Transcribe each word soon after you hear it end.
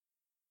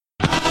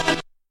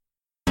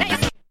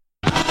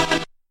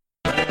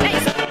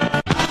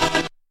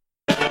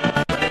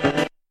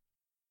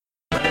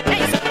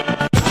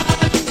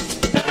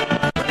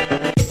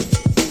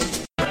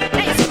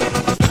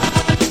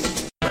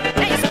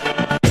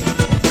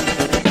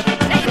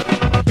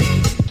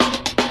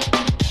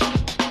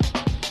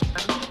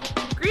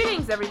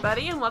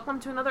everybody, and welcome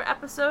to another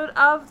episode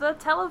of The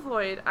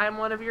Televoid. I'm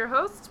one of your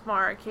hosts,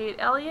 Mara Kate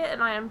Elliott,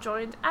 and I am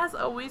joined, as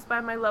always, by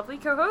my lovely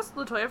co-host,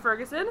 Latoya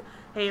Ferguson.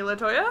 Hey,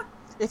 Latoya.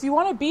 If you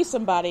want to be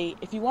somebody,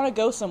 if you want to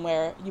go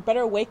somewhere, you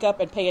better wake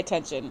up and pay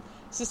attention.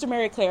 Sister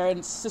Mary Claire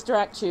and Sister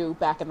Act 2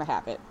 back in the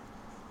habit.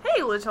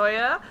 Hey,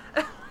 Latoya.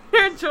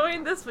 We're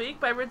joined this week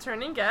by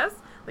returning guest,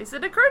 Lisa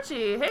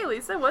DeCurci. Hey,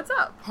 Lisa, what's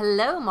up?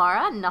 Hello,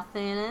 Mara.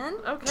 Nothing.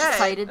 Okay.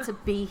 Excited to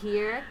be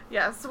here.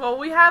 Yes, well,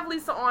 we have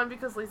Lisa on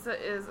because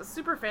Lisa is a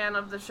super fan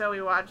of the show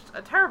we watched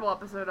a terrible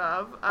episode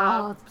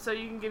of. So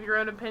you can give your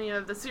own opinion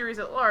of the series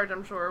at large,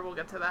 I'm sure. We'll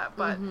get to that.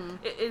 But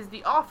It is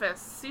The Office,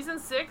 Season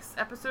 6,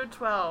 Episode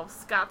 12,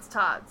 Scott's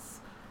Tots.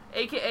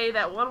 AKA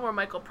that one where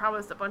Michael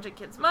promised a bunch of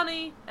kids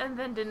money and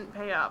then didn't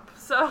pay up.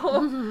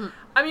 So,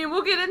 I mean,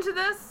 we'll get into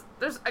this.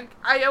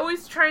 I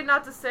always try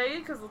not to say,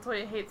 because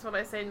Latoya hates when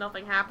I say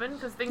nothing happened,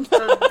 because things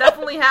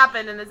definitely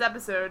happened in this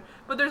episode,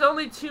 but there's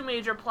only 2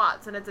 major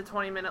plots, and it's a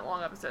 20-minute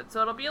long episode,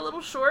 so it'll be a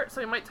little short, so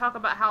we might talk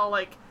about how,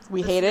 like,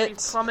 we hate it,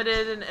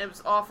 plummeted, and it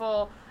was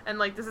awful, and,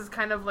 like, this is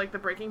kind of, like, the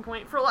breaking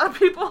point for a lot of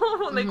people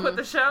when they quit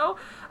the show,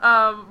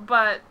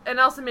 and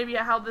also maybe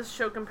how this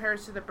show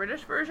compares to the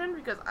British version,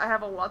 because I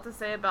have a lot to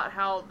say about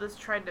how this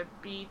tried to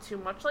be too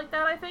much like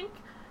that, I think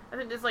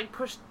this, like,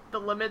 pushed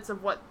the limits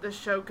of what this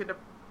show could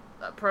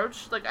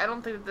approach. Like, I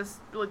don't think that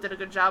this really did a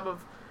good job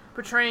of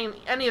portraying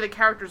any of the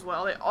characters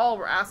well. They all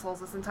were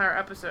assholes this entire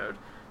episode.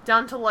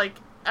 Down to, like,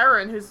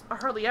 Erin, who's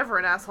hardly ever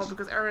an asshole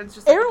because Erin's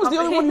just... Erin was the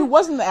only one who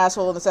wasn't the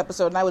asshole in this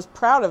episode, and I was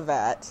proud of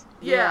that.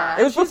 Yeah.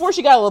 It was before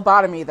she got a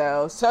lobotomy,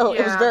 though, so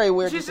it was very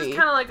weird to see. She's just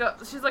kind of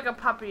like she's like a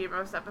puppy in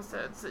most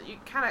episodes. So you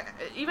kind of...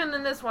 Even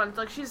in this one,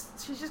 like, she's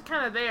just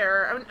kind of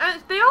there. I mean,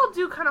 they all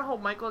do kind of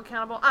hold Michael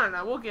accountable. I don't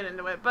know. We'll get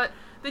into it. But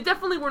they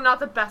definitely were not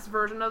the best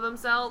version of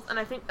themselves, and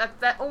I think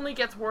that only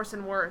gets worse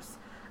and worse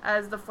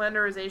as the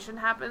Flanderization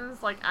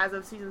happens, like, as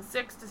of Season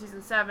 6 to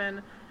Season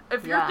 7.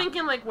 If you're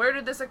thinking, like, where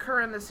did this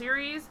occur in the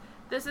series...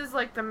 This is,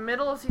 like, the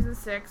middle of Season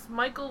 6.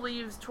 Michael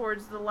leaves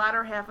towards the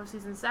latter half of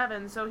Season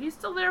 7, so he's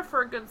still there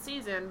for a good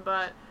season,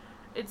 but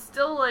it's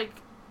still,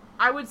 like,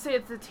 I would say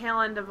it's the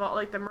tail end of all,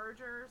 like, the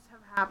mergers have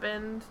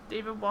happened.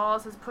 David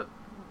Wallace has put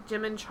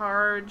Jim in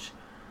charge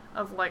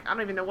of, like, I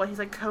don't even know what, he's,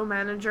 like,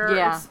 co-manager.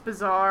 Yeah. It's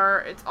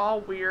bizarre. It's all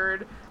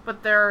weird,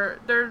 but they're,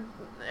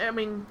 I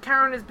mean,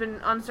 Karen has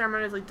been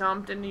unceremoniously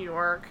dumped in New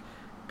York.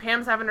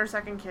 Pam's having her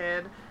second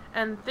kid.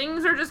 And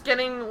things are just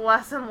getting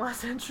less and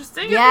less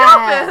interesting in The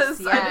Office.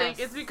 Yes. I think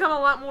it's become a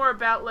lot more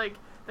about, like,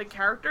 the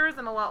characters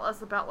and a lot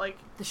less about, like,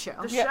 the show.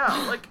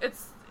 Like,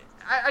 it's,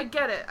 I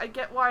get it. I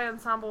get why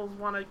ensembles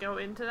want to go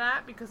into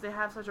that because they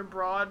have such a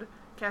broad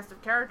cast of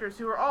characters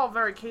who are all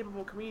very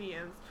capable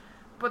comedians,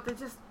 but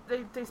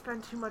they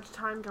spend too much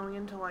time going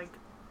into, like,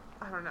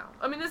 I don't know.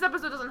 I mean, this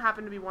episode doesn't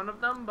happen to be one of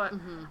them, but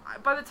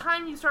by the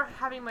time you start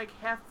having, like,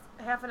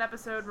 half an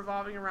episode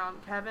revolving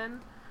around Kevin,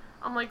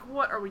 I'm like,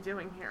 what are we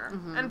doing here?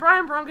 And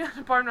Brian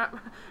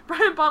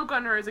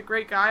Baumgartner is a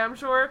great guy, I'm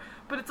sure,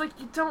 but it's like,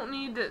 you don't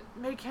need to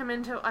make him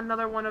into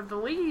another one of the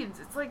leads.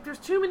 It's like, there's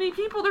too many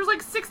people. There's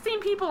like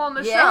 16 people on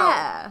the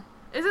show.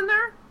 Isn't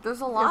there?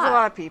 There's a lot. There's a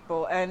lot of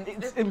people, and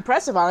it's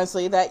impressive,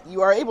 honestly, that you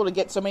are able to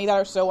get so many that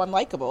are so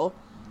unlikable.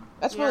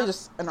 That's really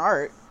just an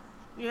art.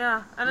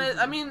 Yeah, and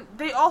I mean,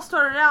 they all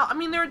started out, I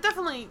mean, they were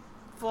definitely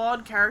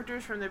flawed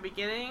characters from the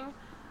beginning,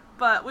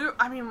 but we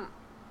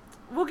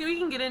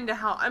can get into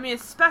how, I mean,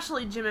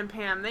 especially Jim and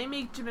Pam. They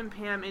make Jim and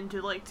Pam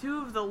into, like, 2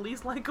 of the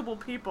least likable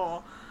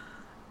people.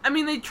 I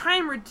mean, they try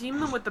and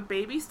redeem them with the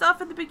baby stuff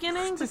at the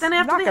beginning, but then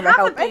after they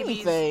have the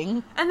babies,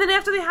 and then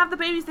after they have the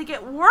babies, they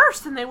get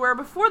worse than they were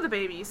before the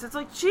babies. It's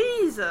like,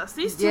 Jesus,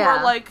 these 2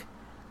 are, like,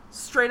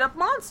 straight up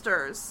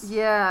monsters.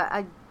 Yeah,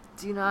 I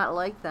do not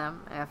like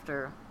them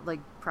after,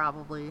 like,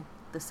 probably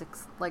the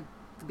 6th, like,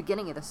 the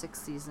beginning of the 6th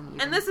season even.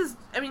 And this is,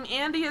 I mean,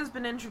 Andy has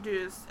been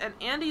introduced, and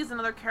Andy is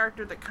another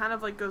character that kind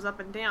of, like, goes up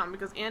and down,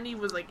 because Andy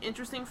was, like,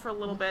 interesting for a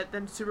little bit,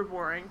 then super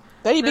boring.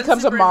 Then he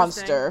becomes a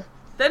monster.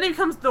 Then he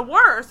becomes the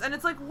worst, and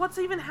it's like, what's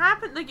even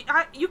happened? Like,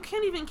 you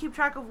can't even keep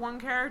track of one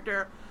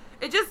character.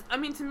 It just, I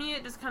mean, to me,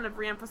 it just kind of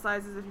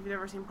reemphasizes, if you've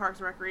never seen Parks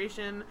and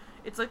Recreation,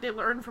 it's like they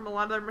learned from a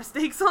lot of their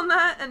mistakes on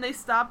that, and they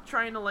stopped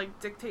trying to, like,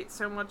 dictate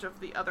so much of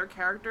the other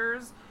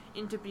characters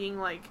into being,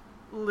 like,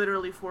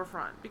 literally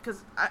forefront,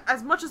 because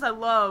as much as I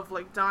love,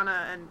 like,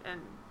 Donna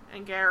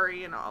and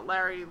Gary and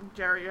Larry,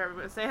 Jerry, however you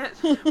want to say it,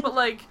 but,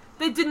 like,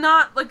 they did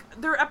not, like,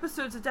 their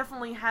episodes that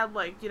definitely had,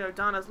 like, you know,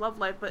 Donna's love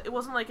life, but it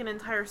wasn't like an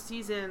entire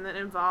season that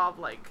involved,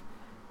 like,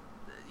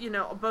 you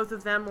know, both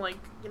of them, like,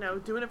 you know,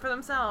 doing it for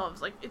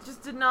themselves. Like, it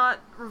just did not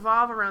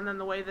revolve around them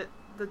the way that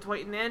the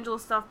Dwight and Angela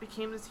stuff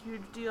became this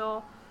huge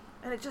deal.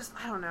 And it just,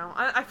 I don't know.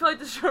 I feel like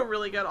the show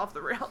really got off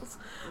the rails.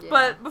 Yeah.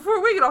 But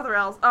before we get off the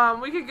rails,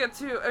 we could get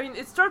to, I mean,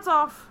 it starts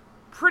off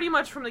pretty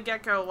much from the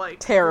get-go, like,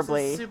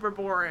 terribly. This is super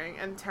boring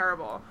and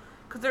terrible.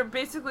 Because they're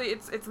basically,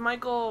 it's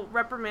Michael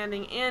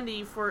reprimanding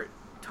Andy for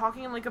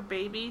talking like a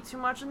baby too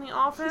much in the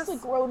office. He's a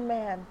grown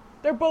man.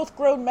 They're both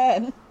grown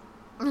men.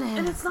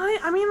 And it's not,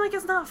 I mean, like,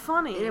 it's not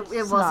funny. It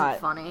wasn't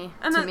funny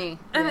to me.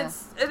 And yeah.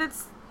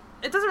 it's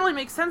it doesn't really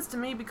make sense to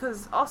me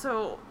because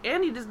also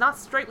Andy does not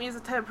strike me as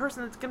the type of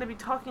person that's going to be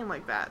talking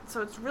like that.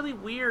 So it's really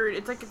weird.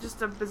 It's like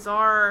just a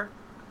bizarre.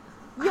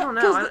 I don't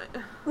know.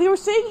 They were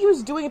saying he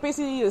was doing it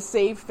basically to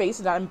save face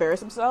and not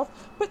embarrass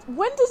himself. But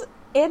when does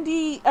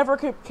Andy ever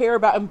care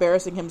about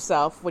embarrassing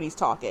himself when he's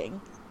talking?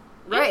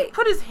 Right. He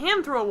put his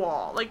hand through a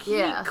wall. Like, he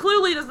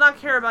clearly does not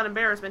care about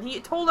embarrassment. He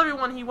told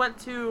everyone he went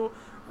to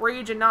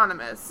Rage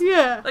Anonymous.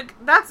 Yeah. Like,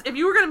 that's, if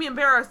you were going to be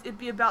embarrassed, it'd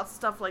be about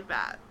stuff like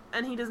that.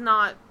 And he does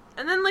not.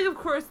 And then, like, of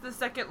course, the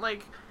second,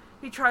 like,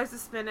 he tries to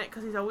spin it,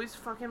 because he's always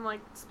fucking, like,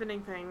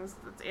 spinning things.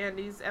 That's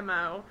Andy's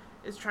MO,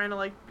 is trying to,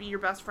 like, be your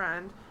best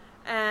friend.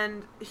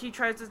 And he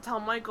tries to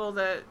tell Michael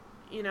that,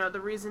 you know, the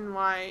reason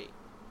why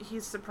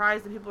he's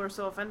surprised that people are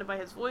so offended by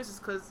his voice is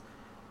because,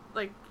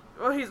 like,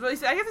 I guess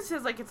it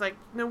says, like, it's like,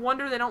 no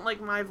wonder they don't like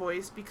my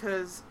voice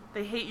because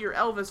they hate your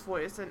Elvis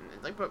voice. And,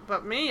 like,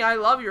 but me, I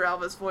love your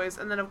Elvis voice.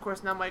 And then, of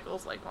course, now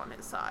Michael's, like, on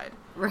his side.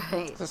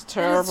 Right. This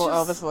terrible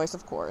Elvis voice,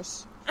 of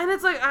course. And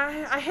it's like,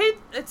 I hate,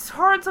 it's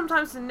hard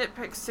sometimes to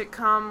nitpick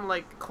sitcom,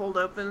 like, cold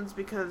opens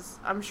because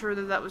I'm sure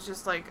that was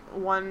just, like,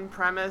 one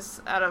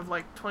premise out of,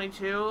 like,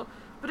 22.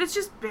 But it's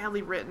just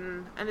badly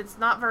written, and it's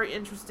not very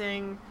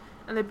interesting,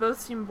 and they both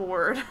seem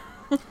bored.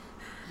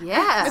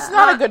 Yeah. It's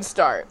not a good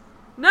start.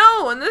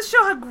 No, and this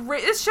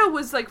show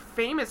was, like,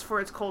 famous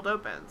for its cold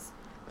opens.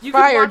 You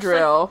Fire could watch,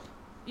 Drill. Like,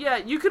 yeah,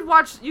 you could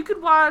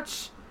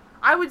watch,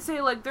 I would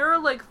say, like, there are,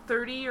 like,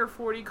 30 or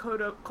 40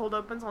 cold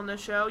opens on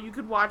this show. You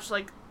could watch,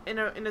 like, in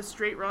a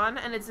straight run,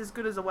 and it's as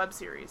good as a web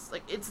series.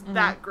 Like, it's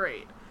that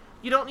great.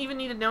 You don't even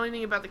need to know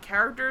anything about the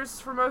characters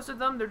for most of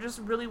them. They're just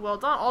really well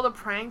done. All the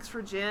pranks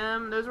for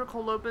Jim, those were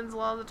cold opens a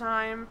lot of the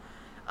time.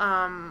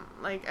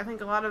 Like, I think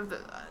a lot of the...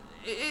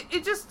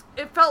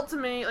 It felt to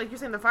me, like you're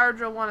saying, the Fire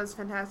Drill one is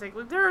fantastic.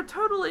 Like, there are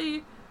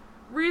totally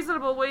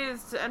reasonable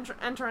ways to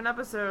enter an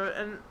episode,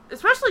 and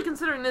especially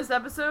considering this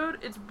episode,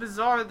 it's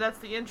bizarre that that's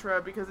the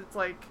intro, because it's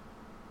like,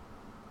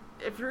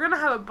 if you're gonna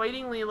have a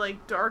bitingly,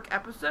 like, dark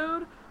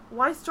episode,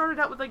 why start it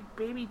out with, like,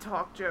 baby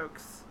talk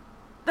jokes?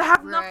 That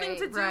have nothing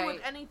to do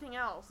with anything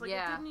else. Like,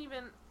 it didn't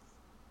even...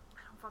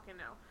 I don't fucking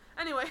know.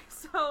 Anyway,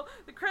 so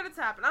the credits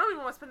happen. I don't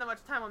even want to spend that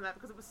much time on that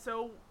because it was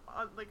so,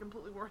 like,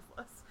 completely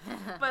worthless.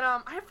 But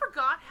I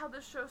forgot how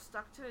this show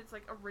stuck to its,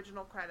 like,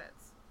 original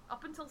credits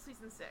up until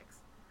season 6.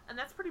 And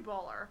that's pretty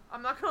baller.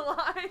 I'm not gonna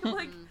lie.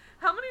 Like,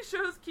 how many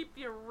shows keep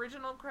the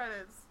original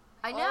credits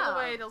all the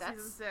way till season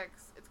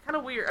 6? It's kind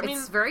of weird. I mean,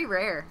 it's very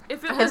rare.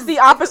 If it was, it's the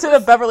opposite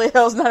of Beverly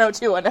Hills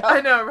 90210.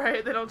 I know,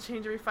 right? They don't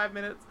change every 5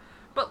 minutes.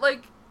 But,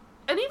 like,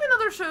 and even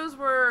other shows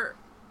where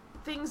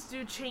things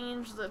do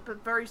change,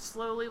 but very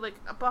slowly. Like,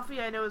 Buffy,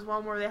 I know, is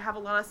one where they have a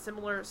lot of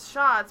similar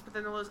shots, but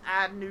then they'll just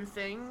add new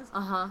things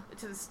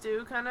to the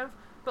stew, kind of.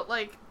 But,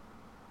 like,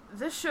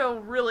 this show,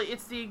 really,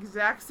 it's the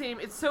exact same.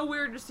 It's so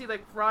weird to see,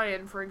 like,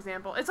 Ryan, for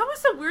example. It's always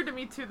so weird to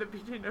me, too, that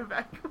BJ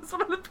Novak was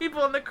one of the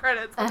people in the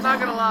credits. I'm not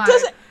gonna lie.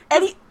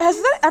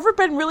 Has that ever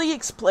been really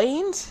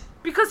explained?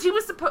 Because he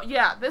was supposed...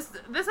 Yeah, this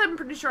I'm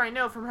pretty sure I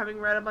know from having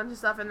read a bunch of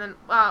stuff, and then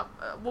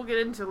we'll get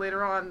into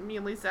later on. Me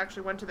and Lisa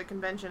actually went to the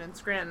convention in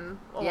Scranton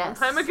a long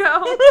time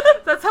ago.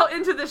 That's how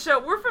into the show.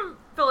 We're from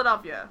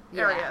Philadelphia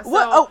area. So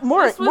what? Oh,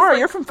 Maura, like,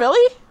 you're from Philly?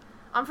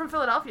 I'm from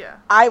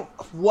Philadelphia.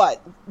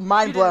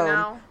 Mind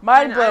blown.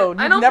 Mind blown.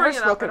 You've never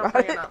spoken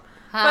about it.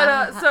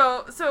 But,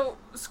 so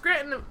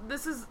Scranton,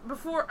 this is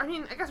before, I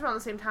mean, I guess around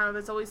the same time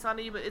as It's Always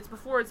Sunny, but it's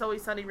before It's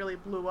Always Sunny really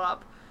blew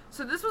up.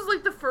 So this was,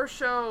 like, the first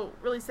show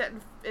really set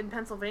in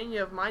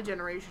Pennsylvania of my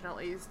generation, at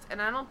least. And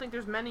I don't think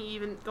there's many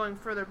even going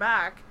further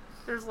back.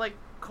 There's, like,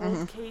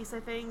 Cold Case,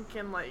 I think,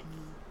 and, like,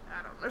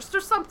 I don't know.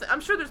 There's something.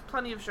 I'm sure there's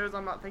plenty of shows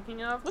I'm not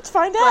thinking of. Let's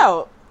find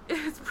out.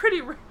 It's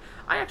pretty...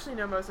 I actually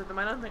know most of them.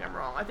 I don't think I'm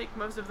wrong. I think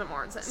most of them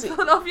aren't set in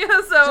Philadelphia,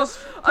 so... Just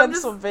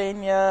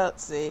Pennsylvania,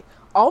 let's see.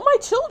 All My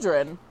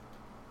Children.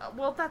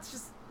 Well, that's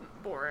just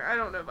boring. I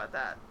don't know about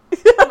that.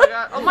 Oh my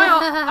god.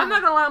 I'm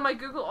not gonna lie, on my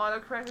Google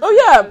autocorrect. Oh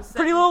yeah,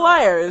 Pretty Little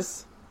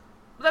Liars.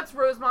 That's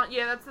Rosemont.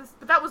 Yeah, that's this.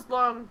 But that was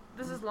long.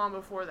 This is long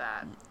before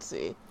that. Let's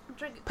see.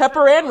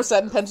 Pepper Ann was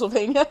set in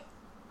Pennsylvania.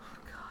 Oh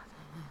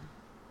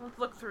god. Let's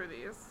look through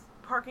these.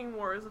 Parking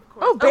Wars, of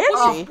course. Oh,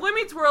 Banshee. Boy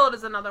Meets World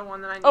is another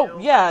one that I knew. Oh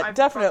yeah,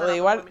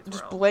 definitely. Why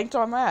just blanked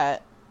on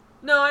that?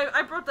 No,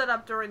 I brought that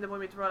up during the Boy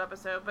Meets World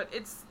episode, but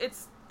it's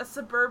a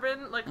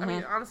suburban, like, I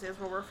mean, honestly, that's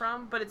where we're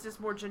from, but it's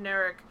just more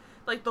generic.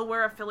 Like, they'll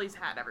wear a Phillies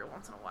hat every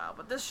once in a while.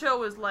 But this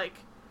show is, like,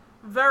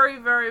 very,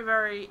 very,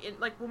 very...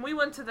 like, when we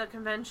went to the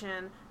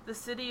convention, the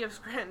city of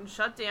Scranton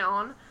shut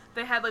down.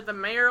 They had, like, the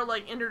mayor,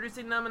 like,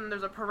 introducing them, and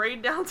there's a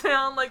parade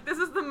downtown. Like, this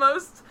is the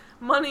most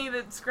money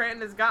that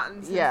Scranton has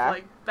gotten since,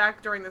 like,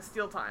 back during the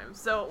Steel times.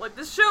 So, like,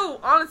 this show,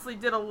 honestly,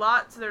 did a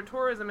lot to their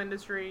tourism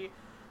industry.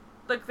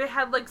 Like, they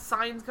had, like,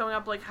 signs going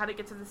up, like, how to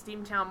get to the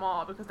Steamtown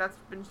Mall, because that's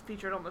been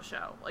featured on the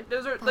show. Like,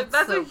 those are, like,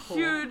 that's so a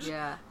huge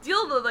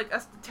deal to, like,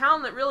 a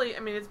town that really, I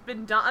mean, it's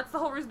been done, that's the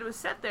whole reason it was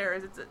set there,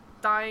 is it's a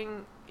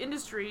dying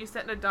industry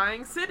set in a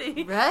dying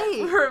city.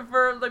 Right.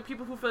 For like,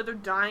 people who feel like they're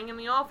dying in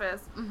the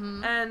office.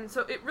 And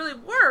so it really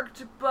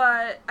worked,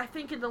 but I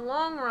think in the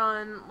long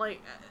run,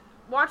 like,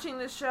 watching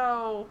this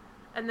show,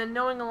 and then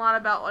knowing a lot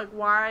about like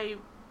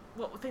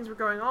what things were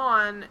going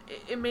on,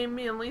 it made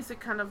me and Lisa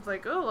kind of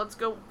like, oh, let's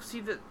go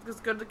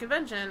to the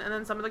convention. And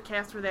then some of the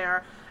cast were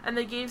there, and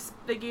they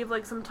gave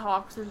like some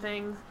talks and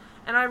things.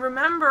 And I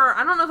remember,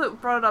 I don't know if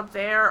it brought it up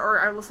there or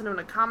I listened to it in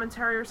a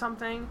commentary or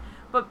something,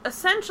 but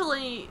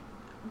essentially,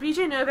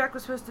 BJ Novak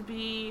was supposed to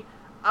be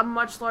a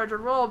much larger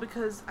role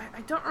because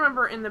I don't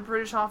remember in the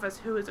British office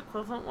who his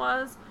equivalent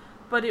was,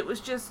 but it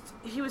was just,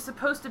 he was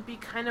supposed to be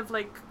kind of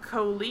like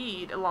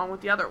co-lead along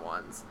with the other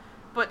ones.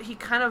 But he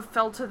kind of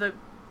fell to the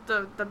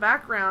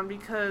background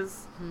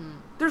because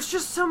there's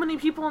just so many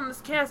people in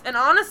this cast, and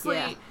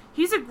honestly,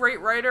 he's a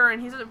great writer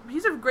and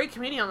he's a great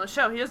comedian on the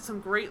show. He has some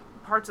great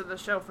parts of the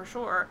show for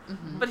sure,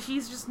 but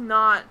he's just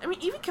not. I mean,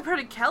 even compared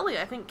to Kelly,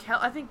 I think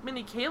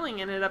Mindy Kaling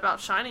ended up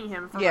outshining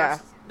him for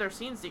their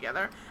scenes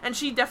together, and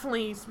she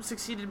definitely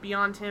succeeded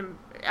beyond him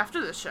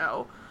after the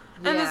show.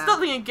 And there's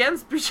nothing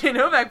against BJ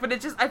Novak, but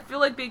it just, I feel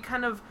like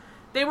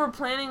they were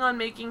planning on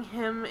making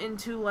him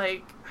into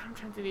like, I'm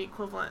trying to think the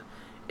equivalent.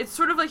 It's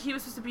sort of like he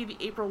was supposed to be the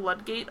April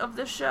Ludgate of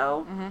this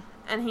show,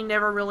 and he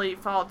never really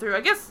followed through.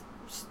 I guess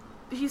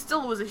he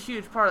still was a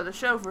huge part of the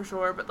show for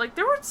sure, but like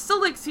there were still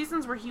like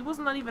seasons where he was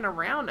not even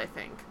around, I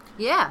think.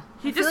 Yeah.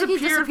 He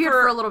disappeared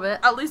for a little bit.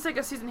 At least like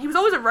a season. He was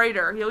always a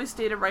writer. He always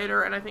stayed a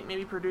writer and I think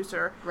maybe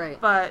producer. Right.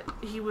 But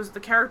the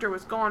character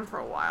was gone for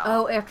a while.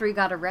 Oh, after he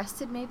got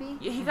arrested maybe?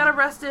 Yeah, he got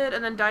arrested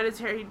and then dyed his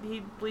hair.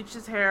 He bleached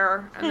his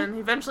hair and then he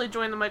eventually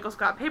joined the Michael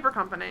Scott Paper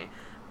Company.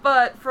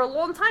 But for a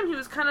long time, he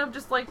was kind of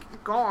just,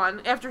 like,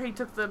 gone after he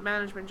took the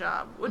management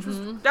job. Which was,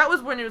 that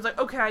was when he was like,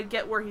 okay, I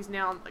get where he's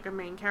now, like, a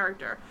main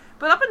character.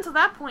 But up until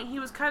that point, he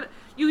was kind of,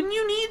 you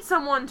need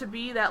someone to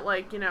be that,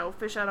 like, you know,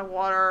 fish out of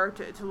water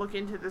to look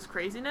into this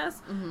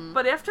craziness.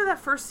 But after that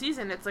first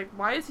season, it's like,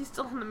 why is he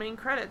still in the main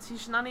credits?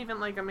 He's not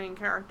even, like, a main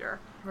character.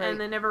 Right. And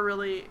they never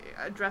really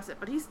address it.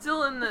 But he's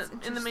still in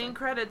the main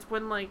credits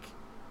when, like,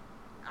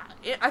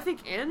 I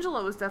think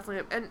Angela was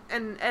definitely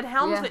and Ed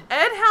Helms. Yeah.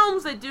 Ed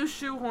Helms they do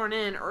shoehorn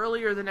in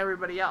earlier than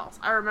everybody else.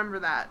 I remember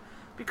that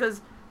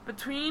because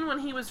between when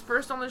he was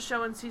first on the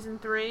show in season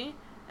 3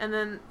 and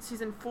then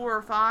season 4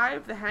 or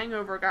 5, The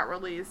Hangover got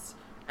released,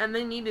 and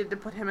they needed to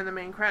put him in the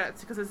main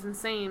credits because it's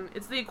insane.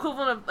 It's the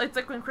equivalent of it's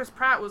like when Chris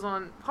Pratt was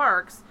on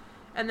Parks,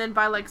 and then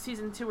by like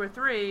season 2 or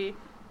 3.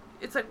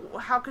 It's like,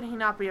 how can he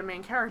not be a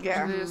main character?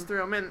 Yeah. They just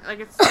threw him in.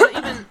 Like, it's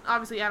even,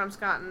 obviously, Adam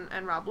Scott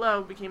and Rob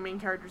Lowe became main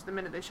characters the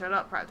minute they showed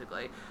up,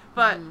 practically.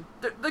 But,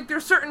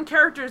 there's certain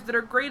characters that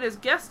are great as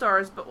guest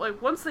stars, but,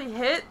 like, once they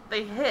hit,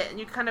 and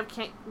you kind of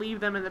can't leave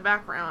them in the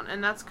background.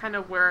 And that's kind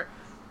of where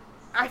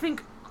I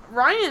think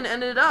Ryan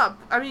ended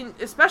up, I mean,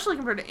 especially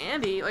compared to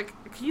Andy, like,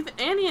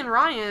 Andy and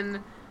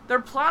Ryan, their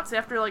plots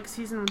after, like,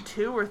 season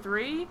 2 or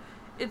 3,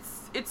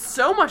 it's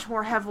so much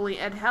more heavily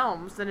Ed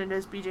Helms than it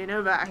is BJ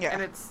Novak,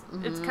 and it's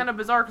kind of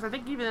bizarre because I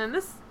think even in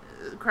this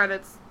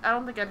credits, I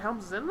don't think Ed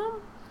Helms is in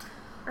them,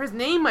 or his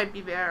name might be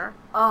there.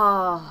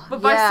 Oh,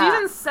 but by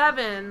season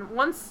 7,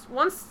 once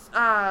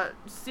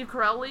Steve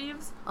Carell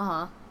leaves,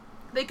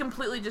 they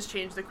completely just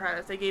changed the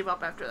credits. They gave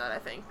up after that, I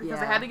think, because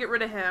they had to get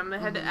rid of him. They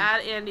had to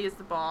add Andy as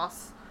the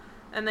boss,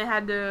 and they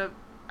had to.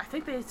 I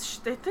think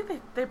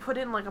they put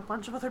in like a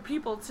bunch of other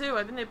people too.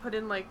 I think they put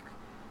in like.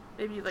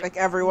 Maybe like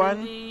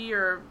everyone,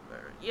 or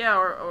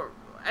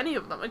any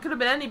of them. It could have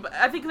been any, but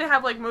I think they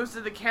have like most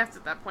of the cast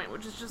at that point,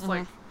 which is just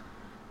like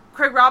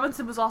Craig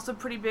Robinson was also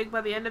pretty big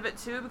by the end of it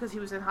too because he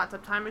was in Hot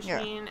Tub Time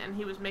Machine and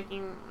he was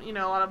making a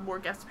lot of more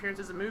guest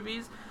appearances in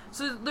movies.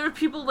 So there were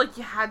people like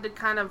you had to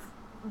kind of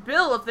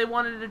bill if they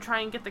wanted to try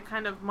and get the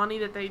kind of money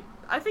that they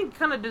I think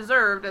kind of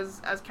deserved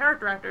as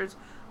character actors.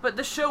 But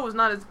the show was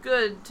not as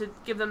good to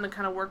give them the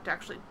kind of work to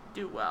actually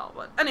do well.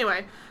 But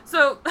anyway,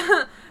 so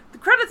the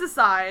credits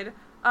aside.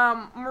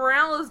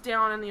 Morale is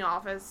down in the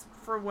office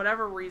for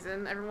whatever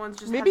reason. Everyone's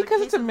just maybe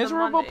because it's a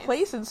miserable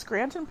place in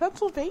Scranton,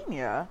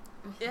 Pennsylvania.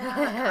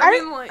 Yeah, I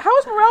mean, like, how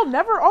is morale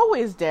never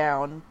always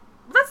down?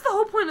 That's the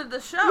whole point of the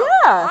show.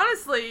 Yeah,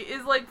 honestly,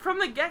 is like from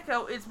the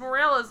get-go,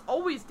 morale is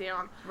always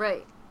down.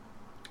 Right.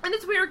 And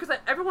it's weird because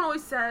everyone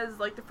always says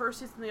like the first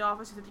season in the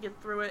office, you have to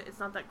get through it. It's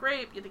not that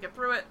great. You have to get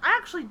through it. I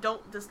actually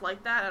don't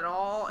dislike that at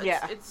all.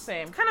 It's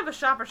same. It's kind of a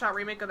shot-for-shot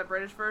remake of the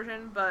British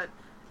version, but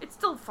it's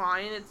still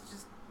fine.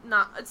 It's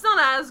not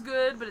as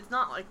good, but it's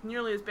not like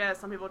nearly as bad as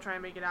some people try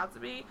and make it out to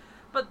be.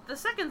 But the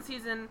second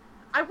season,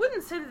 I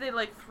wouldn't say that they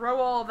like throw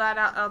all of that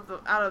out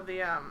of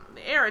the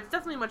air. It's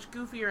definitely much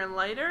goofier and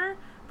lighter,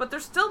 but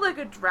there's still like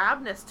a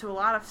drabness to a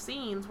lot of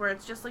scenes where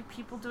it's just like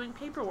people doing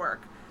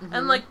paperwork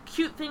and like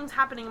cute things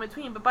happening in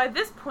between. But by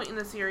this point in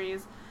the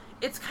series,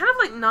 it's kind of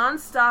like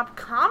nonstop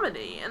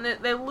comedy, and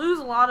they lose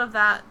a lot of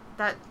that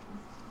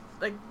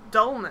like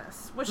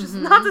dullness, which is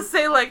not to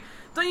say like.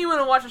 Don't you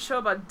want to watch a show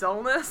about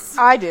dullness?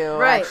 I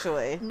do,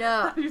 actually.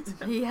 No.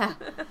 Yeah.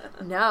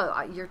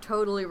 No, you're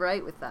totally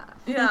right with that.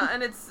 Yeah,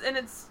 and it's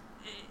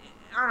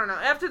I don't know.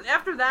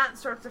 After that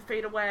starts to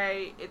fade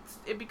away,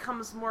 it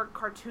becomes more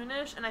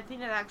cartoonish, and I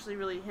think it actually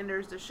really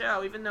hinders the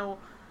show, even though,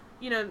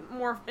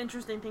 more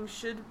interesting things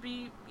should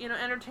be,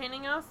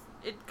 entertaining us.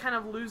 it kind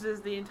of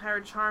loses the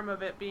entire charm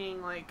of it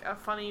being like a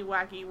funny,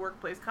 wacky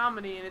workplace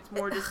comedy, and it's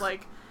more just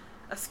like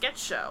a sketch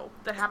show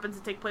that happens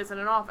to take place in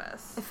an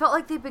office. It felt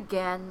like they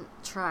began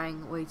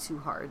trying way too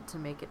hard to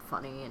make it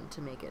funny and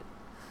to make it,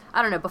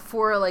 I don't know,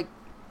 before, like,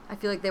 I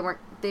feel like they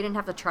didn't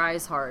have to try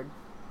as hard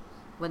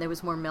when it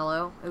was more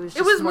mellow. It was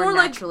just more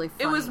naturally like,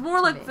 funny. It was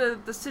more like me.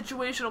 the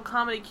situational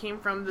comedy came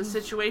from the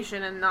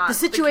situation and not the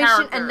situation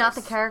characters. and not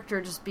the character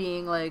just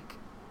being, like,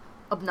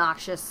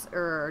 obnoxious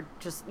or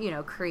just,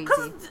 crazy.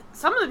 Because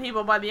some of the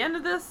people by the end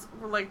of this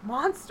were like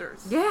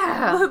monsters.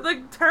 Yeah.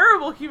 Like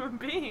terrible human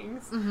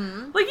beings.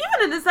 Mm-hmm. Like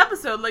even in this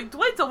episode, like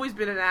Dwight's always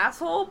been an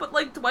asshole, but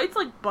like Dwight's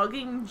like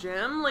bugging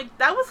Jim. Like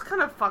that was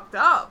kind of fucked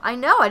up. I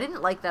know, I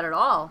didn't like that at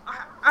all.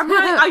 I mean,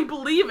 I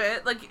believe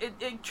it. Like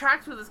it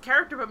tracks with his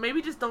character, but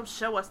maybe just don't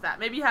show us that.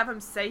 Maybe have him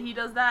say he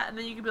does that, and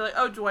then you can be like,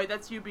 "Oh, Dwight,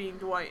 that's you being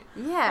Dwight."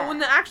 Yeah. But when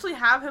they actually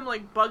have him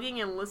like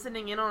bugging and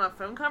listening in on a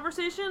phone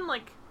conversation,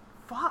 like,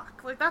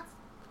 fuck, like that's.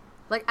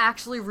 Like,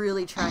 actually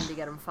really trying to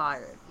get him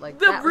fired. Like,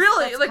 That's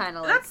kind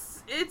of like...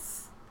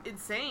 it's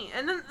insane.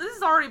 And then this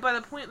is already by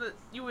the point that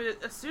you would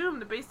assume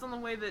that based on the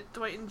way that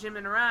Dwight and Jim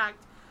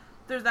interact,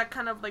 there's that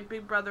kind of, like,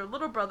 big brother,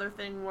 little brother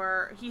thing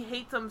where he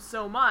hates them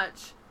so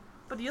much,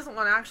 but he doesn't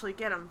want to actually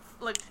get him,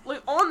 like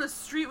on the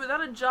street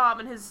without a job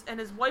and his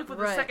wife with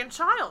a second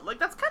child. Like,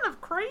 that's kind of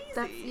crazy.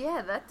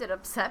 That did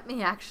upset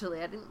me,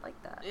 actually. I didn't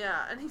like that.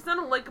 Yeah, and he's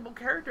not a likable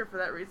character for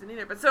that reason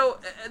either. But so,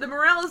 the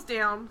morale is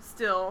down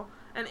still.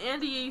 And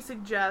Andy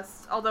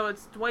suggests, although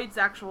it's Dwight's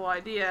actual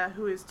idea,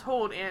 who has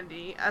told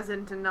Andy, as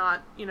in to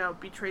not,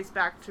 be traced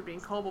back to being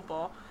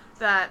culpable,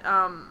 that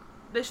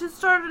they should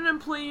start an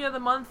Employee of the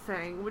Month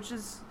thing, which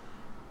is...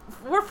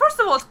 Well, first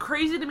of all, it's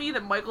crazy to me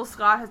that Michael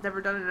Scott has never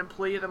done an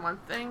Employee of the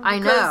Month thing. I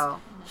know.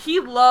 He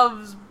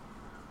loves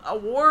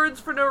awards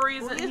for no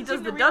reason. Well, he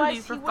does the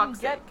Dundies for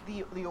fuck's sake.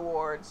 He wouldn't get the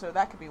award, so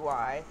that could be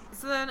why.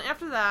 So then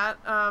after that,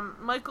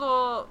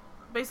 Michael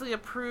basically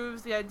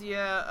approves the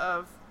idea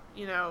of,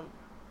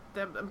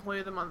 the Employee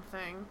of the Month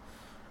thing.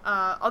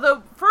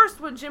 Although,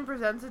 first, when Jim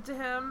presents it to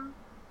him,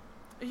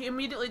 he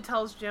immediately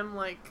tells Jim,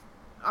 like,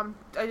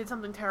 I did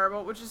something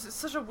terrible, which is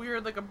such a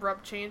weird, like,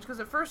 abrupt change, because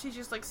at first he's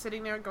just, like,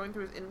 sitting there going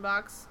through his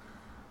inbox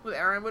with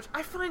Erin, which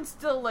I find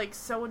still, like,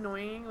 so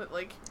annoying that,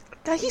 like...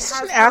 God, he's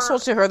such an asshole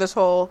to her this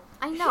whole...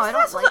 I know, I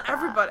don't like that.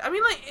 Everybody. I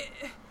mean,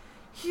 like,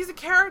 he's a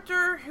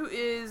character who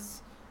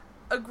is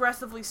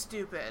aggressively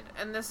stupid,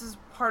 and this is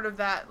part of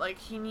that, like,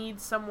 he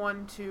needs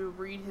someone to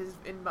read his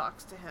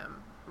inbox to him.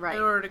 Right.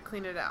 In order to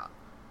clean it out.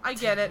 I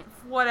get it.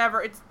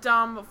 Whatever. It's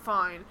dumb,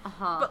 fine.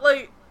 Uh-huh. But,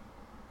 like,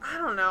 I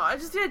don't know.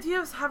 The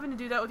idea of having to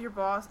do that with your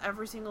boss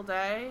every single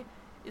day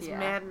is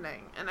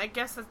maddening. And I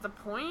guess that's the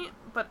point,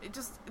 but it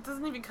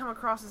doesn't even come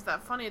across as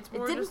that funny. It's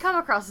more It didn't come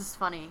across as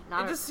funny.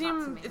 It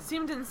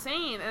seemed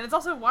insane. And it's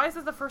also, why is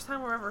this the first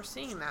time we're ever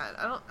seeing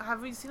that?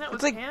 Have we seen that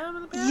with Pam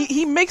in the past?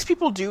 He makes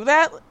people do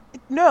that?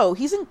 No,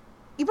 he's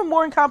even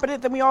more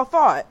incompetent than we all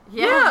thought.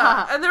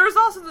 Yeah. And there was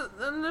also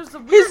there's the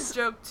weird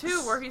joke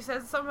too where he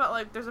says something about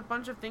like there's a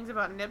bunch of things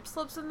about nip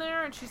slips in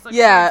there and she's like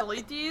trying to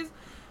delete these.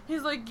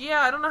 He's like,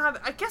 I don't know how.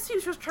 I guess he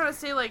was just trying to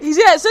say like. It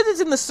said it's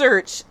in the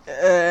search.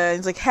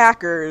 It's like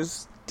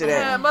hackers did it.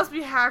 Yeah, it must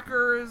be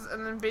hackers,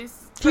 and then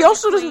he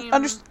also doesn't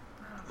understand.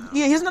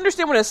 Yeah, he doesn't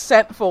understand what a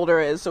sent folder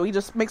is, so he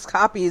just makes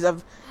copies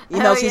of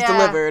emails he's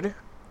delivered.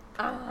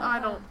 I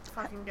don't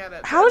fucking get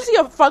it. How is he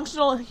a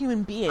functional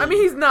human being? I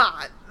mean, he's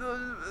not.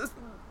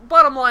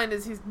 Bottom line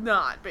is he's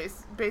not,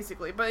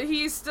 basically. But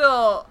he's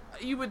still...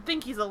 You would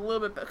think he's a little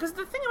bit better. Because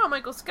the thing about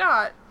Michael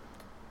Scott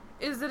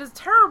is that as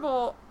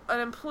terrible an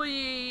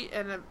employee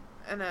and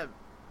a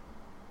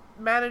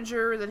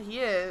manager that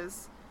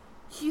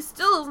he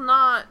still is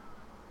not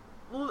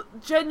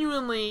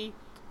genuinely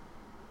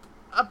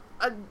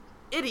an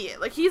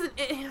idiot. Like,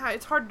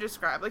 it's hard to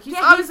describe. Like, he's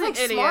obviously like,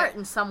 an idiot. Smart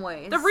in some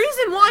ways. The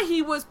reason why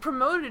he was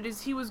promoted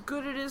is he was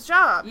good at his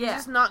job. Yeah. He's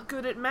just not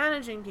good at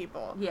managing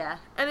people. Yeah.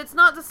 And it's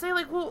not to say,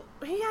 like, well,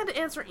 he had to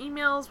answer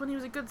emails when he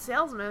was a good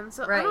salesman,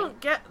 so I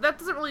don't get... That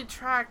doesn't really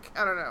track...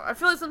 I don't know. I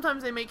feel like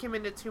sometimes they make him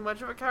into too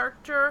much of a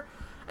character.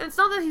 And it's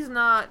not that he's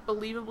not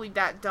believably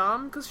that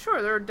dumb, because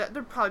sure, there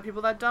are probably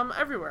people that dumb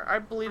everywhere. I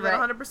believe that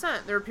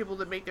 100%. There are people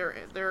that make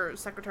their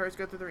secretaries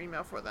go through their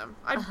email for them.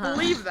 I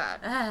believe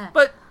that.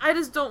 But I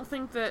just don't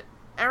think that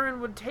Erin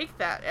would take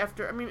that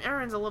after... I mean,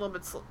 Erin's a little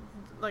bit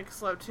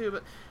slow too,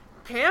 but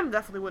Pam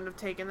definitely wouldn't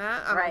have taken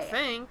that, I don't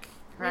think.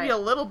 Maybe a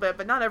little bit,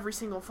 but not every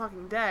single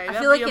fucking day. I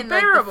feel like in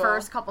like, the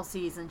first couple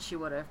seasons she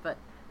would have, but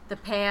the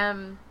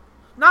Pam...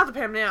 Not the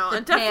Pam now.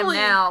 The Pam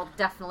now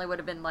definitely would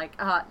have been like,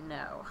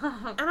 no.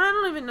 And I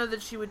don't even know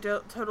that she would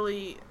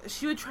totally...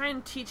 She would try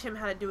and teach him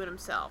how to do it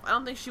himself. I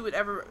don't think she would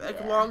ever,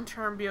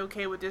 long-term be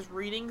okay with just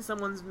reading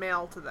someone's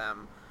mail to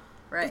them.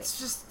 Right.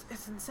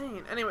 It's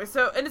insane. Anyway,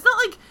 so... And it's not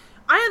like...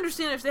 I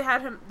understand if they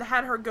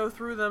had her go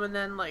through them and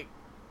then, like,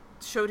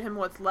 showed him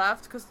what's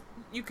left, because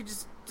you could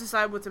just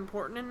decide what's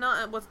important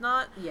and what's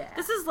not. Yeah.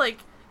 This is like...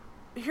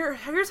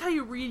 Here's how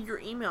you read your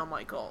email,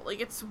 Michael. Like,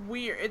 it's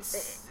weird.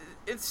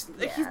 it's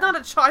he's not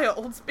a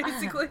child,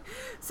 basically.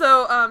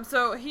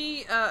 So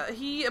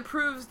he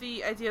approves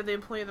the idea of the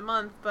Employee of the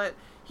Month, but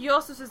he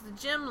also says to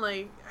Jim,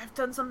 like, I've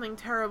done something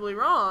terribly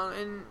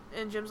wrong,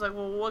 and Jim's like,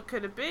 well, what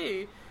could it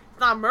be? It's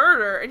not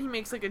murder, and he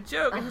makes like a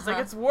joke, and he's like,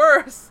 it's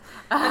worse.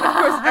 And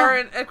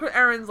of course,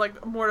 Aaron's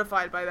like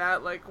mortified by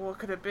that, like, what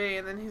could it be?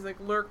 And then he's like,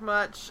 lurk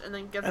much, and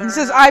then gets. And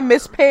says, I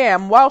miss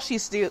Pam while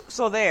she's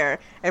still there,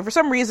 and for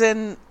some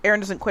reason,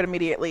 Aaron doesn't quit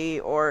immediately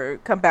or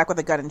come back with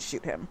a gun and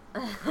shoot him.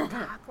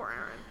 God, poor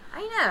Aaron.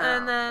 I know.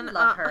 And then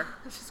love her.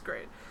 She's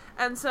great.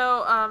 And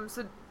so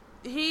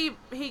he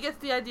gets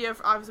the idea,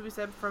 obviously we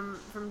said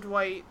from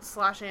Dwight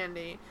 /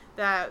 Andy,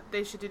 that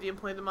they should do the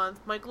Employee of the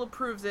Month. Michael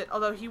approves it,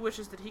 although he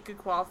wishes that he could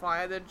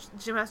qualify. That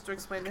Jim has to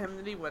explain to him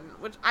that he wouldn't,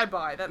 which I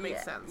buy. That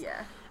makes sense.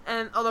 Yeah.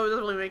 And although it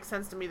doesn't really make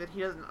sense to me that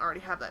he doesn't already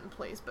have that in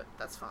place, but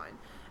that's fine.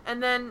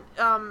 And then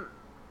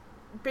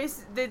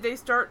basically they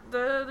start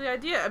the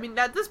idea. I mean,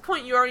 at this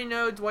point you already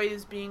know Dwight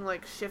is being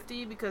like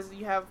shifty, because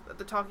you have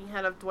the talking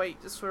head of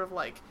Dwight just sort of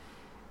like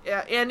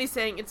Andy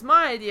saying it's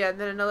my idea, and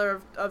then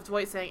another of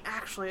Dwight saying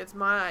actually it's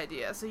my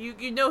idea. So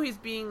you know he's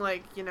being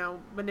like, you know,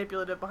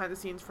 manipulative behind the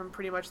scenes from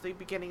pretty much the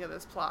beginning of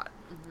this plot.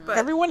 Mm-hmm. But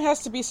everyone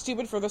has to be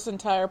stupid for this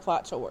entire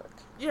plot to work.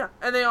 Yeah,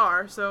 and they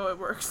are, so it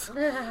works.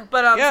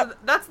 But so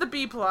that's the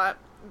B plot.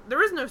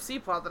 There is no C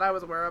plot that I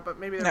was aware of, but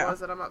maybe there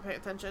was that I'm not paying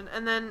attention.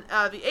 And then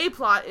the A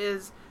plot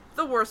is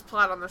the worst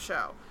plot on the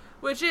show,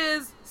 which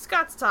is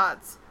Scott's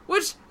Tots,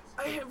 which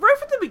right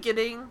from the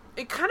beginning,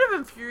 it kind of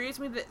infuriates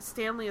me that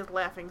Stanley is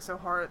laughing so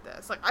hard at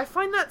this. Like, I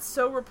find that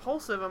so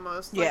repulsive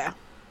almost. Like, yeah.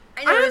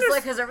 I know, it's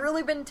like, has it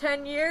really been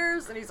 10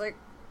 years? And he's like,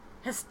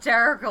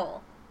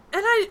 hysterical.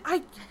 And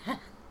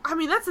I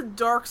mean, that's a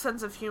dark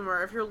sense of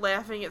humor if you're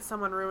laughing at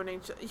someone ruining...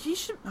 He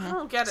should... I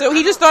don't get it. So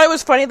he just thought it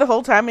was funny the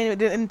whole time and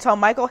didn't tell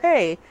Michael,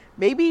 hey,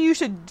 maybe you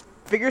should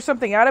figure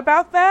something out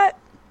about that?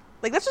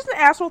 Like, that's just an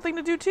asshole thing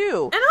to do,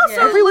 too. And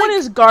also, everyone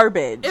is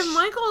garbage. If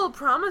Michael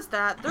promised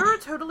that, there are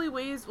totally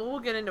ways... Well, we'll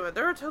get into it.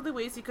 There are totally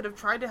ways he could have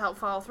tried to help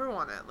follow through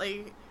on it.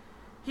 Like,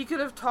 he could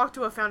have talked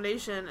to a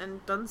foundation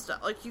and done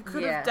stuff. Like, you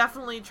could have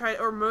definitely tried...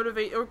 Or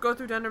motivate... Or go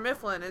through Dunder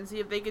Mifflin and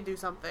see if they could do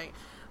something.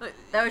 Like,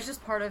 that was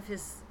just part of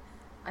his,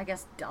 I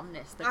guess,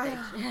 dumbness.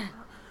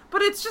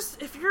 But it's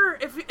just... If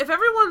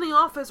everyone in the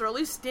office, or at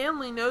least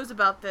Stanley, knows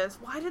about this,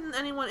 why didn't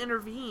anyone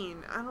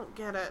intervene? I don't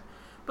get it.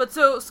 But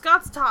so,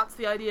 Scott's Tots,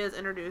 the idea is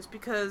introduced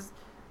because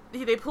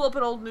they pull up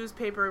an old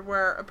newspaper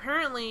where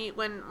apparently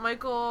when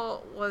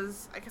Michael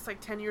was, I guess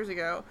like 10 years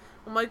ago,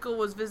 when Michael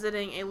was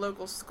visiting a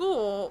local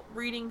school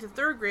reading to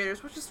third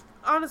graders, which is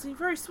honestly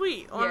very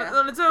sweet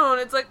on its own.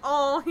 It's like,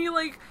 oh,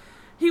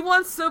 he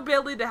wants so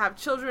badly to have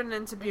children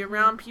and to be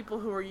around people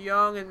who are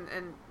young and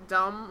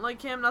dumb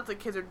like him. Not that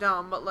kids are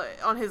dumb, but like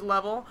on his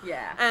level.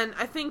 Yeah. And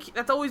I think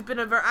that's always been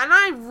and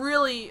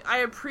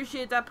I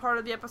appreciate that part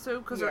of the episode,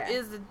 because there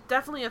is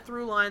definitely a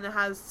through line that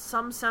has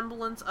some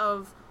semblance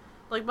of,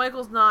 like,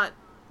 Michael's not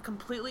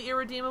completely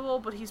irredeemable,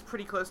 but he's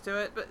pretty close to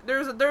it. But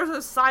there's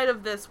a side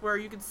of this where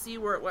you can see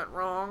where it went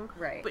wrong.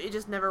 Right. But it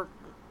just no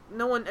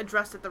one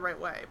addressed it the right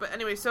way. But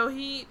anyway, so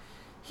he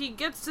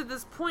gets to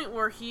this point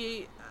where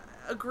he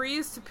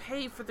agrees to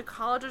pay for the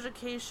college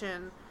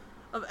education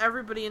of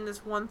everybody in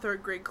this 1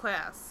 3rd grade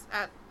class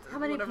at how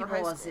many people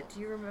was it?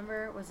 Do you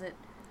remember? Was it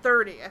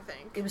 30? I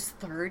think it was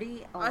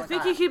 30. Oh, I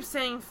think he keeps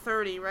saying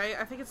 30, right?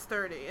 I think it's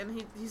 30,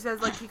 and he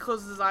says like he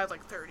closes his eyes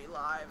like 30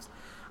 lives.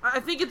 I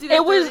think it's either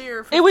 30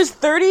 or 50. It was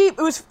 30. It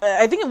was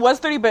I think it was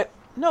 30, but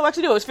no,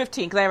 actually no, it was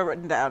 15 because I have it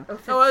written down. Oh,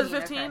 15, it was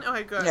 15.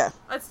 Okay, good. Yeah,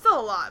 it's still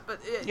a lot,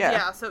 but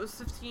so it was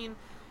 15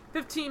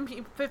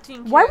 kids.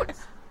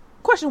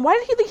 Question: why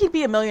did he think he'd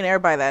be a millionaire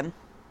by then?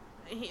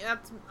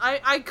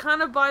 I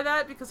kind of buy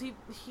that because he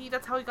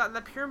that's how he got in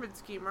that pyramid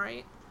scheme,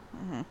 right?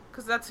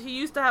 Because he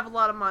used to have a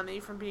lot of money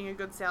from being a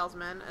good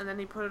salesman, and then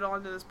he put it all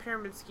into this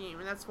pyramid scheme,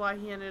 and that's why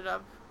he ended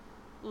up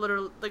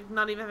literally like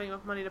not even having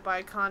enough money to buy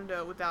a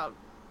condo without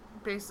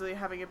basically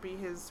having it be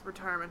his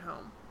retirement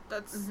home.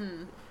 That's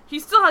he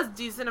still has a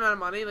decent amount of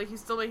money, like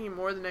he's still making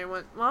more than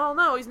anyone. Well,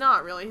 no, he's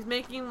not really. He's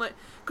making like,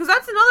 because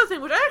that's another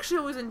thing which I actually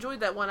always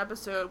enjoyed, that one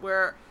episode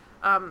where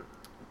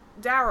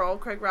Daryl,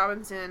 Craig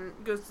Robinson,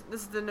 this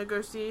is the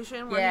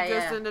negotiation where he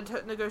goes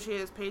to negotiate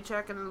his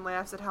paycheck and then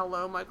laughs at how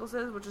low Michael's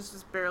is, which is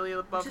just barely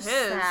above his.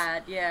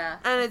 Sad, yeah.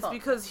 And it's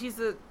because he's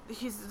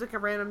like a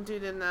random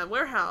dude in the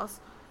warehouse,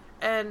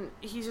 and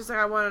he's just like,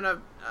 I wanted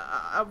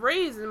a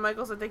raise, and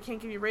Michael's like, they can't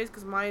give you a raise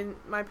because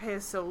my pay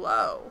is so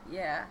low.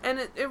 Yeah. And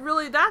it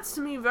really, that's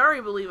to me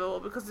very believable,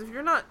 because if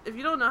you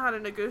don't know how to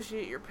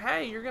negotiate your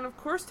pay, you're gonna of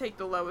course take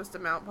the lowest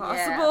amount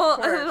possible,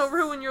 and it'll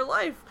ruin your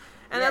life.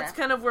 And that's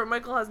kind of where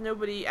Michael has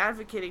nobody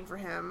advocating for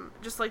him,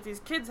 just like these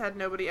kids had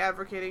nobody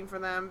advocating for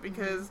them,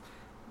 because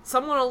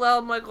someone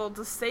allowed Michael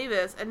to say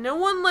this, and no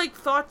one, like,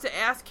 thought to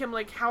ask him,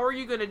 like, how are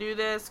you going to do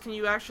this? Can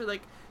you actually,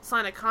 like,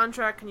 sign a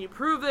contract? Can you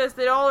prove this?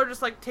 They all are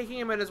just, like, taking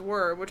him at his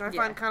word, which I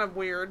find kind of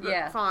weird,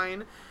 but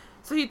fine.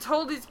 So he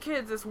told these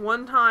kids this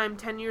one time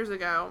 10 years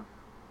ago,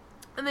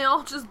 and they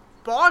all just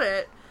bought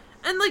it.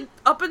 And, like,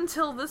 up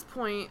until this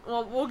point,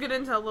 well, we'll get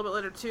into a little bit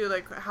later, too,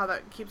 like, how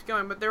that keeps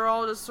going, but they're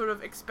all just sort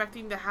of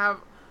expecting to have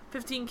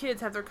 15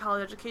 kids have their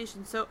college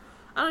education. So,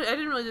 I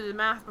didn't really do the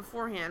math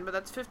beforehand, but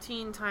that's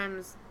 15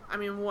 times, I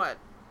mean, what?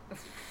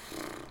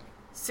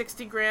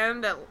 60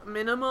 grand at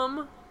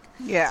minimum?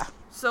 Yeah.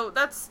 So,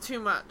 that's too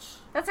much.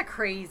 That's a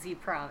crazy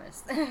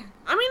promise. I mean,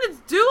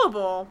 it's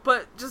doable,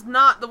 but just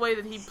not the way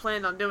that he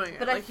planned on doing it.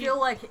 But I feel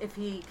like if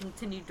he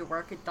continued to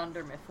work at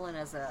Dunder Mifflin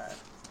as a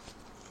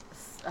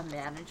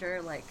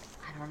manager, like,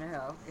 I don't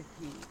know, if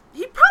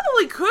he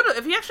probably could have,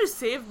 if he actually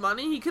saved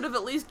money, he could have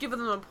at least given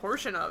them a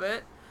portion of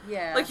it.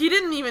 Yeah. Like, he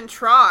didn't even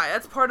try.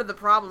 That's part of the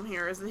problem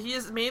here, is that he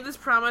just made this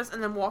promise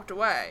and then walked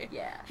away.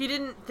 Yeah. He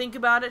didn't think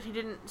about it, he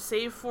didn't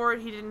save for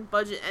it, he didn't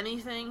budget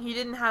anything, he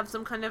didn't have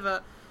some kind of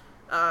a,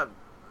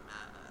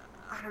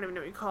 I don't even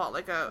know what you call it,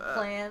 like a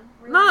plan?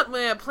 Really? Not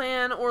a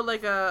plan, or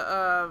like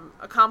a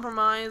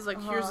compromise,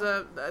 like here's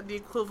the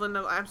equivalent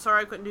of, I'm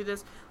sorry I couldn't do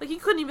this. Like, he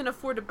couldn't even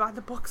afford to buy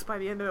the books by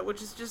the end of it,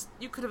 which is just,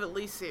 you could have at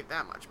least saved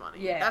that much money.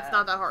 Yeah. That's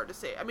not that hard to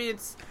save. I mean,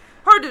 it's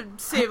hard to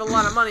save a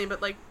lot of money,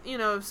 but, like, you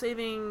know,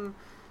 saving,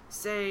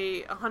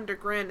 say, 100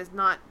 grand is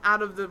not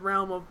out of the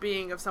realm of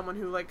being of someone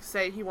who, like,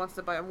 say he wants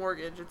to buy a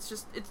mortgage. It's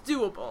just, it's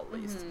doable at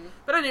least. Mm-hmm.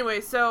 But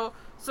anyway, so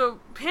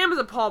Pam is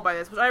appalled by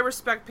this, which I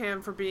respect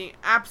Pam for being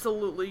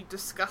absolutely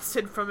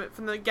disgusted from it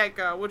from the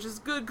get-go, which is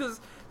good, because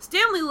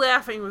Stanley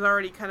laughing was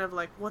already kind of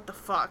like, what the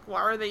fuck? Why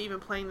are they even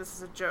playing this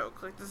as a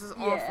joke? Like, this is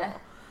awful.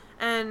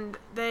 And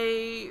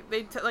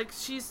like,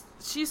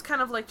 she's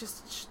kind of like,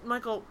 just,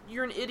 Michael,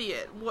 you're an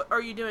idiot. What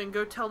are you doing?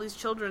 Go tell these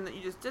children that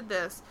you just did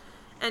this.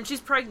 And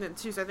she's pregnant,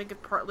 too, so I think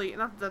it's partly,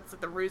 not that that's,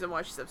 like, the reason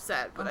why she's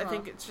upset, but I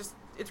think it's just,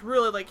 it's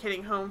really, like,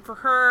 hitting home for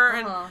her,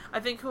 and I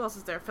think, who else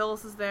is there?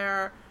 Phyllis is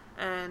there,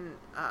 and,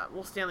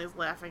 well, Stanley's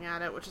laughing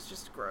at it, which is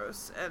just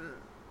gross, and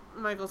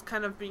Michael's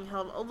kind of being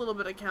held a little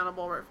bit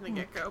accountable right from the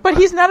get-go. But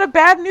he's not a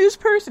bad news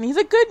person. He's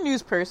a good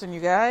news person,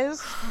 you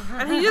guys.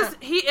 And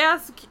he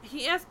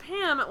asked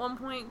Pam at one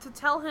point to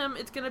tell him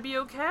it's gonna be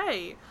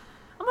okay.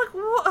 I'm like,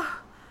 what?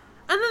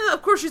 And then,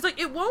 of course, she's like,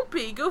 it won't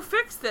be. Go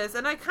fix this.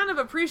 And I kind of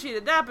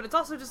appreciated that, but it's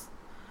also just,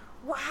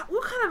 what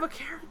kind of a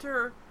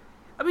character?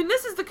 I mean,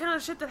 this is the kind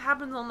of shit that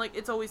happens on, like,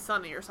 It's Always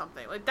Sunny or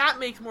something. Like, that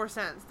makes more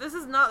sense. This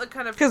is not the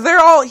kind of... Because they're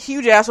all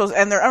huge assholes,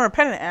 and they're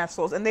unrepentant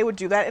assholes, and they would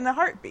do that in a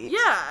heartbeat.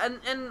 Yeah,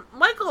 and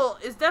Michael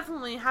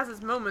definitely has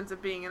his moments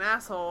of being an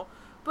asshole,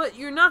 but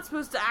you're not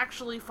supposed to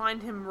actually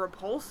find him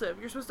repulsive.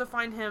 You're supposed to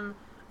find him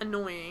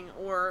annoying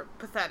or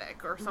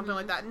pathetic or something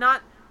like that.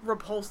 Not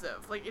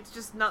repulsive. Like, it's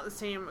just not the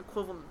same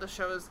equivalent the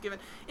show is given.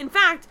 In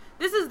fact,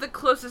 this is the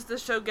closest the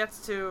show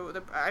gets to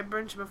I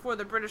mentioned before,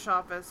 the British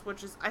Office,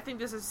 which is, I think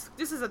this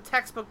is a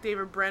textbook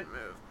David Brent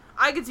move.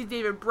 I could see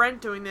David Brent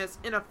doing this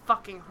in a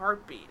fucking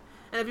heartbeat.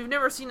 And if you've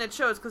never seen that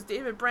show, it's because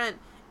David Brent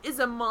is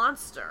a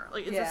monster.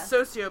 Like, it's a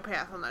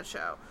sociopath on that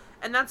show.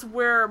 And that's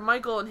where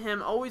Michael and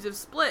him always have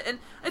split. And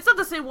it's not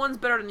to say one's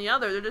better than the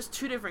other. They're just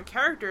two different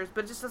characters,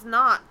 but it just does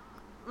not.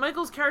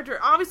 Michael's character,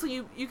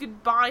 obviously you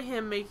could buy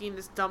him making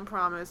this dumb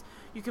promise.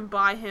 You can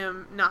buy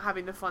him not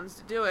having the funds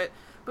to do it.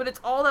 But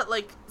it's all that,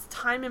 like,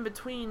 time in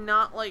between,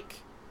 not, like,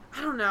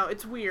 I don't know,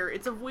 it's weird.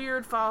 It's a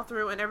weird follow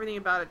through, and everything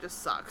about it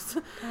just sucks.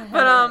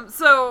 But,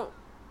 so,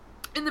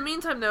 in the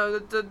meantime, though,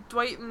 the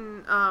Dwight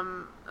and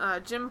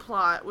Jim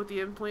plot with the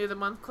Employee of the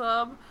Month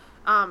Club,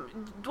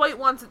 Dwight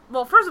wants,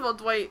 well, first of all,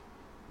 Dwight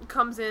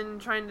comes in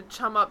trying to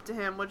chum up to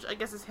him, which I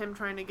guess is him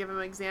trying to give him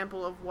an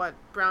example of what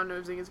brown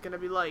nosing is going to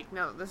be like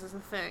now that this is a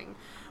thing.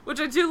 Which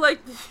I do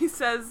like that he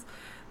says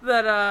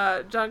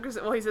that John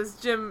Krasinski, well, he says,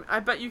 Jim, I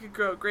bet you could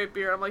grow a great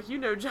beard. I'm like, you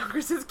know John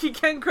Krasinski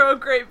can grow a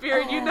great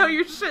beard. You know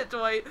your shit,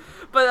 Dwight.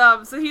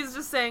 But, so he's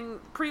just saying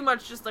pretty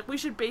much just like, we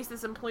should base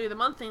this Employee of the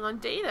Month thing on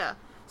data.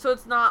 So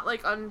it's not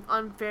like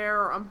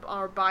unfair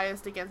or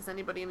biased against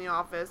anybody in the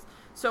office.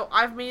 So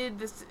I've made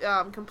this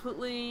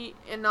completely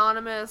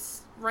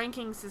anonymous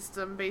ranking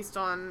system based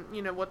on,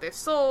 you know, what they've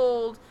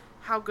sold,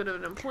 how good of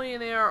an employee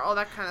they are, all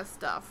that kind of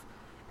stuff.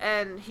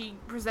 And he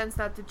presents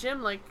that to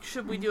Jim, like,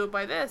 should we do it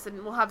by this?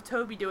 And we'll have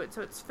Toby do it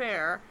so it's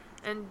fair.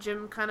 And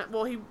Jim kind of,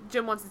 well,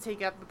 Jim wants to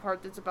take out the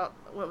part that's about,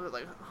 what was it,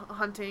 like,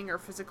 hunting or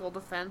physical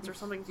defense or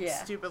something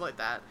stupid like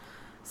that.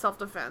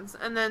 Self-defense.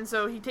 And then,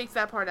 so he takes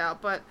that part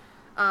out, but,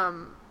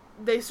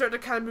 they start to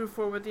kind of move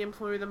forward with the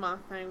Employee of the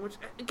Month thing, which,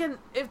 again,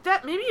 if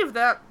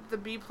the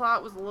B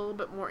plot was a little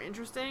bit more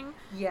interesting,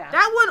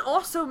 that one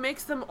also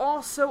makes them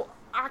all so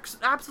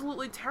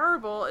absolutely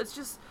terrible. It's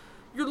just,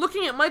 you're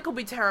looking at Michael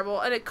be terrible,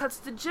 and it cuts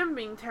to Jim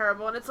being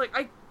terrible, and it's like,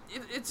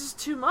 it's just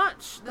too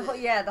much. The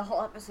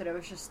whole episode, I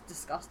was just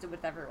disgusted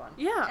with everyone.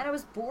 Yeah. And I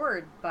was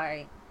bored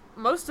by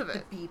most of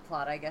it. The B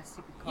plot, I guess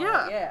you could call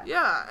it.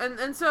 Yeah.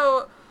 And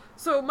so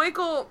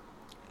Michael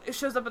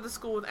shows up at the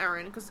school with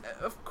Aaron, because,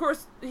 of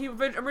course, he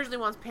originally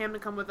wants Pam to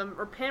come with him,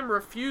 or Pam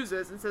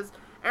refuses and says,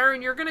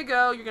 Aaron, you're gonna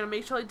go, you're gonna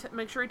make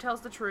sure he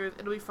tells the truth,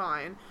 it'll be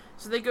fine.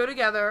 So they go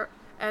together,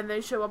 and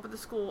they show up at the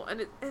school, and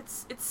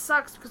it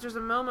sucks, because there's a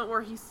moment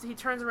where he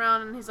turns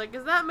around, and he's like,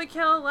 is that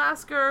Michaela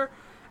Lasker?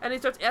 and he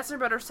starts asking her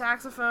about her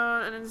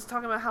saxophone, and then he's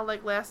talking about how,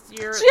 like, last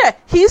year... So yeah,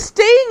 he's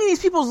staying in these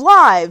people's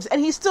lives, and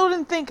he still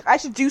didn't think I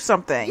should do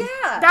something.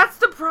 Yeah. That's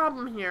the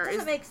problem here.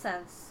 Doesn't make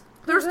sense.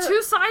 There's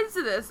two sides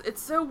to this.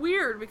 It's so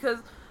weird, because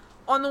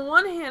on the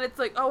one hand, it's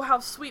like, oh, how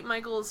sweet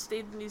Michael has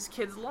stayed in these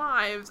kids'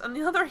 lives. On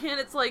the other hand,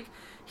 it's like,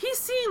 he's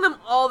seeing them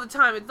all the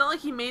time. It's not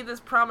like he made this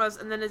promise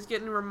and then is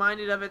getting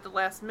reminded of it at the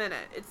last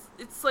minute.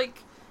 It's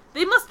like...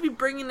 They must be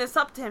bringing this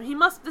up to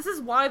him. This is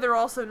why they're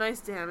all so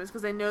nice to him, is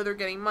because they know they're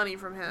getting money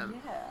from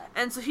him. Yeah.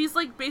 And so he's,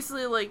 like,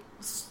 basically, like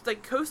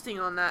coasting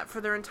on that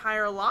for their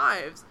entire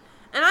lives.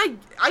 And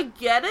I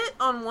get it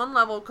on one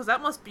level, because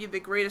that must be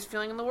the greatest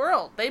feeling in the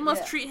world. They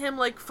must treat him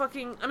like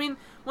fucking... I mean,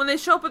 when they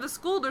show up at the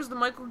school, there's the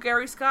Michael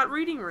Gary Scott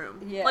reading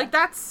room. Yeah. Like,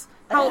 that's...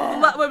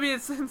 I mean,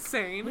 it's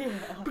insane. Yeah.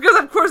 Because,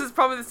 of course, it's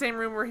probably the same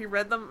room where he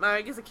read them.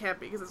 I guess it can't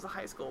be because it's a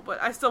high school,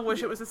 but I still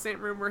wish it was the same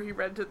room where he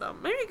read to them.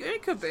 Maybe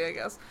it could be, I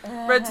guess.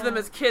 Read to them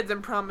as kids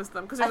and promised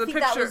them. Because there's a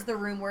picture. That was the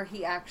room where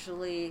he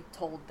actually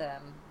told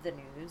them the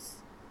news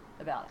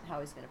about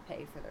how he's going to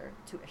pay for their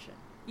tuition.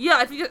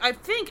 Yeah, I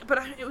think,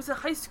 but it was a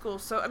high school,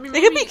 so, I mean,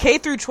 maybe... It could be K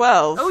through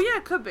 12. Oh, yeah,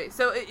 it could be.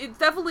 So, it's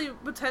definitely,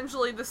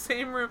 potentially, the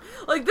same room.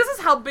 Like, this is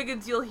how big a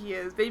deal he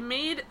is. They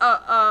made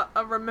a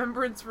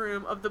remembrance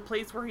room of the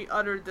place where he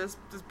uttered this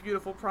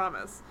beautiful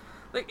promise.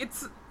 Like,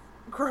 it's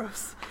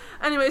gross.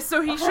 Anyway,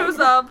 so he shows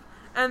up,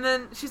 and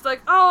then she's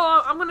like,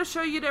 oh, I'm gonna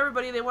show you to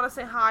everybody. They want to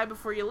say hi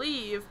before you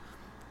leave.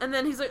 And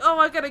then he's like, oh,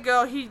 I gotta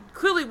go. He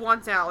clearly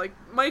wants out. Like,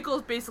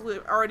 Michael's basically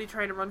already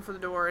trying to run for the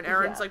door, and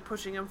Erin's, like,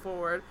 pushing him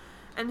forward.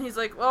 And he's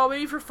like, well,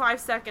 maybe for 5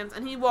 seconds.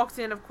 And he walks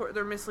in. Of course,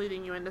 they're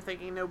misleading you into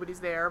thinking nobody's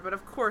there. But,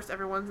 of course,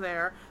 everyone's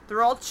there.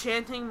 They're all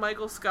chanting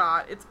Michael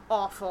Scott. It's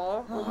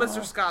awful. Well,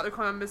 Mr. Scott. They're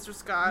calling him Mr.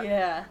 Scott.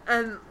 Yeah.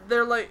 And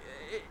they're like...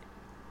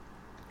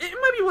 It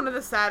might be one of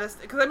the saddest.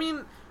 Because, I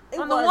mean,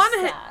 on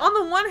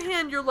the one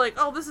hand, you're like,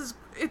 oh, this is...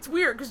 It's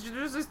weird. Because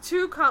there's these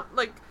two,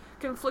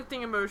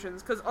 conflicting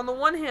emotions. Because, on the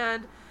one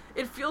hand,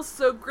 it feels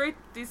so great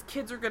that these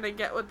kids are going to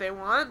get what they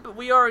want. But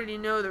we already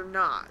know they're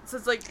not. So,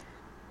 it's like...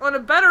 On a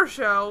better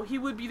show, he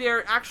would be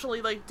there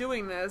actually, like,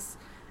 doing this.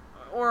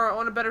 Or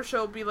on a better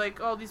show, be like,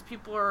 oh, these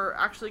people are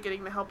actually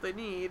getting the help they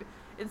need.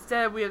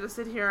 Instead, we have to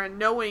sit here and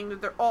knowing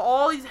that they're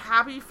all these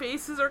happy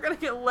faces are going to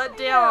get let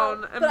down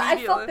immediately. But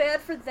I felt bad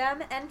for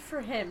them and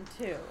for him,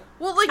 too.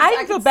 Well, like, I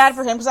didn't feel bad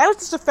for him, because I was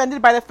just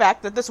offended by the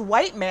fact that this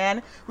white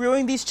man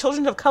ruined these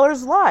children of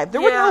color's lives.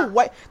 There were no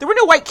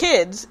white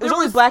kids. It was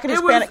only black and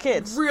Hispanic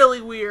kids.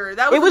 Really weird.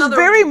 It was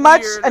very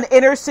much an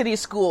inner city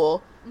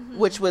school,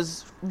 which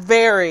was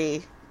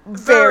very...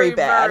 Very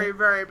bad. Very,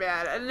 very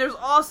bad. And there's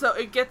also,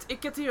 it gets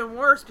even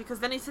worse, because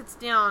then he sits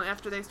down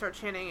after they start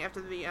chanting, after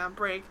the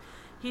break.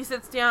 He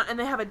sits down, and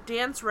they have a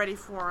dance ready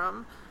for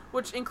him,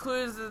 which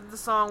includes the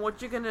song,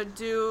 What You Gonna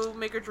Do,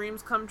 Make Your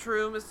Dreams Come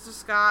True, Mr.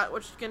 Scott,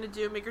 What You Gonna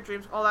Do, Make Your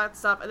Dreams, all that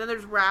stuff. And then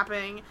there's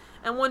rapping,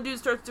 and one dude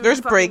starts doing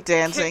break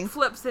dancing,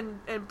 flips and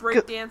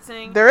break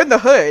dancing. They're in the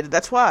hood,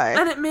 that's why.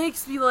 And it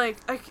makes me like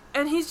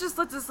and he's just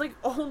like this like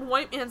old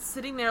white man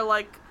sitting there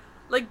like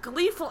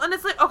gleeful, and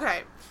it's like,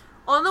 okay,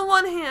 on the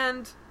one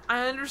hand,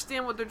 I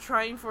understand what they're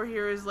trying for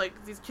here is,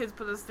 like, these kids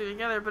put this thing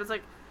together, but it's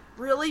like,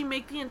 really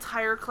make the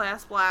entire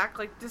class black?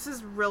 Like, this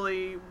is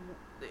really...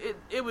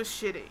 It was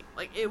shitty.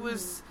 Like, it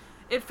was...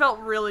 It felt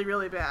really,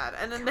 really bad.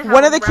 And then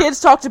one of the kids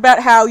talked about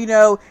how, you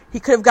know,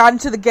 he could have gotten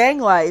to the gang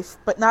life,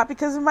 but not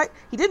because of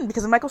he didn't,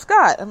 because of Michael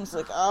Scott. I'm just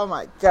like, oh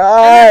my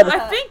god.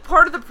 I think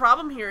part of the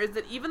problem here is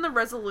that even the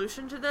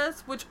resolution to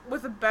this, which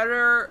with a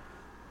better...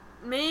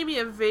 maybe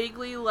a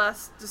vaguely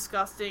less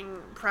disgusting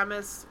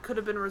premise could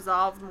have been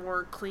resolved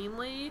more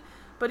cleanly,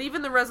 but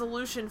even the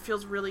resolution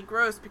feels really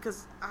gross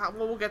because,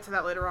 we'll get to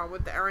that later on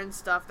with the Erin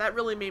stuff. That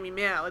really made me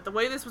mad. Like, the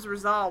way this was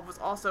resolved was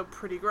also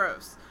pretty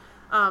gross.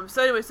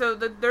 So anyway,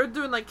 they're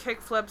doing, like,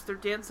 kick flips, they're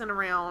dancing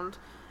around,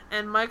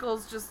 and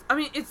Michael's just, I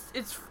mean, it's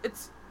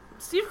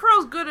Steve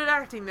Carell's good at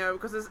acting, though,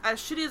 because as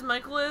shitty as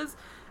Michael is,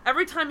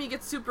 every time he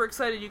gets super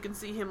excited, you can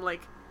see him,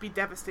 like, be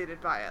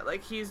devastated by it.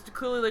 Like, he's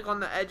clearly, like, on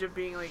the edge of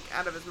being, like,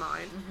 out of his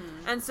mind.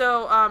 And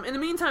so, in the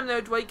meantime, though,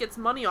 Dwight gets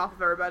money off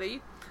of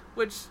everybody,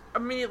 which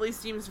immediately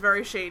seems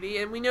very shady,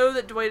 and we know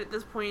that Dwight at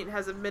this point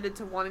has admitted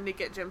to wanting to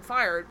get Jim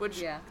fired,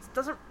 which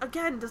does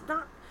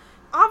not...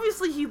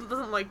 Obviously, he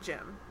doesn't like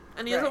Jim,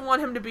 and he doesn't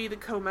want him to be the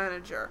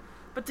co-manager.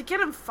 But to get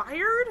him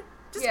fired?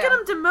 Just get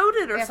him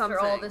demoted or something.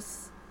 After all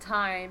this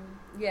time,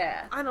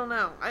 I don't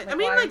know. I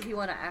mean, like, you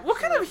want to actually... what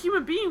kind of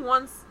human being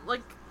wants,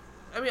 like...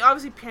 I mean,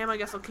 obviously Pam, I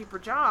guess, will keep her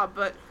job,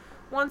 but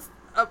wants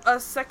a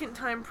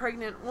second-time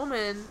pregnant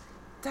woman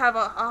to have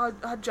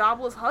a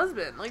jobless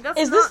husband. Like, that's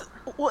is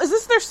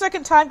this their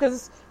second time?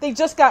 Because they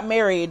just got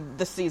married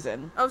this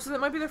season. Oh, so that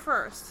might be their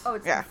first. Oh,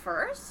 it's their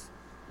first?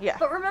 Yeah.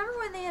 But remember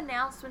when they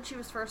announced when she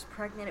was first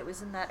pregnant, it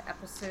was in that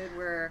episode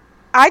where...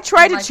 I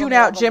tried to tune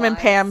out Jim and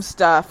Pam's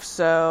stuff,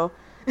 so...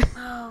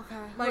 Oh, okay.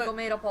 Michael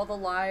made up all the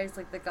lies,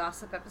 like the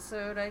gossip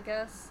episode, I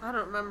guess. I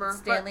don't remember.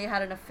 Stanley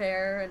had an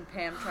affair, and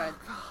Pam tried...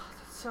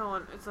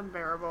 It's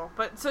unbearable.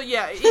 But, so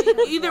yeah,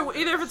 either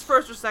if it's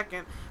first or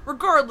second,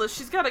 regardless,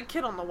 she's got a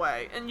kid on the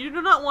way, and you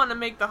do not want to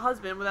make the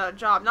husband without a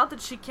job. Not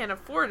that she can't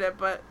afford it,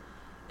 but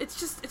it's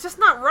just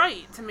not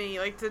right to me,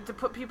 like, to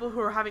put people who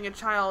are having a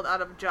child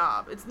out of a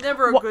job. It's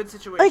never a good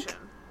situation. Like,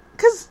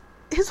 because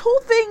his whole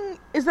thing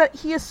is that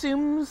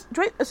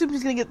Dwight assumes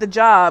he's going to get the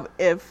job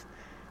if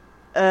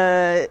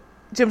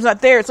Jim's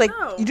not there. It's like,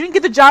 you didn't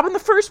get the job in the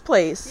first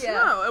place. Yeah.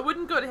 No, it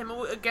wouldn't go to him.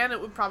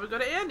 It would probably go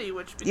to Andy,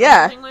 which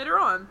becomes a thing later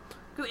on.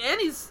 Because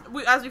Andy's,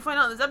 as we find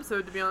out in this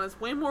episode, to be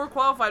honest, way more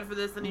qualified for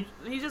this than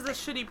he's just a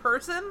shitty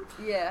person.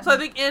 Yeah. So I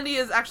think Andy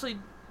has actually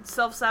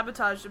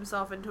self-sabotaged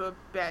himself into a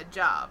bad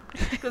job.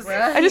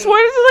 I just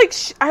wanted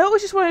to, I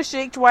always just want to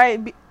shake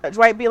Dwight,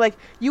 be like,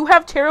 you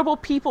have terrible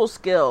people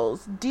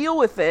skills. Deal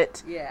with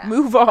it. Yeah.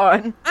 Move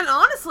on. And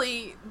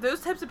honestly,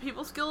 those types of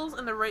people skills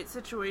in the right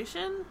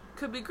situation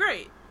could be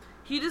great.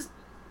 He just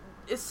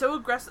is so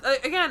aggressive.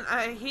 Again,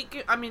 I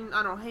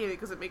don't hate it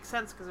because it makes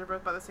sense because they're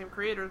both by the same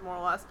creators, more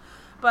or less.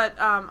 But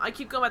I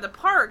keep going by the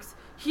Parks.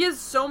 He has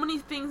so many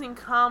things in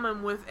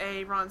common with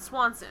a Ron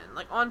Swanson.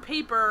 Like, on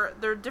paper,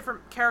 they're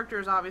different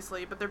characters,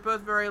 obviously, but they're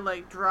both very,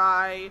 like,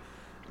 dry,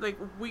 like,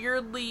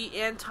 weirdly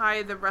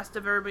anti the rest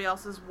of everybody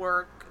else's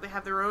work. They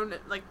have their own,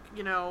 like,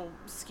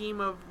 scheme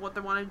of what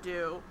they want to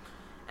do.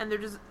 And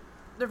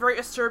they're very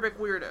acerbic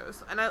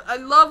weirdos. And I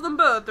love them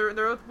both. They're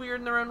both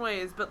weird in their own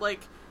ways. But,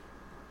 like,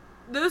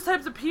 those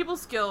types of people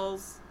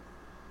skills,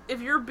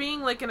 if you're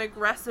being, like, an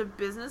aggressive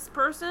business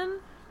person,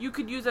 you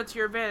could use that to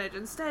your advantage.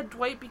 Instead,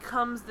 Dwight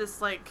becomes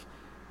this, like,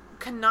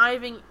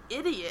 conniving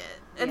idiot.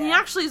 And he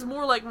actually is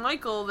more like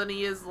Michael than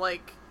he is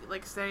like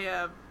say,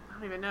 I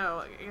don't even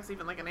know, I guess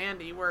even like an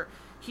Andy, where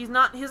he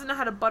doesn't know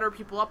how to butter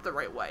people up the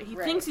right way. He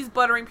thinks he's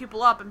buttering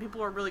people up, and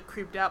people are really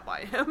creeped out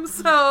by him.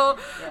 So,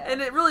 and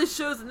it really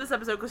shows in this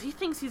episode, because he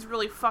thinks he's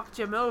really fucked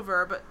Jim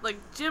over, but, like,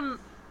 Jim,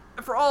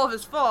 for all of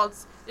his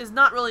faults, is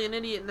not really an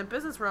idiot in the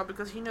business world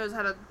because he knows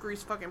how to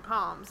grease fucking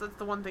palms. That's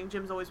the one thing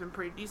Jim's always been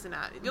pretty decent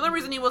at. The only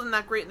reason he wasn't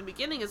that great in the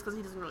beginning is because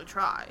he doesn't really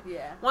try.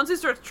 Yeah. Once he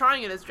starts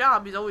trying at his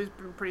job, he's always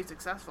been pretty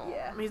successful.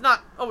 Yeah. I mean, he's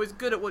not always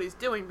good at what he's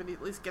doing, but he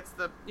at least gets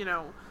the,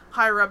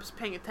 higher-ups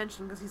paying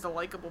attention because he's a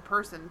likable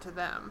person to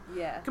them.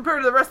 Yeah.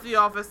 Compared to the rest of the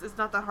office, it's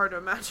not that hard to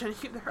imagine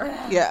either.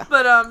 Yeah.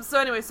 But,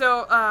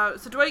 so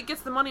Dwight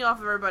gets the money off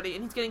of everybody,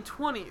 and he's getting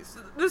 20s.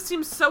 This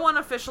seems so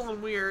unofficial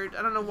and weird.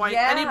 I don't know why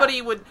anybody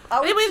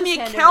in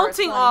the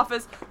accounting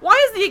office,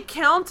 why is the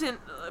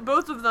accountant,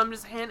 both of them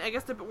just I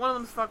guess one of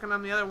them's fucking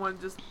them, the other one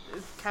just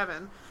is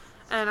Kevin.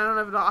 And I don't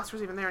know if the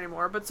Oscar's even there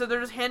anymore. But so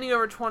they're just handing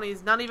over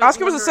 20s, not even...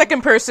 Oscar was the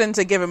second person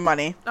to give him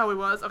money. Oh, he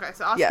was? Okay,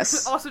 so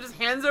Oscar also just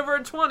hands over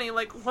a 20,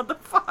 like, what the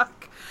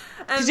fuck?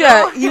 And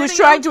he was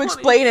trying to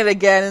explain it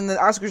again, and then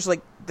Oscar just,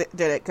 like, did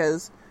it,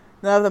 because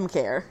none of them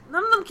care.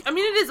 None of them... I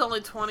mean, it is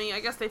only 20. I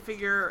guess they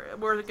figure,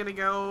 where's it gonna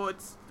go?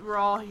 We're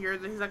all here,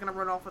 he's not gonna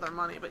run off with our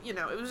money. But,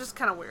 it was just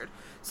kind of weird.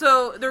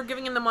 So, they're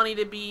giving him the money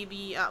to be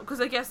the...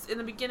 Because I guess in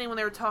the beginning when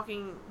they were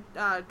talking,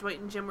 Dwight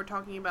and Jim were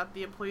talking about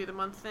the Employee of the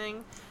Month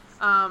thing,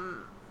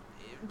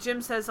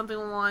 Jim says something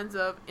along the lines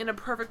of, in a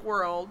perfect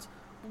world,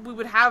 we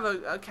would have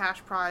a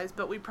cash prize,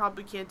 but we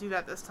probably can't do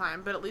that this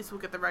time, but at least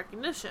we'll get the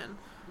recognition.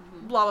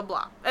 Mm-hmm. Blah, blah,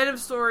 blah. End of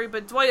story,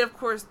 but Dwight, of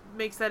course,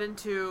 makes that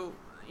into,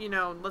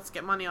 let's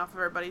get money off of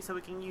everybody so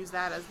we can use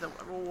that as the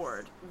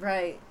reward.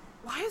 Right.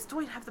 Why does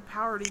Dwight have the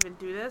power to even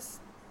do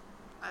this?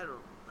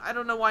 I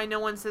don't know why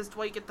no one says,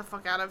 Dwight, get the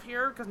fuck out of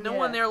here, because no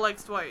one there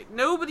likes Dwight.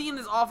 Nobody in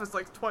this office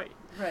likes Dwight.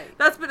 Right.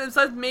 That's been,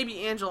 besides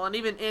maybe Angela, and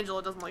even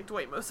Angela doesn't like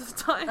Dwight most of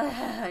the time.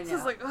 I know. So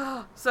it's like,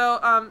 ugh. So,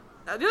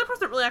 the other person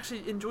that really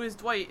actually enjoys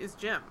Dwight is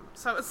Jim.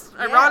 So it's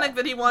ironic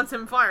that he wants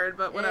him fired,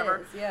 but whatever.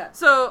 It is, yeah.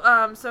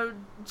 So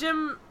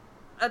Jim,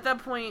 at that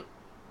point,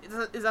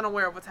 is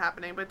unaware of what's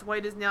happening, but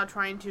Dwight is now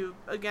trying to,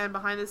 again,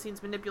 behind the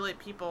scenes, manipulate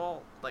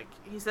people. Like,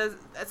 he says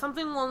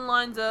something along the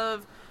lines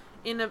of,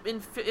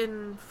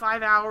 in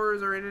 5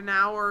 hours or in an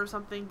hour or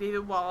something,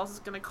 David Wallace is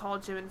going to call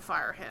Jim and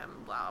fire him,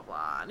 blah,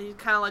 blah. And he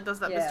kind of, like, does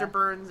that Mr.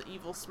 Burns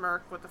evil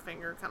smirk with the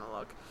finger kind of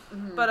look.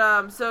 Mm-hmm.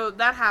 But, so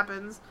that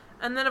happens.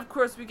 And then, of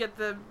course, we get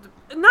the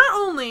not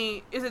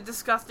only is it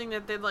disgusting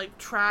that they, like,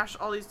 trash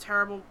all these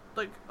terrible,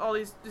 like, all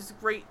these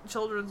great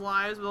children's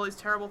lives with all these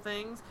terrible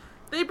things,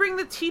 they bring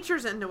the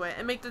teachers into it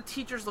and make the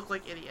teachers look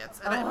like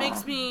idiots. And it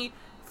makes me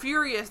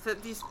furious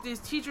that these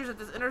teachers at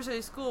this inner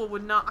city school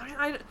would not...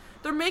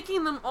 they're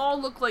making them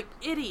all look like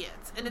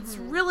idiots. And it's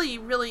really,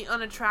 really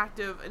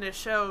unattractive in a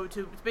show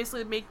to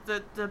basically make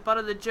the butt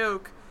of the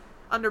joke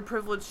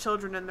underprivileged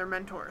children and their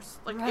mentors.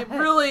 Like, it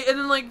really... And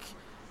then, like...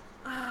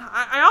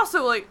 I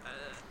also, like...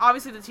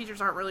 obviously, the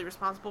teachers aren't really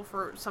responsible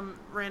for some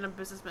random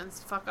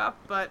businessman's fuck up,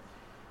 but...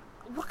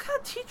 what kind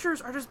of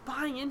teachers are just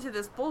buying into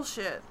this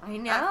bullshit? I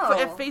know.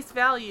 At face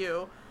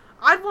value.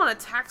 I'd want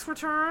a tax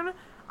return.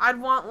 I'd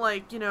want,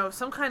 like,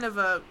 some kind of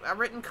a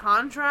written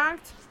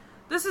contract.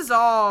 This is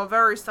all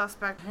very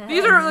suspect.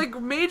 These are, like,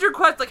 major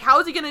questions. Like, how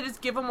is he going to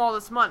just give them all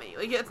this money?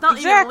 Like, it's not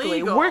even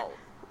legal.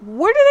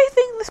 Where do they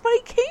think this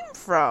money came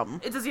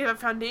from? Does he have a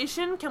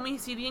foundation? Can we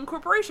see the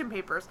incorporation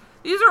papers?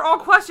 These are all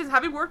questions.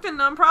 Having worked in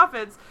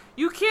nonprofits,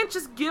 you can't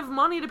just give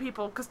money to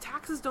people because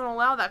taxes don't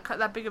allow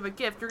that big of a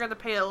gift. You're going to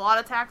pay a lot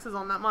of taxes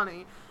on that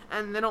money,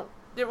 and they don't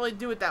didn't really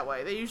do it that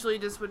way. They usually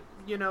just would,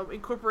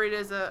 incorporate it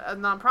as a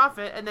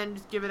nonprofit and then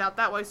just give it out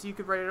that way so you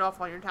could write it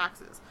off on your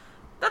taxes.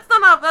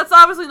 That's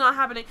obviously not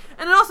happening.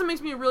 And it also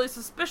makes me really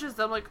suspicious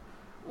that I'm like,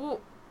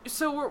 well,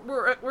 so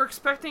we're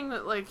expecting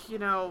that, like,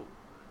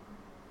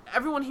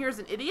 everyone here is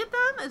an idiot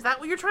then? Is that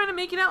what you're trying to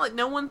make it out? Like,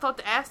 no one thought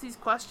to ask these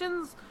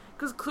questions?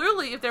 Because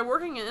clearly, if they're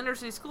working in inner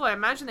city school, I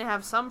imagine they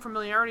have some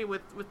familiarity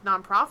with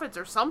nonprofits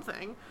or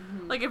something.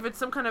 Mm-hmm. Like, if it's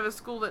some kind of a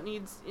school that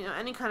needs,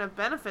 any kind of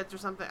benefits or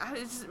something.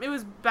 It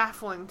was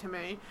baffling to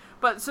me.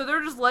 But, so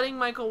they're just letting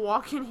Michael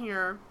walk in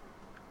here,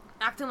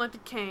 acting like the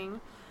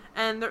king,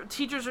 and the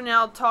teachers are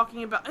now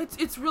talking about,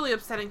 it's really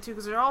upsetting, too,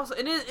 because they're also,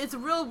 it's a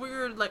real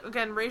weird, like,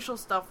 again, racial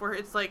stuff, where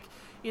it's like,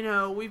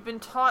 we've been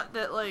taught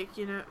that, like,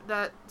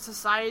 that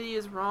society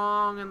is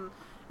wrong,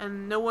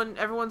 and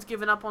everyone's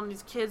given up on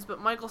these kids, but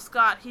Michael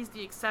Scott, he's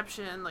the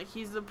exception. Like,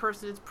 he's the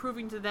person that's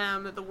proving to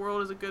them that the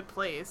world is a good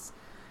place.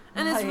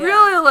 And it's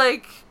really,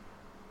 like,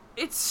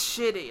 it's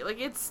shitty. Like,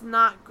 it's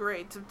not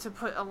great to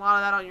put a lot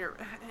of that on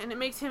and it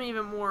makes him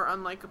even more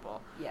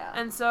unlikable. Yeah.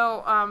 And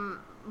so,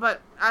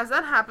 but as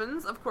that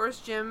happens, of course,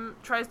 Jim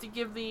tries to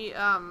give the,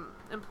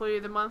 Employee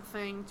of the Month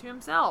thing to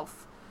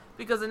himself.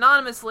 Because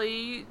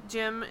anonymously,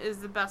 Jim is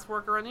the best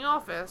worker in the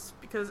office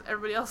because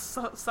everybody else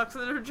sucks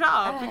at their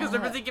job because they're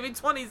busy giving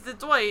 20s to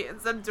Dwight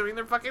instead of doing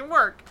their fucking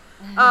work.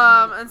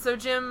 And so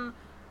Jim,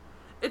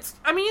 that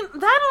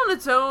on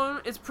its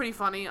own is pretty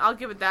funny. I'll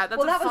give it that.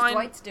 That's that was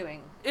Dwight's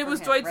doing. It was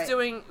Dwight's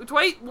doing.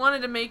 Dwight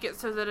wanted to make it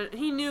so that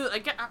he knew. I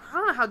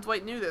don't know how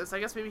Dwight knew this. I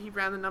guess maybe he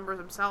ran the numbers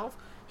himself.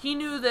 He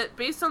knew that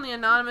based on the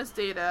anonymous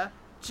data,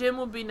 Jim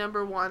will be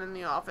number one in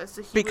the office.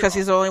 So because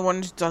he's the only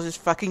one who does his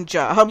fucking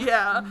job.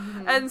 Yeah.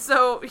 Mm-hmm. And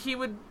so he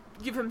would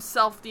give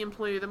himself the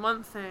Employee of the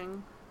Month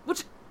thing.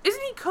 Which,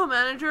 isn't he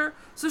co-manager?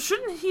 So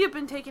shouldn't he have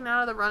been taken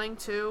out of the running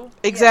too?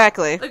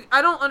 Exactly. Like,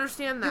 I don't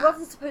understand that. He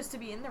wasn't supposed to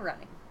be in the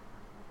running.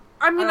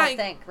 I mean, I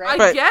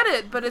get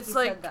it, but it's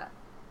like...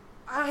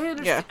 I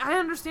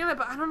understand that,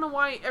 but I don't know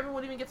why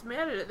everyone even gets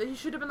mad at it. That he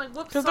should have been like,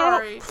 "Whoops,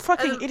 sorry." They're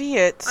fucking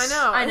idiots.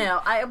 I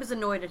know. I was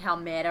annoyed at how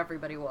mad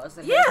everybody was.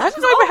 Yeah, I was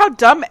annoyed about how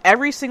dumb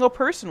every single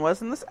person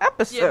was in this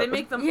episode. Yeah, they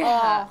make them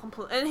all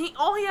complete. And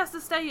all he has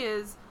to say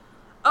is,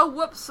 "Oh,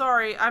 whoops,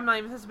 sorry, I'm not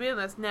even supposed to be in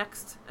this."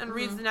 Next, and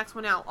reads the next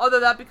one out. Although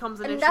that becomes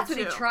an issue and that's what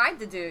he tried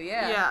to do.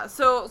 Yeah. Yeah.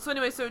 So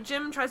anyway,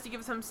 Jim tries to give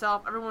it to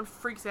himself. Everyone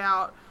freaks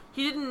out.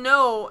 He didn't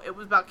know it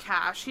was about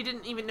cash. He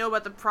didn't even know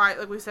about the prize,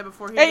 like we said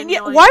before. Why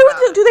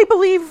do they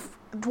believe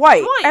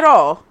Dwight at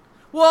all?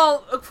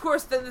 Well, of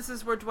course, then this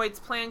is where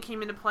Dwight's plan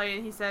came into play,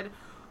 and he said,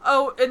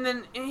 "Oh," and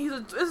he's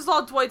like, "This is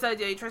all Dwight's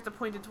idea." He tries to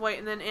point to Dwight,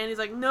 and then Andy's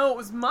like, "No, it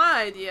was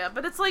my idea."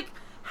 But it's like,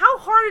 how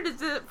hard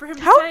is it for him to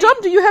say... How dumb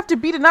do you have to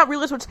be to not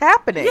realize what's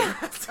happening?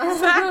 Yes,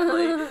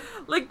 exactly.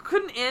 Like,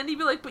 couldn't Andy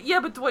be like,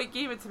 but Dwight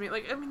gave it to me.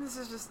 Like, I mean, this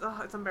is just,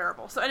 it's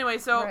unbearable. So anyway,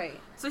 so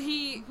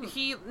he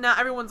now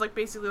everyone's like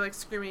basically like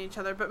screaming at each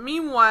other. But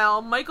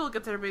meanwhile, Michael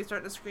gets everybody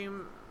starting to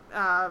scream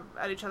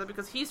at each other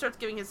because he starts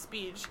giving his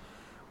speech,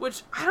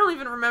 which I don't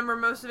even remember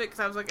most of it because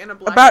I was like in a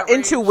blackout about rage.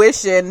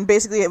 Intuition,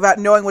 basically about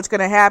knowing what's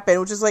going to happen,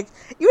 which is like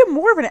even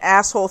more of an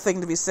asshole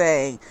thing to be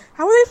saying.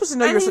 How are they supposed to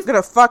know you're going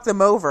to fuck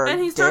them over? And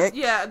he dick? starts,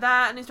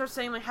 and he starts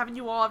saying like, "Haven't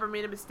you all ever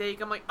made a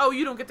mistake?" I'm like, "Oh,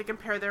 you don't get to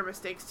compare their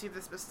mistakes to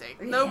this mistake.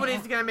 Yeah.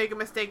 Nobody's going to make a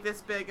mistake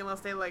this big unless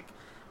they like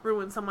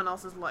ruin someone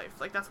else's life.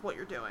 Like that's what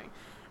you're doing."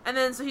 And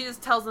then so he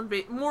just tells them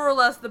more or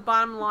less the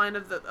bottom line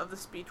of the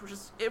speech, which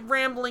is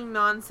rambling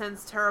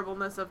nonsense,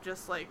 terribleness of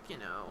just like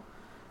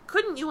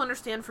couldn't you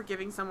understand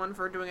forgiving someone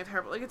for doing a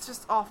terrible... Like, it's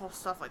just awful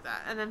stuff like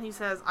that. And then he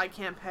says, "I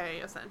can't pay,"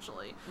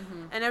 essentially.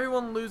 Mm-hmm. And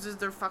everyone loses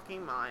their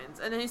fucking minds.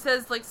 And then he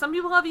says, like, some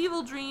people have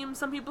evil dreams,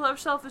 some people have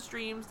selfish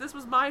dreams. This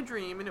was my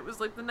dream, and it was,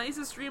 like, the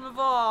nicest dream of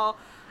all.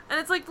 And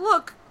it's like,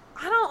 look,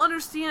 I don't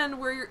understand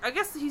where you're... I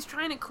guess he's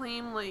trying to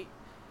claim, like,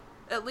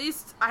 at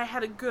least I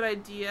had a good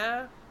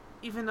idea,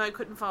 even though I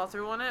couldn't follow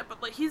through on it.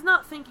 But, like, he's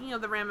not thinking of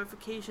the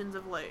ramifications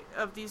of, like,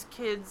 of these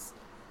kids...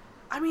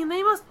 I mean,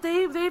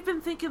 they've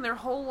been thinking their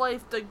whole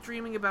life, like,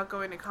 dreaming about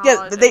going to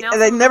college. Yeah,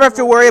 they never have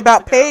to worry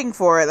about paying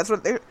for it. That's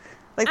what they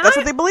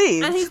what they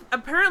believe. And he's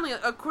apparently,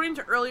 according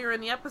to earlier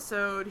in the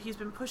episode, he's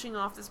been pushing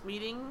off this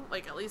meeting,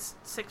 like, at least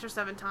 6 or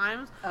 7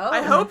 times. Oh.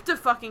 I hope to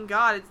fucking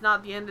God it's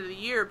not the end of the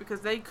year, because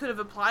they could have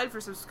applied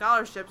for some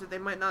scholarships that they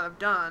might not have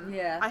done.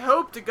 Yeah. I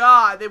hope to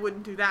God they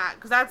wouldn't do that,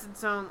 because that's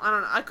its own, I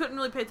don't know, I couldn't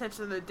really pay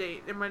attention to the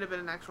date. It might have been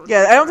an actual date.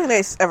 I don't think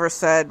they ever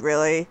said,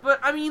 really. But,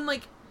 I mean,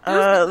 like...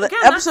 the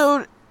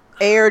episode...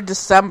 aired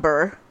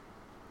December.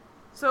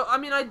 So, I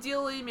mean,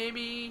 ideally,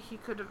 maybe he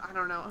could have... I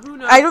don't know. Who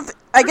knows?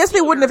 I guess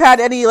they wouldn't have had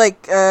any,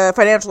 like,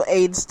 financial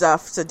aid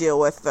stuff to deal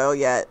with, though,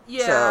 yet.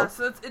 Yeah,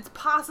 so it's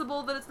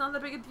possible that it's not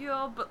that big a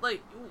deal, but,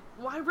 like,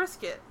 why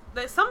risk it?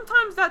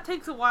 Sometimes that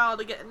takes a while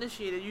to get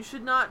initiated. You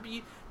should not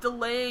be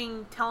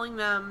delaying telling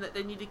them that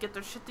they need to get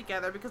their shit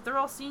together, because they're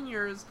all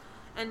seniors,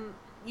 and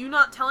you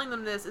not telling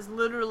them this is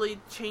literally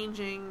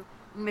changing...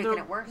 Making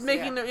it worse.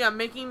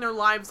 Making their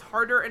lives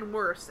harder and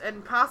worse,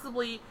 and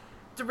possibly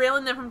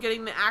derailing them from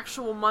getting the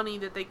actual money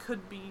that they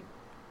could be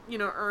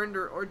earned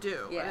or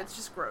due. Yeah. And it's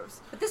just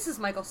gross. But this is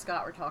Michael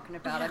Scott we're talking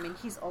about. Yeah. I mean,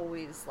 he's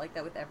always like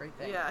that with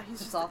everything. Yeah, he's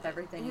just off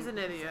everything. He's an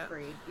idiot.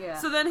 Yeah.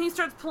 So then he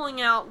starts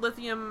pulling out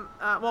lithium.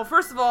 Well,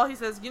 first of all, he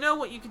says,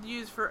 what you could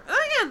use for... And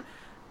again,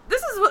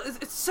 this is what...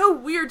 It's so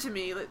weird to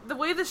me. Like, the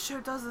way this show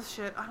does this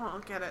shit, I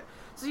don't get it.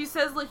 So he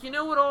says, like,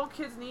 what all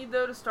kids need,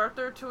 though, to start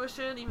their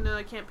tuition, even though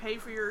they can't pay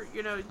for your,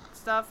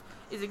 stuff,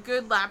 is a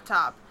good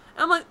laptop.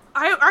 And I'm like,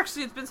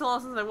 it's been so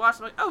long since I watched,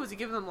 I'm like, oh, is he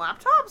giving them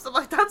laptops? I'm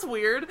like, that's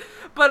weird.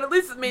 But at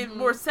least it made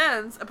more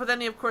sense. But then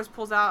he, of course,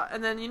 pulls out,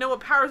 and then what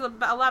powers a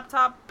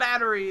laptop?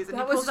 Batteries. And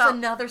that he was just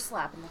another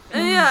slap in the face.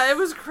 And yeah, it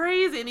was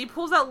crazy. And he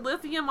pulls out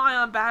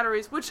lithium-ion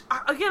batteries, which,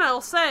 again,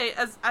 I'll say,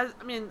 as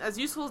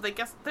useful as they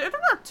guess, they're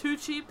not too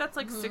cheap. That's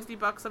like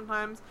 $60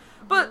 sometimes.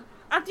 But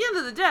at the end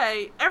of the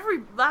day,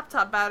 every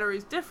laptop battery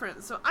is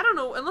different. So I don't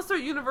know, unless they're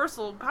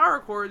universal power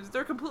cords,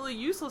 they're completely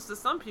useless to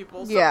some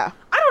people. So yeah.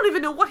 I don't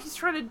even know what he's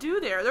trying to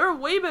do there. There are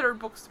way better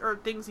books or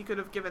things he could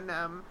have given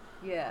them.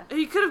 Yeah.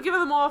 He could have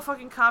given them all a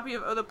fucking copy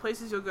of Other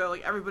Places You'll Go,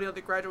 like everybody on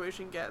the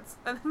graduation gets.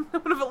 And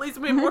that would have at least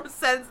made more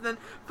sense than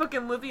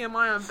fucking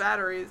lithium-ion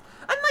batteries.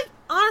 And, like,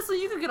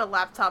 honestly, you could get a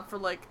laptop for,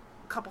 like,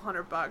 a couple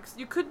 $100.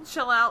 You couldn't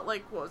shell out,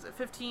 like,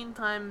 15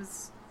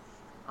 times...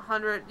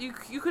 100. You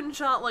couldn't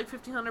shell out like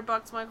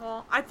 $1,500,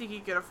 Michael. I think you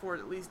could afford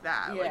at least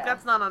that. Yeah. Like,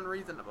 that's not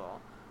unreasonable.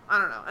 I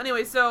don't know.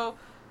 Anyway, so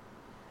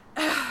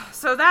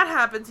that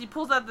happens. He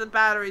pulls out the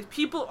batteries.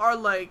 People are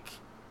like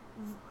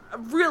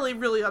really,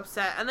 really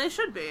upset, and they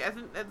should be. I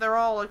think they're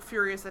all like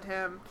furious at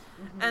him.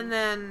 And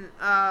then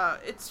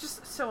it's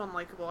just so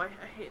unlikable. I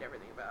hate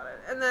everything about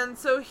it. And then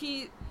so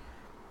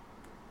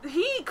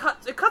it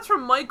cuts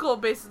from Michael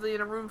basically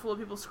in a room full of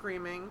people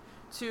screaming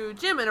to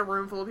Jim in a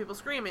room full of people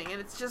screaming,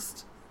 and it's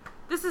just.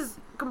 This is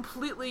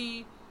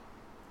completely...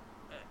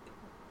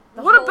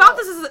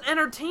 This is an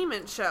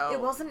entertainment show? It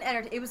wasn't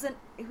entertainment.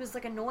 It was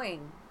like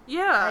annoying.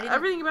 Yeah,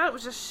 everything about it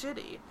was just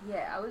shitty.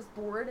 Yeah, I was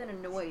bored and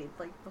annoyed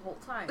like the whole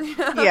time.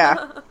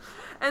 Yeah.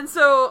 And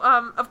so,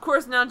 of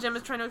course, now Jim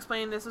is trying to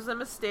explain this was a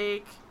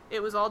mistake.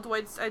 It was all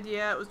Dwight's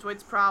idea. It was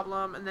Dwight's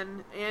problem. And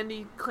then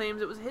Andy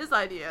claims it was his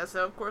idea.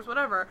 So, of course,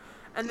 whatever.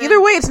 And then,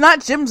 either way, it's not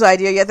Jim's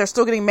idea, yet they're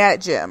still getting mad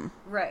at Jim.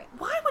 Right.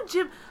 Why would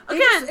Jim...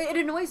 Again... It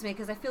annoys me,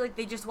 because I feel like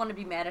they just want to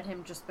be mad at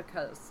him just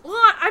because. Well,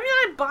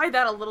 I buy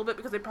that a little bit,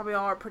 because they probably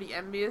all are pretty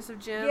envious of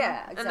Jim.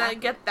 Yeah, exactly. And I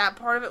get that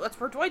part of it. That's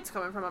where Dwight's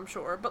coming from, I'm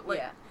sure. But,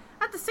 like,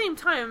 at the same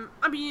time,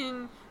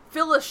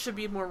 Phyllis should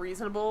be more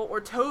reasonable,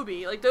 or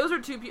Toby. Like, those are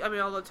two people...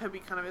 although Toby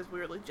kind of is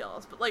weirdly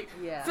jealous. But, like,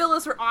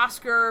 Phyllis or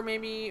Oscar,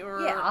 maybe,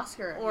 or... Yeah,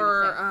 Oscar.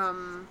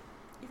 Or,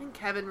 even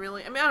Kevin,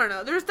 really. I don't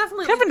know. There's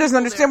definitely... Kevin doesn't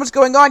understand what's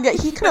going on, yet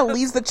he kind of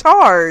leads the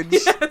charge.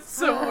 Yeah, it's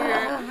so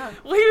weird.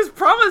 Well, he was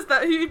promised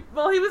that he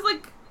was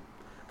like...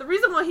 The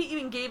reason why he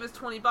even gave us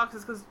 $20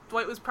 is because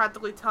Dwight was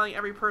practically telling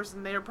every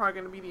person they are probably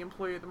going to be the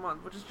employee of the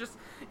month, which is just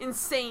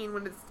insane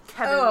when it's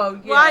Kevin.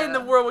 Oh, yeah. Why in the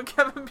world would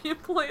Kevin be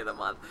employee of the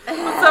month?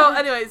 So,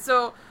 anyway,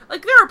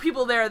 like, there are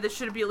people there that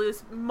should be at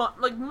least,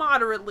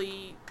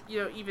 moderately,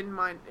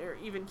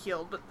 even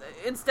keeled, but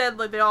instead,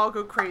 like, they all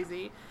go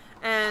crazy.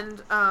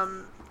 And,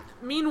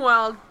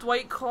 meanwhile,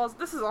 Dwight calls...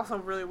 This is also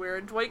really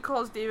weird. Dwight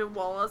calls David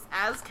Wallace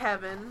as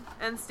Kevin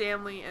and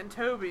Stanley and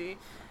Toby,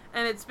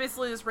 and it's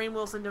basically just Rainn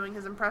Wilson doing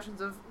his impressions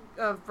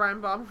of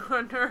Brian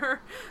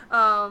Baumgartner,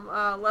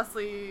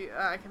 Leslie,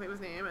 I can't think of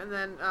his name, and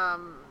then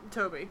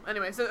Toby.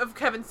 Anyway, so of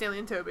Kevin, Stanley,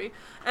 and Toby.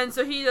 And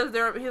so he does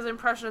his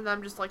impression of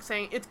them just like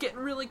saying, "It's getting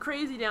really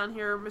crazy down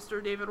here,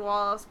 Mr. David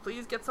Wallace.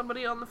 Please get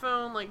somebody on the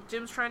phone. Like,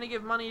 Jim's trying to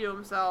give money to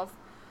himself."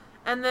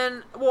 And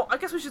then, well, I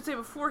guess we should say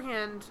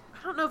beforehand,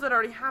 I don't know if that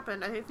already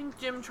happened. I think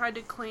Jim tried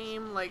to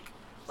claim, like,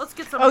 let's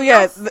get somebody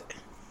else.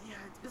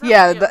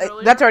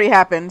 That's already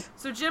happened.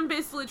 So Jim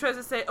basically tries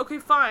to say, okay,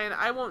 fine,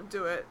 I won't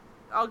do it.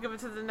 I'll give it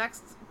to the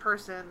next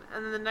person.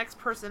 And then the next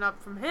person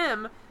up from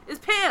him is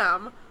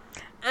Pam.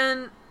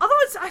 And, although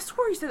I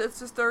swore he said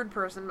it's his third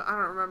person, but I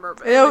don't remember.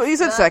 But he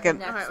said second.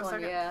 Next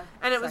one, yeah.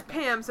 And it was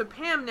Pam, so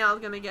Pam now is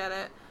going to get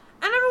it.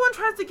 And everyone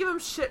tries to give him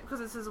shit because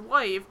it's his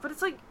wife, but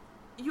it's like,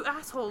 you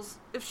assholes,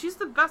 if she's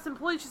the best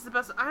employee, she's the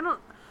best.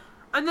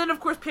 And then, of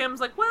course,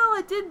 Pam's like, well,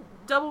 I did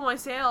double my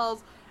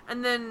sales.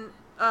 And then,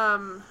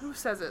 who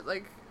says it?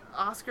 Like,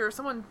 Oscar,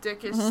 someone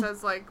dickish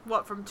says, like,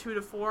 what, from 2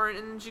 to 4?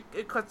 And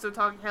it cuts to a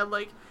talking head,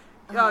 like,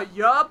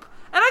 yup.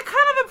 And I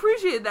kind of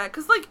appreciated that,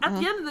 because, like, at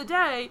the end of the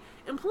day,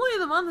 Employee of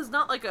the Month is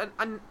not, like,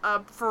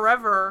 a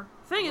forever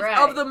thing. It's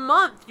of the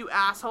month, you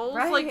assholes.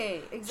 Right, like,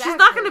 exactly. She's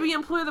not going to be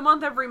Employee of the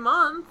Month every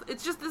month.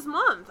 It's just this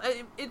month.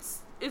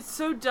 It's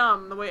so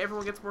dumb the way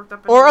everyone gets worked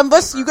up. Or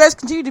unless you guys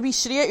continue to be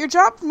shitty at your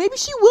job, maybe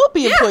she will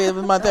be Employee of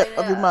the Month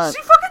every month.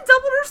 She fucking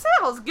doubled her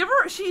sales.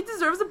 She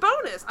deserves a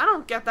bonus. I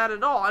don't get that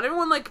at all. And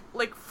everyone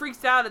like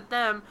freaks out at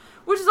them,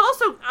 which is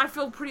also, I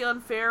feel, pretty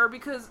unfair,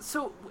 because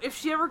so if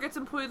she ever gets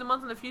Employee of the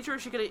Month in the future,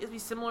 is she going to be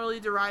similarly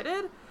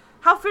derided?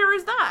 How fair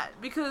is that?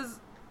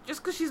 Because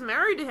just because she's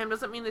married to him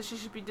doesn't mean that she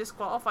should be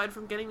disqualified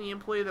from getting the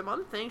Employee of the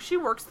Month thing. She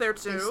works there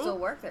too. She still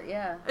works there,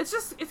 yeah. It's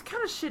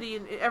kind of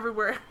shitty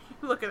everywhere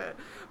you look at it.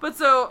 But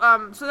so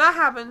that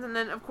happens, and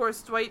then of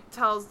course Dwight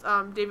tells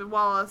David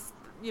Wallace,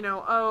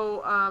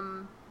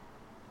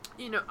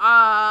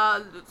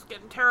 it's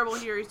getting terrible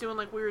here. He's doing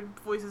like weird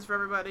voices for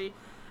everybody,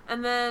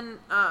 and then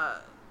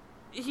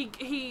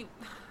he's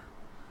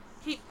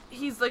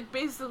like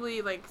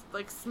basically like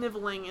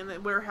sniveling in the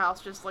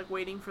warehouse, just like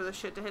waiting for the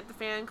shit to hit the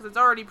fan because it's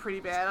already pretty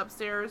bad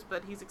upstairs.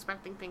 But he's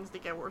expecting things to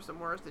get worse and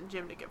worse, and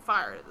Jim to get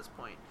fired at this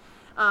point.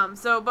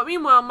 But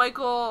meanwhile,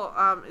 Michael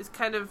is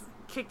kind of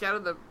kicked out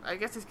of the. I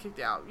guess he's kicked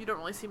out. You don't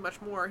really see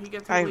much more. He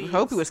gets. I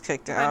hope he was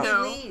kicked out. I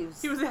know. He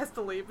leaves. He has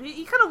to leave.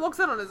 He kind of walks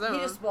out on his own. He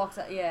just walks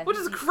out. Yeah. Which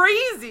is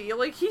crazy.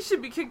 Like he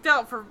should be kicked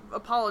out for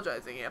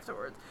apologizing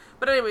afterwards.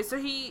 But anyway, so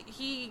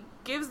he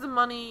gives the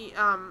money.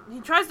 He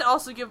tries to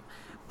also give.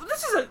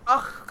 This is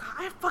God,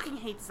 I fucking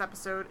hate this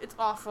episode. It's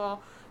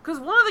awful because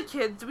one of the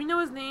kids. Do we know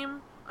his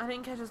name? I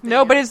didn't catch his name.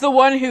 No, but it's the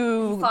one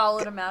who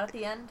followed him out at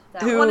the end.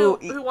 Who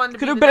wanted to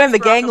could be have been in the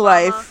gang Obama.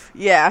 life.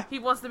 Yeah. He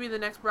wants to be the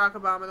next Barack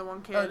Obama, the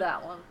one kid. Oh,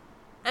 that one.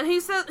 And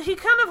he says he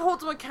kind of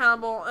holds him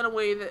accountable in a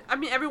way that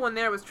everyone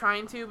there was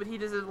trying to, but he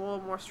does it a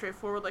little more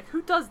straightforward. Like,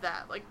 who does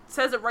that? Like,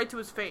 says it right to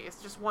his face,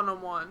 just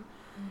one-on-one.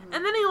 Mm-hmm.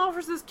 And then he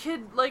offers this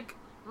kid like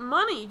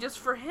money just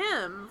for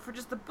him for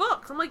just the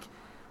books. I'm like,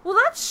 well,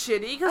 that's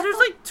shitty because there's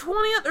like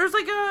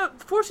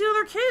 14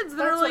 other kids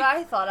that are like. That's what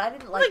I thought. I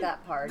didn't like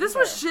that part. This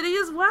was shitty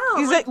as well.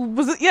 He's like,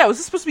 was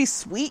this supposed to be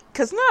sweet?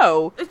 Because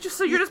no, it's just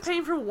so you're just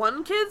paying for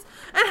one kid's,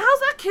 and how's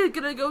that kid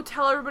gonna go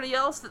tell everybody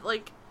else that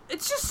like?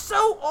 It's just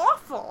so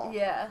awful.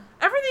 Yeah.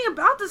 Everything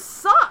about this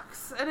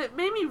sucks, and it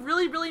made me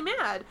really, really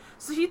mad.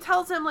 So he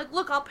tells him, like,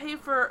 look, I'll pay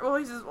for... Well,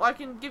 he says, well, I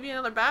can give you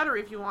another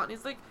battery if you want. And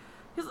he's like...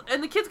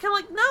 and the kid's kind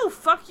of like, no,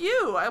 fuck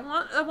you. I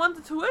want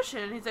the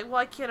tuition. And he's like, well,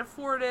 I can't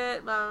afford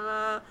it, blah, blah,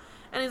 blah.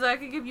 And he's like, I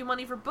could give you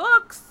money for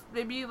books,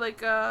 maybe,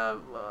 like,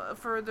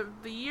 for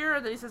the year.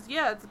 And then he says,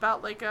 yeah, it's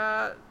about, like,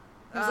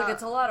 he's like,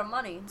 it's a lot of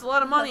money. It's a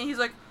lot of money. He's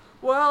like,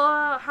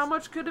 well, how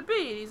much could it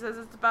be? And he says,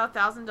 it's about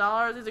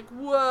 $1,000. He's like,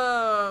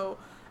 whoa.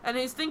 And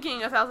he's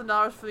thinking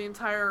 $1,000 for the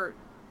entire,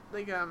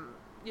 like,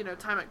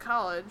 time at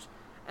college.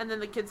 And then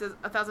the kid says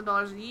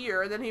 $1,000 a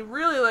year. And then he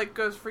really, like,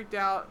 goes freaked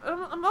out.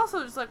 I'm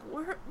also just like,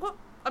 what?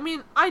 I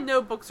mean, I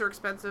know books are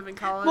expensive in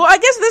college. Well, I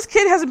guess this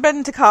kid hasn't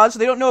been to college, so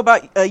they don't know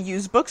about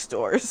used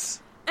bookstores.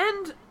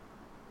 And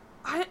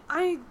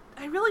I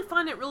really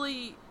find it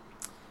really...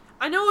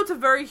 I know it's a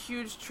very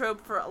huge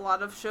trope for a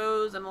lot of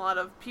shows and a lot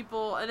of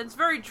people. And it's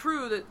very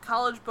true that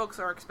college books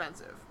are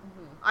expensive.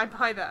 Mm-hmm. I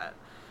buy that.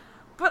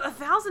 But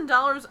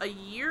 $1,000 a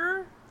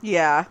year?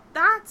 Yeah.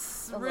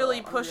 That's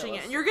really pushing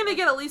it. And you're going to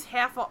get at least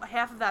half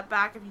of that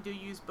back if you do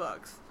use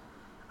books.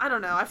 I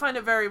don't know. I find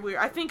it very weird.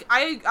 I think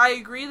I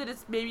agree that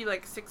it's maybe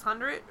like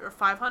 $600 or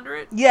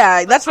 $500.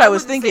 Yeah, that's what I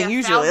was thinking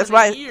usually. That's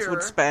what I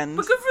would spend.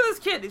 But good for this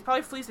kid. He's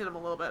probably fleecing him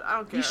a little bit. I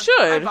don't care. He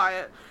should. I buy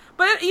it.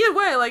 But either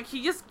way, like,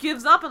 he just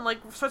gives up and, like,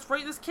 starts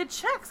writing this kid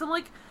checks. I'm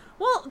like...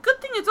 Well, good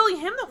thing it's only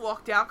him that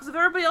walked out, because if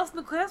everybody else in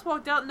the class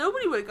walked out,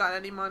 nobody would have got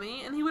any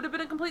money, and he would have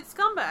been a complete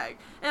scumbag.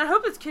 And I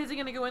hope his kids are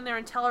going to go in there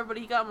and tell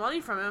everybody he got money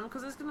from him,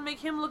 because it's going to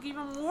make him look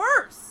even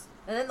worse.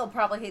 And then they'll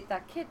probably hate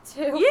that kid,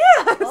 too.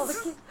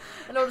 Yes!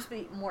 And it'll just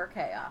be more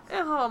chaos.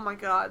 Oh, my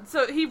God.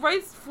 So he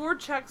writes 4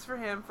 checks for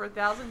him for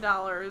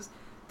 $1,000,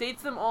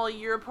 dates them all a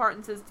year apart,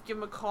 and says to give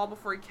him a call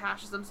before he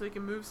cashes them so he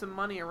can move some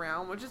money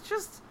around, which is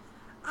just...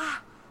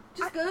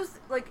 goes,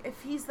 like,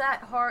 if he's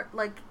that hard,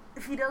 like...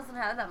 If he doesn't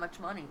have that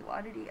much money,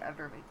 why did he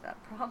ever make that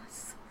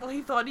promise? Well,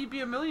 he thought he'd be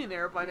a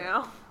millionaire by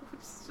now.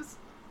 Which is just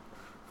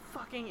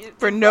fucking...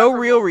 For no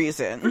real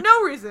reason. For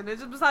no reason.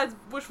 It's just besides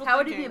wishful thinking. How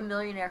would he be a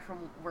millionaire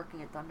from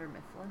working at Dunder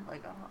Mifflin?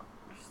 Like, I don't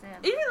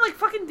understand. Even, like,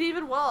 fucking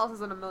David Wallace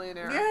isn't a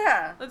millionaire.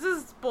 Yeah. This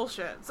is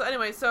bullshit. So,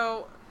 anyway,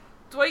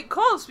 Dwight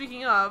calls,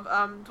 speaking of,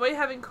 Dwight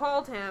having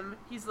called him,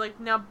 he's, like,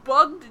 now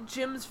bugged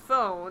Jim's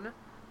phone.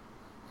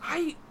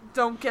 I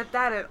don't get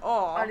that at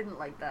all. I didn't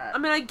like that. I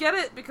mean, I get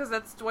it because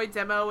that's Dwight's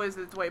MO, is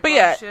the Dwight but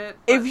yeah, shit.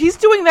 But if he's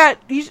doing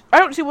that, I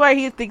don't see why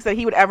he thinks that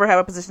he would ever have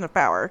a position of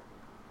power.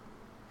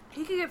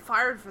 He could get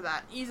fired for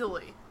that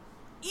easily.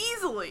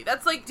 Easily.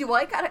 That's like...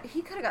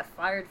 he could have got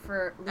fired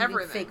for leaving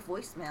everything. Fake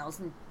voicemails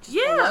and just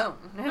alone.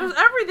 There's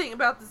everything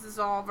about this is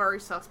all very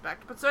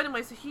suspect. But so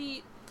anyway, so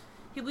he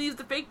leaves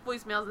the fake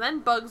voicemails and then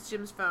bugs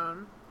Jim's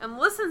phone and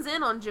listens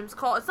in on Jim's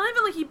call. It's not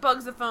even like he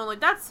bugs the phone. Like,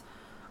 that's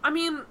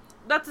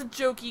a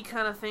jokey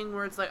kind of thing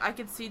where it's like, I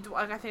could see,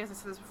 I think as I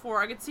said this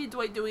before, I could see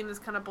Dwight doing this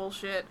kind of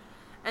bullshit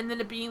and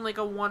then it being like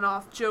a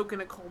one-off joke in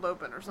a cold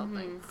open or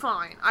something. Mm-hmm.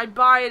 Fine. I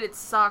buy it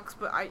sucks,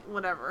 but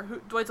whatever.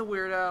 Dwight's a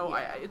weirdo,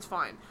 yeah. It's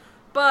fine.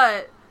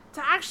 But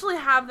to actually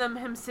have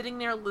him sitting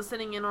there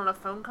listening in on a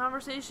phone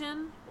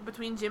conversation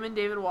between Jim and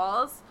David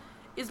Wallace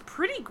is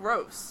pretty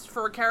gross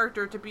for a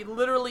character to be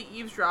literally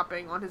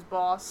eavesdropping on his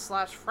boss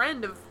 /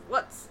 friend of,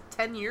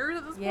 10 years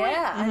at this point?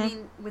 Yeah, mm-hmm. I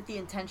mean, with the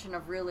intention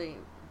of really...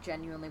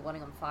 genuinely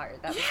wanting him fired.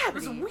 It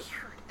was weird.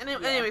 And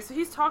anyway, so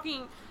he's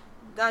talking.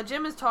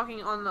 Jim is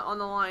talking on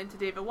the line to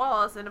David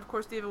Wallace, and of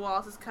course David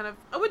Wallace is kind of,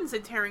 I wouldn't say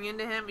tearing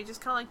into him. He's just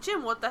kind of like,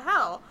 Jim, what the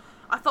hell?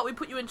 I thought we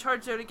put you in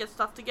charge there to get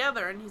stuff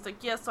together. And he's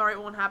like, yeah, sorry,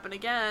 it won't happen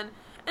again.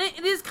 And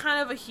it is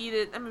kind of a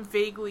heated,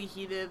 vaguely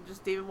heated,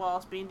 just David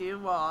Wallace being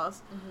David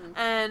Wallace. Mm-hmm.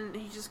 And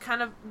he's just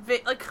kind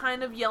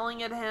of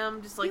yelling at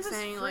him, just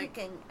saying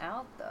freaking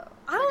out though.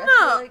 I don't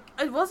know.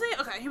 It wasn't,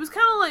 okay, he was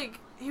kind of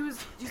like,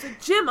 he's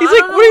like, Jim, he's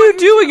like, what are you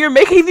doing? You're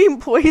making the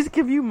employees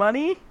give you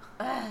money?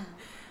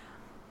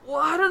 Well,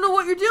 I don't know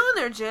what you're doing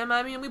there, Jim.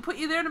 I mean, we put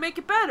you there to make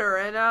it better,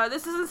 and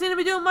this doesn't seem to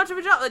be doing much of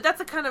a job. Like, that's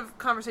the kind of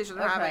conversation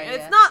they're having.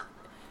 And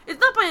it's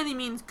not by any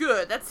means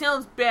good. That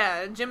sounds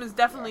bad, and Jim is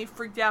definitely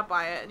freaked out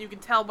by it, and you can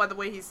tell by the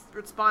way he's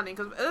responding,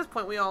 because at this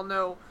point we all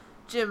know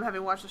Jim,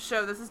 having watched the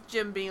show, this is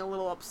Jim being a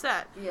little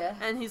upset. Yeah.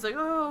 And he's like,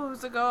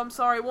 I'm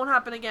sorry, it won't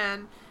happen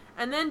again.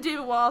 And then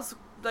David Wallace,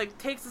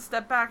 takes a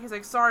step back. He's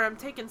like, sorry, I'm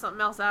taking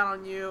something else out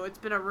on you. It's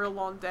been a real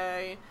long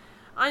day.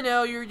 I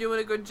know you're doing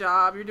a good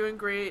job. You're doing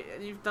great,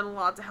 and you've done a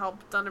lot to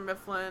help Dunder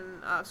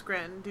Mifflin,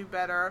 Scranton do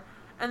better.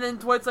 And then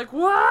Dwight's like,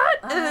 what?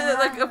 And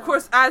then, of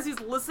course, as he's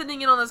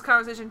listening in on this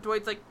conversation,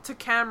 Dwight's to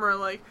camera,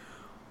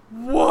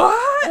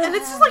 what? And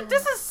it's just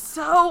this is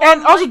so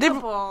and also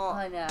David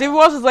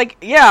Wallace is like,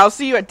 yeah, I'll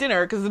see you at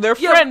dinner, because they're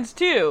friends,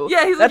 too.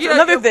 Yeah, he's that's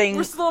another thing.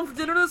 We're still on for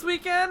dinner this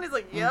weekend? He's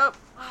like, yep.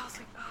 I was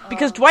like,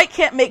 because Dwight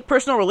can't make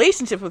personal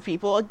relationships with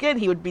people. Again,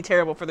 he would be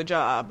terrible for the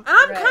job. And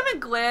I'm kind of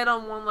glad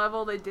on one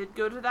level they did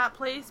go to that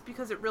place,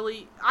 because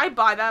I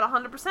buy that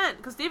 100%.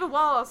 Because David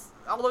Wallace,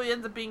 although he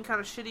ends up being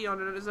kind of shitty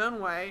on it in his own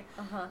way,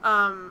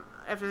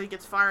 after he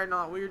gets fired and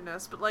all that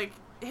weirdness, but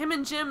him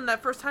and Jim,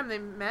 that first time they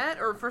met,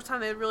 or first time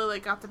they really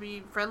got to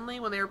be friendly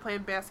when they were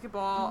playing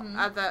basketball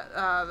at that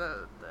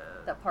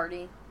that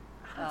party.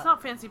 It's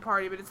not fancy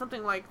party, but it's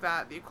something like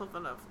that, the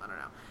equivalent of, I don't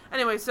know.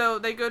 Anyway, so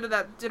they go to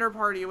that dinner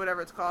party, or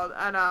whatever it's called,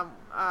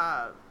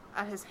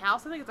 at his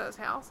house. I think it's at his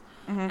house.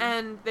 Mm-hmm.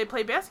 And they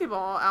play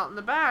basketball out in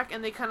the back,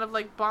 and they kind of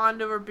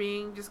bond over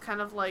being just kind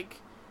of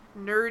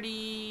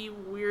nerdy,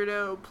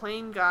 weirdo,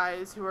 plain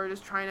guys who are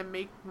just trying to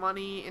make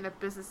money in a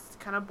business that's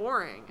kind of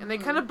boring. And they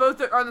kind of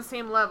both are on the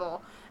same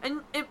level.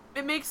 And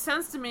it makes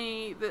sense to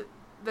me that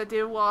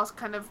David Wallace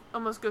kind of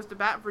almost goes to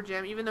bat for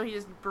Jim, even though he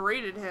just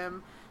berated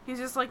him. He's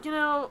just I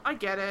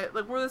get it.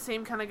 We're the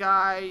same kind of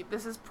guy.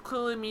 This is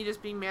clearly me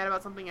just being mad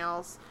about something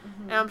else.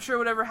 Mm-hmm. And I'm sure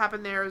whatever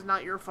happened there is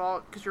not your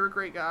fault, because you're a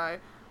great guy.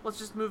 Let's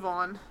just move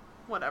on.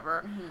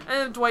 Whatever. Mm-hmm. And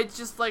then Dwight's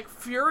just,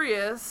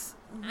 furious.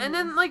 Mm-hmm. And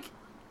then,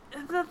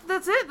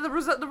 that's it. The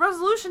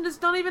resolution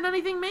is not even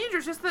anything major.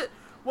 It's just that,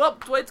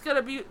 Dwight's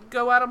gotta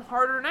go at him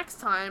harder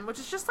next time, which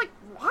is just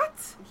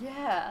what?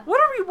 Yeah.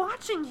 What are we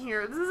watching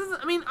here? This is,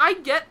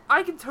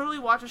 I can totally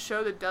watch a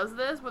show that does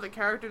this with a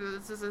character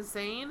that is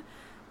insane,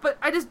 but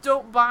I just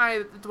don't buy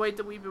that the Dwight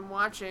that we've been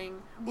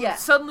watching would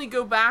suddenly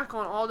go back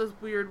on all this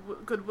weird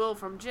goodwill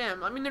from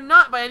Jim. They're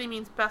not by any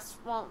means best,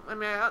 they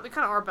kind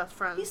of are best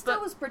friends. He still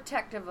was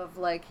protective of,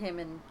 him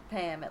and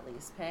Pam, at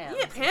least. Pam.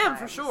 Yeah, Pam,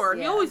 for sure.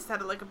 Yeah. He always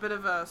had, a bit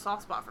of a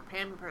soft spot for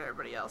Pam compared to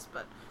everybody else,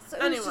 but so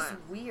anyway. It's just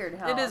weird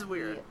how it is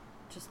weird.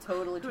 He just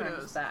totally turned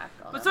his back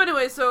on But so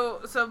anyway,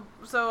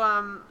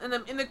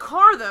 in the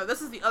car, though,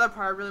 this is the other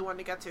part I really wanted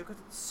to get to, because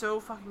it's so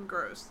fucking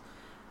gross.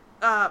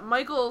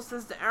 Michael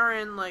says to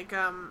Erin,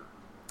 oh,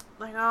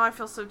 I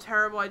feel so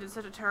terrible, I did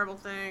such a terrible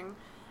thing.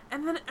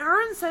 And then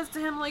Erin says to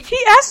him, He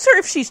asks her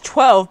if she's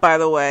 12, by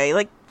the way.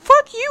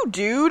 Fuck you,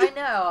 dude. I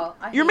know.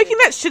 You're making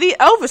that shitty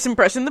Elvis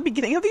impression in the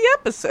beginning of the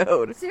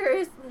episode.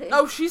 Seriously.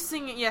 Oh, she's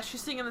singing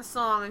the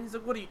song, and he's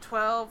like, what are you,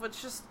 12?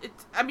 It's just,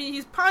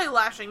 he's probably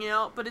lashing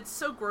out, but it's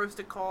so gross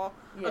to call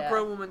a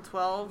grown woman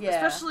 12. Yeah.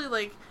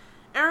 Especially,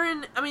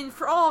 Erin,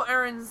 for all of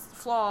Erin's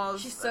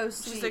flaws, she's so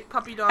sweet. She's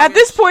puppy dog. At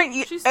this point,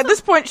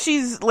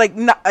 she's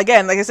not,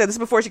 again, like I said, this is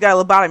before she got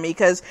a lobotomy,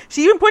 because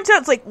she even points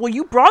out, it's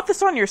you brought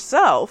this on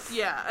yourself.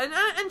 Yeah,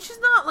 and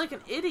she's not an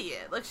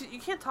idiot. You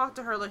can't talk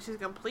to her like she's a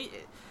complete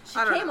idiot. She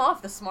came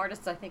off the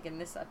smartest, I think, in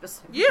this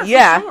episode.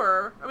 Yeah, for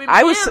sure.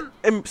 I Pam,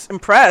 was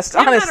impressed,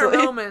 Pam honestly. had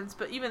her moments,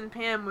 but even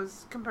Pam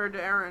was, compared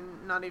to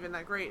Erin, not even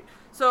that great.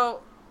 So,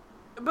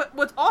 but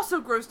what's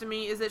also gross to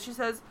me is that she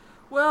says,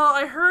 well,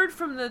 I heard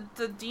from the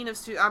dean of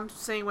students, I'm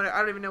saying what I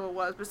don't even know what it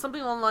was, but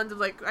something along the lines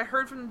of, I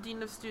heard from the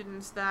dean of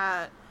students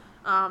that,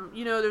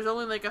 there's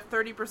only, a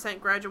 30%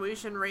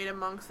 graduation rate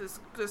amongst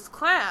this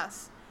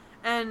class,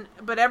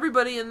 but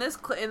everybody in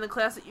the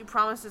class that you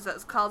promised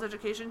us college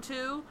education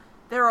to,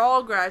 they're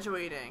all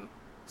graduating.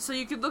 So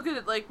you could look at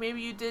it maybe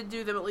you did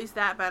do them at least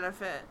that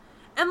benefit.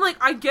 And,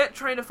 I get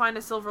trying to find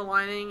a silver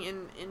lining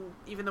in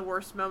even the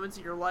worst moments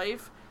of your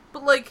life,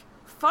 but,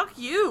 fuck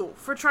you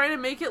for trying to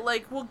make it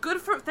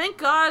thank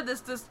God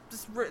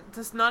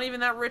this not even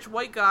that rich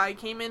white guy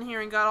came in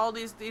here and got all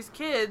these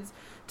kids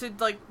to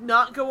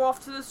not go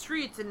off to the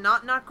streets and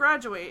not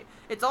graduate.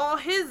 It's all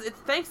his. It's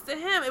thanks to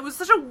him. It was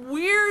such a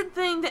weird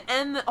thing to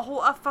end the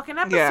whole fucking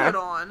episode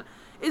on.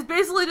 It's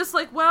basically just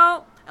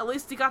well, at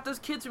least he got those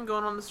kids from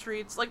going on the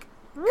streets.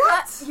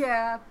 What?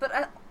 Yeah,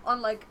 but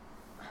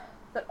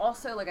but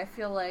also I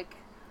feel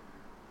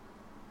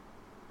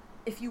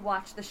if you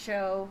watch the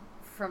show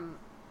from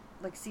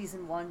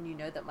season 1, you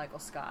know that Michael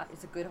Scott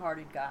is a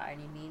good-hearted guy and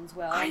he means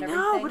well and everything.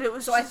 I know, but it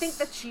was so I think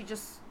that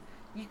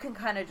you can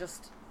kind of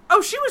just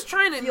Oh, she was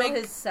trying to make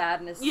his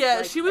sadness. Yeah,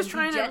 like, she was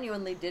trying to.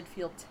 Genuinely did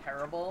feel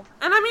terrible.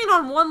 And I mean,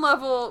 on one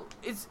level,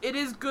 it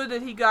is good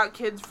that he got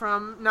kids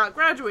from not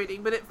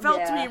graduating, but it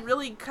felt to me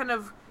really kind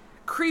of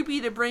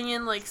creepy to bring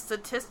in like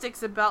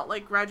statistics about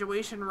like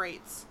graduation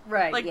rates.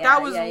 Right. Like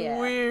that was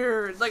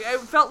weird. Like I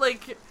felt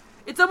like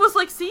it's almost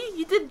like, see,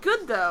 you did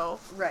good though.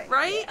 Right.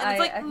 Right. Yeah, and it's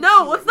like,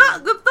 no, let's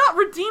not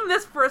redeem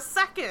this for a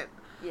second.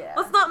 Yeah.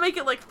 Let's not make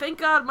it like, thank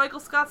God Michael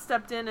Scott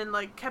stepped in and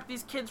like kept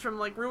these kids from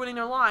like ruining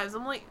their lives.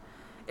 I'm like,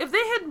 if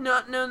they had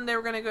not known they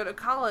were going to go to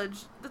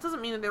college, that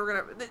doesn't mean that they were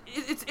going to...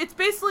 It's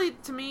basically,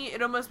 to me,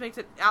 it almost makes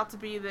it out to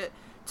be that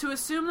to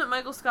assume that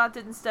Michael Scott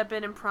didn't step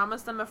in and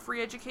promise them a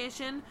free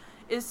education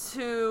is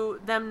to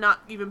them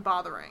not even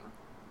bothering.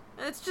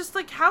 And it's just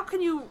like, how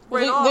can you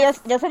write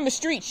off... They're from the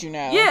streets, you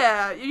know.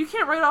 Yeah, you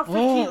can't write off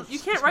 15... you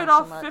can't write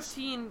off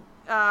 15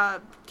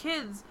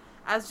 kids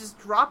as just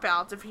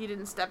dropouts if he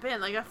didn't step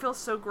in. Like, that feels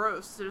so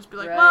gross to just be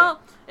like,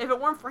 well, if it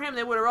weren't for him,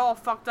 they would have all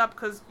fucked up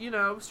because, you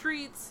know,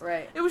 streets.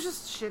 Right. It was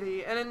just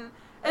shitty. And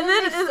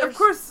then of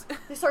course...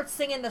 They start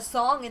singing the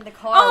song in the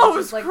car, oh,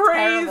 which is, like,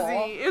 crazy.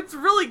 Terrible. It's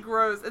really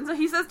gross. And so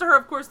he says to her,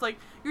 of course, like,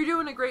 you're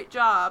doing a great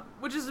job,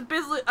 which is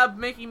basically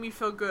making me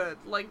feel good.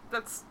 Like,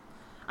 that's...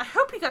 I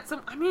hope he got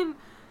some... I mean...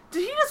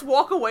 Did he just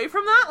walk away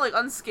from that, like,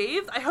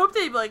 unscathed? I hope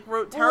they, like,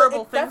 wrote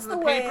terrible things in the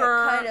paper. That's the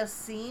way it kind of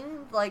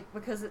seemed, like,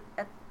 because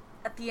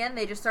at the end,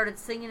 they just started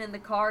singing in the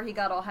car. He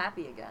got all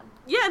happy again.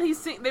 Yeah, and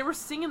they were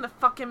singing the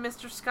fucking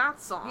Mr.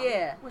 Scott song.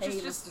 Yeah, which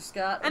is just Mr.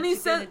 Scott. And what he you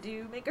said, gonna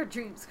do? Make our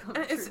dreams come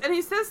true. And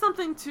he says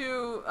something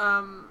to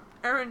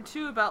Erin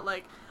too about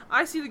like,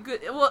 I see the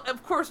good. Well,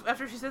 of course,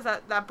 after she says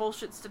that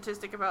bullshit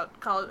statistic about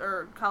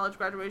college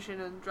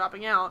graduation and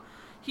dropping out.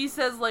 He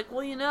says, like,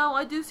 well, you know,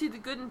 I do see the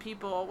good in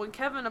people. When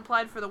Kevin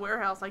applied for the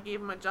warehouse, I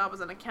gave him a job as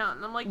an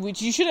accountant. I'm like... Which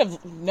you should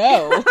have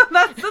known.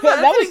 That's that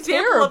was an example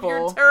terrible. of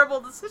your terrible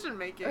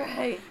decision-making.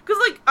 Right.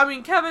 Because, like, I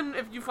mean, Kevin,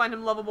 if you find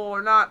him lovable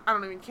or not, I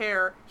don't even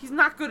care. He's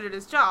not good at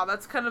his job.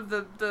 That's kind of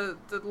the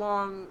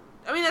long...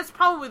 I mean, that's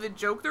probably the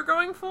joke they're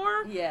going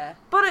for. Yeah.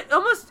 But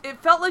it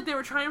felt like they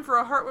were trying for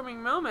a heartwarming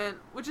moment,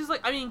 which is, like,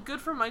 I mean, good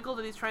for Michael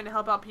that he's trying to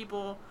help out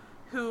people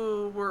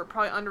who were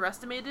probably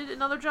underestimated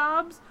in other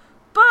jobs.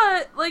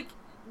 But, like...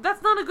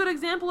 That's not a good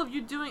example of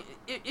you doing...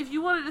 If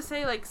you wanted to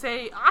say, like,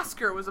 say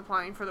Oscar was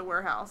applying for the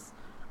warehouse,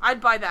 I'd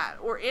buy that.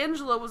 Or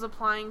Angela was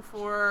applying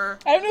for...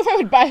 I don't know if I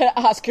would buy that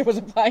Oscar was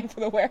applying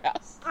for the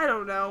warehouse. I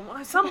don't know.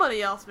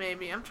 Somebody else,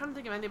 maybe. I'm trying to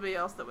think of anybody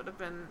else that would have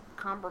been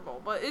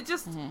comparable. But it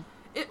just...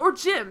 or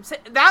Jim.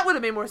 That would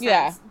have made more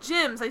sense.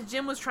 Yeah.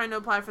 Jim was trying to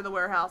apply for the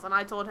warehouse, and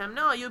I told him,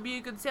 no, you'll be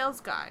a good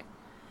sales guy.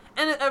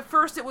 And at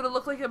first it would have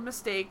looked like a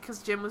mistake,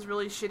 because Jim was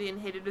really shitty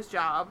and hated his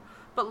job.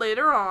 But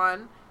later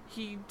on...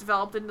 he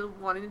developed into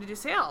wanting to do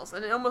sales,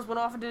 and it almost went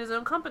off and did his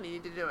own company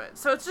to do it.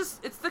 So it's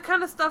the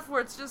kind of stuff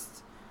where it's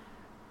just,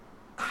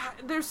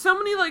 there's so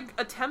many, like,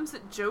 attempts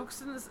at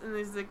jokes in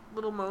these, like,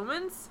 little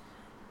moments,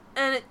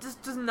 and it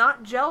just does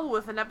not gel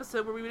with an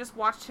episode where we just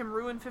watched him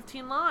ruin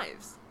 15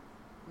 lives.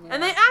 Yeah.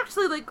 And they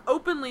actually, like,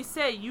 openly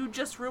say, you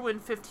just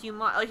ruined 15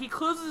 lives. Like, he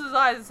closes his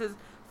eyes and says,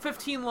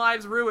 15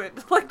 lives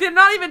ruined. Like, they're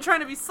not even trying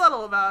to be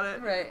subtle about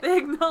it. Right. They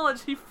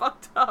acknowledge he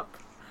fucked up.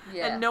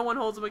 Yeah. And no one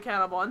holds him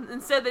accountable. And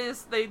instead,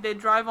 they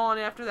drive on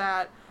after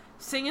that,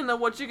 singing the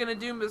 "What You Gonna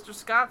Do, Mr.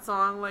 Scott"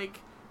 song.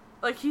 Like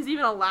he's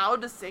even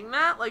allowed to sing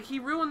that. Like, he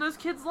ruined those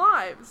kids'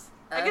 lives.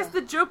 I guess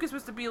the joke is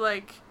supposed to be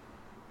like,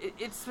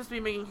 it's supposed to be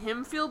making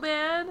him feel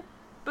bad.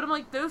 But I'm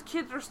like, those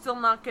kids are still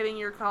not getting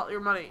your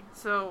money,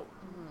 so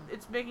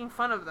it's making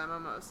fun of them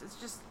almost. It's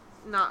just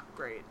not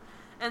great.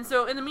 And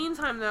so in the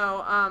meantime,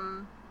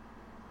 though,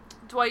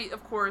 Dwight,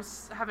 of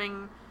course,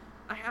 having.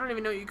 I don't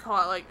even know what you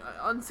call it, like,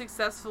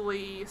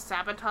 unsuccessfully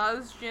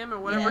sabotage Jim or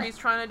whatever he's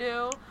trying to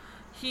do.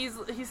 He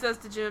says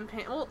to Jim and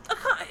Pam, well,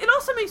 it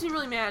also makes me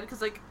really mad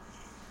because, like,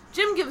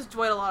 Jim gives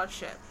Dwight a lot of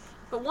shit.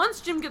 But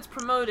once Jim gets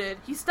promoted,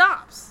 he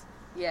stops.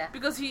 Yeah.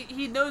 Because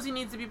he knows he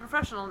needs to be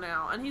professional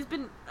now. And he's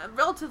been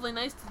relatively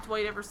nice to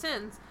Dwight ever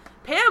since.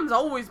 Pam's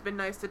always been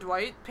nice to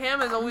Dwight.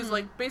 Pam has always,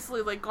 like,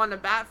 basically, like, gone to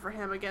bat for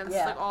him against,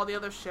 like, all the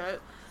other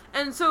shit.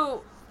 And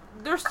so,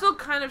 they're still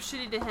kind of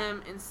shitty to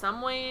him in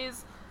some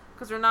ways.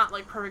 Because they're not,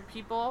 like, perfect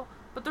people,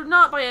 but they're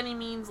not by any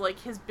means, like,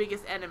 his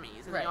biggest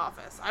enemies in the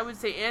office. I would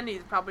say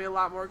Andy's probably a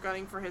lot more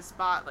gunning for his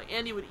spot. Like,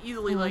 Andy would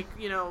easily, like,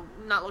 you know,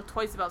 not look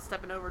twice about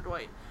stepping over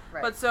Dwight.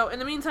 Right. But so, in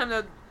the meantime,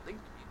 though, like,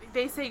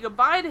 they say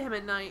goodbye to him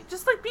at night,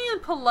 just, like, being a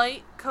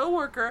polite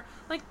coworker.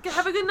 Like,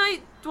 have a good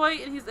night,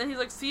 Dwight, and he's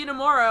like, see you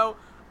tomorrow,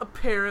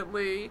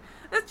 apparently.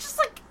 It's just,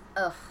 like...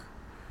 Ugh.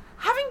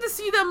 Having to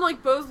see them,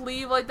 like, both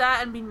leave like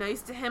that and be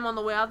nice to him on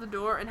the way out the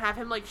door and have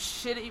him, like,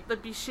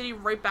 be shitty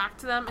right back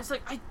to them, it's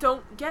like, I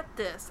don't get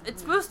this.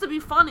 It's supposed to be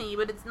funny,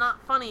 but it's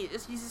not funny. He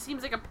just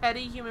seems like a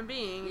petty human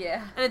being.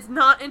 Yeah. And it's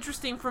not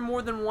interesting for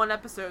more than one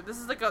episode. This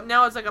is, like,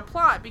 now it's, like, a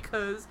plot,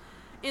 because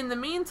in the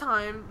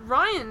meantime,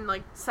 Ryan,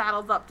 like,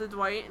 saddles up to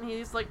Dwight, and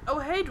he's like, oh,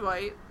 hey,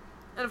 Dwight.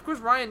 And of course,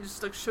 Ryan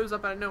just, like, shows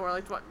up out of nowhere.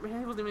 Like, he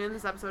wasn't even in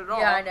this episode at all.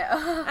 Yeah, I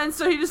know. And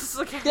so he just,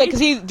 like... Yeah, because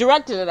he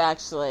directed it,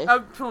 actually. Oh,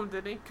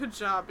 did he? Good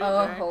job,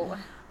 BJ. Oh.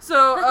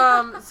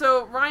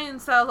 So Ryan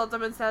saddles up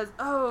them and says,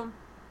 "Oh,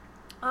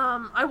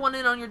 I want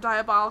in on your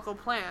diabolical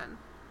plan."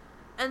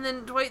 And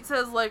then Dwight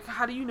says, like,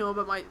 "How do you know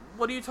about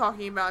what are you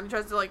talking about?" And he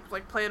tries to,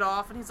 like play it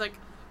off, and he's like,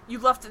 "You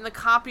left it in the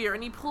copier."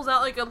 And he pulls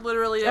out, like,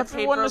 literally a paper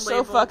label. Everyone is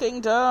so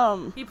fucking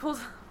dumb. He pulls...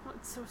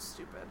 It's so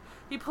stupid.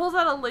 He pulls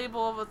out a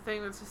label of a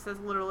thing that just says,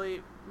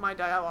 literally, "My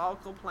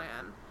diabolical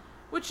plan."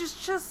 Which is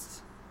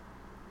just...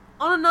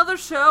 On another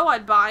show,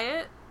 I'd buy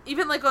it.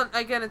 Even, like, on,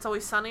 again, It's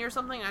Always Sunny or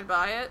something, I'd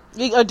buy it.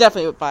 I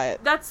definitely would buy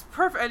it. That's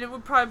perfect. And it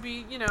would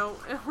probably be,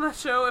 on that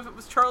show, if it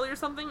was Charlie or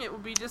something, it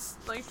would be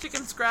just, like,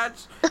 chicken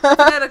scratch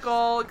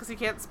phonetical, because he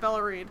can't spell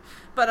or read.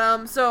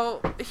 But,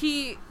 so,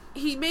 he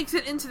makes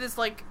it into this,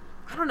 like,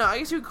 I don't know, I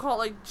guess you would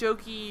call it, like,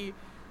 jokey,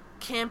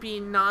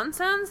 campy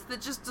nonsense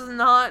that just does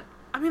not...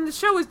 I mean, the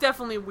show is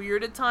definitely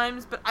weird at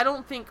times, but I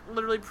don't think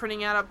literally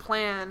printing out a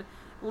plan,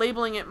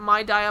 labeling it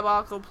 "My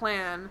Diabolical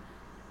Plan,"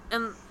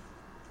 and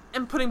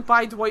putting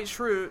 "by Dwight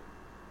Schrute"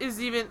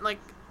 is even, like,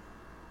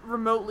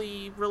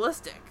 remotely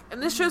realistic.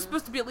 And this show's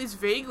supposed to be at least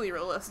vaguely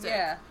realistic.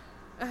 Yeah.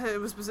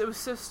 It was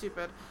so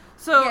stupid.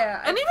 So,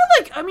 yeah, and even,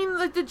 like, I mean,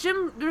 like,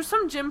 there's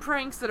some gym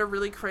pranks that are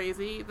really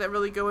crazy, that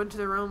really go into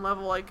their own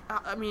level. Like,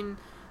 I mean,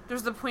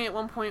 there's the point at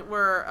one point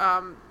where,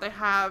 they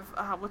have,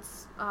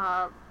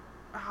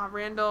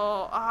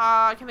 Randall,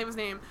 I can't think of his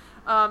name.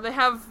 They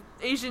have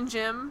Asian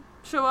Jim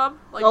show up.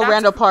 Like,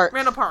 Randall Park.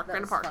 Randall Park.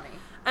 Funny.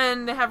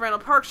 And they have Randall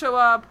Park show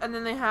up, and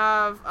then they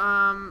have,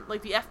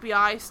 like, the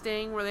FBI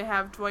sting, where they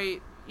have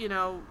Dwight,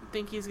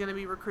 think he's going to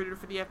be recruited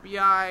for the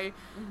FBI.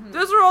 Mm-hmm.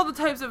 Those are all the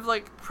types of,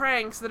 like,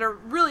 pranks that are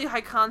really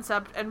high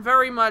concept and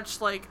very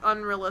much, like,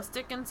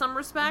 unrealistic in some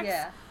respects.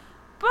 Yeah.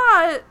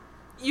 But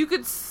you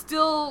could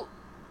still...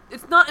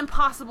 It's not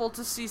impossible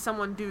to see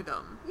someone do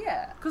them.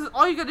 Yeah. Because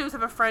all you gotta do is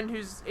have a friend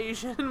who's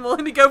Asian and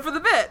willing to go for the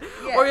bit.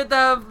 Yeah. Or you have to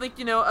have, like,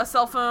 a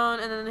cell phone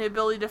and then the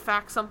ability to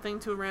fax something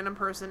to a random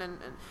person. And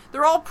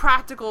they're all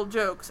practical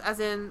jokes, as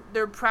in,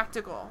 they're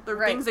practical. They're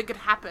things that could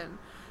happen.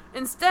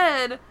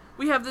 Instead,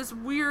 we have this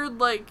weird,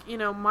 like,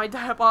 My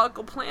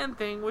Diabolical Plan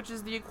thing, which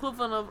is the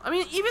equivalent of... I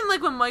mean, even,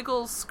 like, when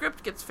Michael's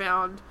script gets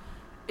found...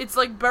 It's,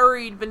 like,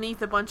 buried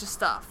beneath a bunch of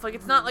stuff. Like,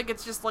 it's not like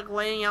it's just, like,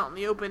 laying out in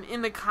the open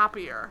in the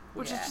copier.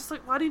 Which is just,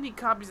 like, why do you need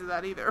copies of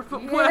that either?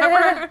 But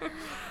whatever.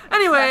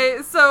 Anyway,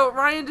 so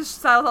Ryan just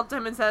saddles up to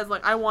him and says,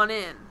 like, "I want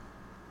in."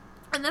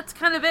 And that's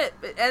kind of it.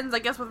 It ends, I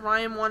guess, with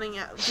Ryan wanting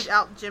to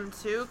out Jim,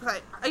 too.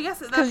 Because I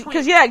guess at that point...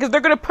 Because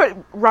they're going to put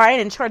Ryan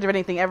in charge of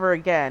anything ever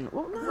again.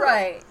 Well, no.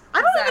 Right.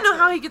 I don't even know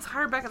how he gets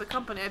hired back at the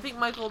company. I think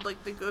Michael,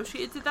 like,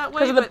 negotiates it that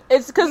way.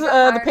 It's because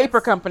of the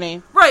paper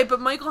company. Right, but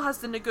Michael has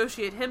to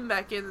negotiate him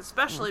back in,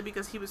 especially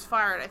because he was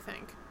fired, I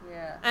think.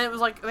 Yeah. And it was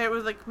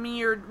like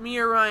me or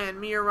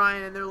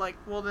Ryan, and they're like,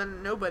 well,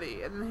 then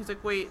nobody. And then he's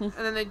like, wait. And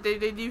then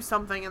they do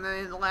something, and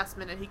then in the last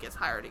minute he gets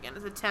hired again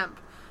as a temp.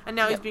 And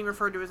now he's being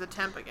referred to as a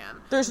temp again.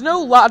 There's no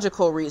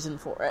logical reason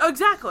for it.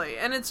 Exactly.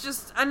 And it's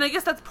just... And I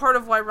guess that's part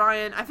of why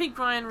I think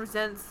Ryan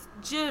resents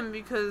Jim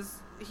because...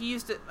 He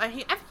used to...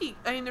 I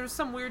mean, there was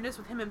some weirdness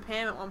with him and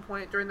Pam at one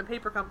point during the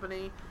paper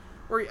company,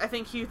 where I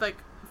think he, like,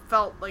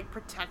 felt, like,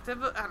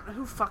 protective. I don't know,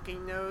 who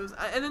fucking knows.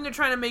 And then they're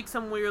trying to make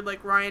some weird,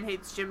 like, Ryan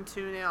hates Jim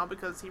too now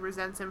because he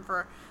resents him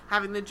for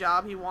having the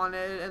job he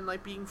wanted and,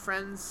 like, being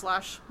friends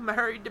 /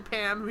 married to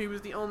Pam, who was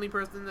the only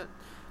person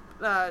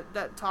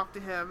that talked to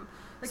him.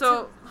 Like,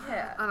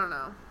 I don't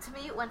know. To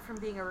me, it went from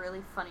being a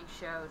really funny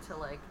show to,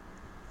 like,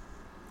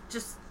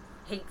 just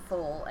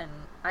hateful, and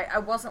I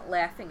wasn't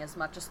laughing as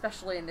much,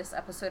 especially in this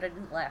episode. I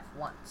didn't laugh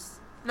once.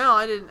 No,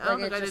 I didn't. I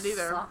don't think I did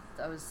either.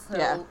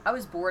 Sucked. I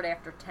was bored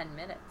after 10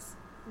 minutes.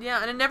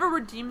 Yeah, and it never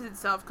redeems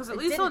itself, because at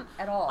least on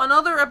on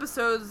other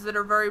episodes that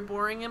are very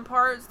boring in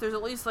parts, there's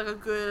at least, like, a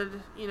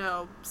good,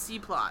 C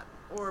plot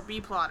or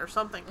B plot or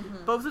something.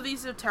 Mm-hmm. Both of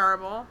these are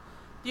terrible.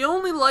 The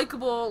only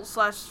likable /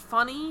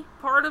 funny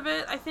part of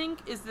it, I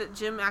think, is that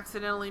Jim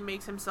accidentally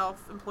makes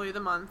himself Employee of the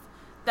Month.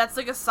 That's,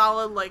 like, a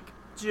solid, like,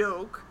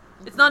 joke.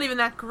 It's not even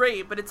that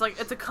great, but it's like,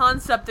 it's a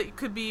concept that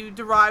could be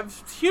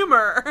derived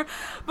humor.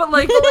 But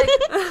like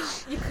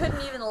you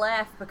couldn't even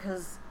laugh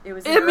because it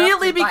was... It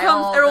immediately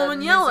becomes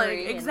everyone yelling.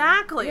 And,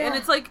 exactly. And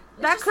it's like,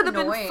 that could have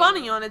been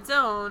funny on its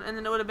own, and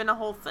then it would have been a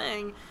whole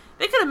thing.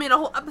 They could have made a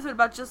whole episode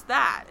about just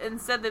that.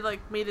 Instead, they,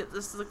 like, made it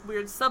this, like,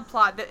 weird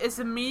subplot that is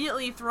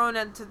immediately thrown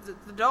into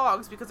the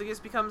dogs because it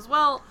just becomes,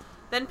 well,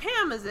 then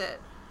Pam is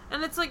it.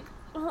 And it's like,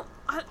 well,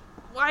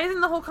 why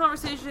isn't the whole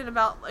conversation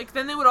about, like,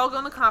 then they would all go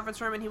in the conference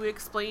room and he would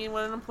explain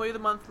what an Employee of the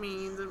Month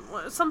means and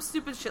some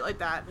stupid shit like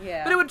that.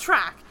 Yeah. But it would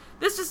track.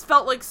 This just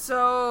felt like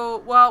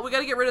so, well, we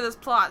gotta get rid of this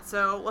plot,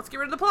 so let's get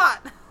rid of the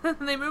plot.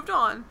 And they moved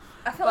on.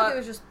 I felt like it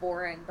was just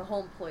boring, the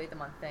whole Employee of the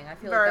Month thing. I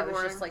feel like that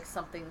was just, like,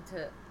 something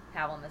to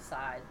have on the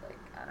side. Like,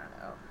 I don't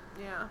know.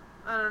 Yeah.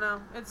 I don't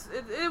know.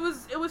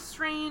 It was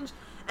strange,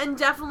 and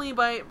definitely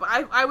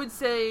I would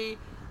say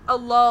a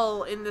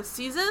lull in the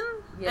season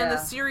and the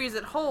series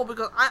at whole,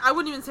 because I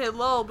wouldn't even say a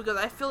lull, because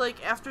I feel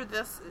like after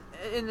this,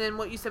 and then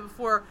what you said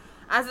before,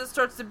 as it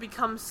starts to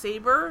become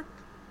Saber,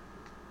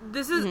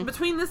 this is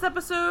between this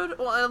episode,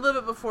 well, a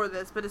little bit before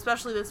this, but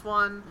especially this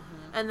one,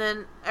 and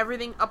then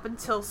everything up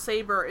until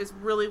Saber is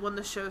really when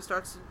the show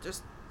starts to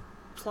just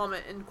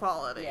plummet in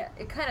quality. Yeah,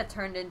 it kind of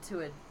turned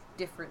into a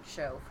different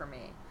show for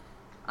me.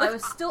 I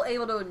was still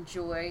able to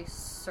enjoy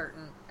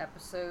certain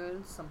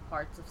episodes, some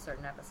parts of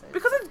certain episodes.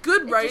 Because it's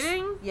good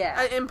writing,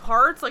 in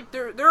parts. Like,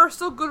 there are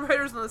still good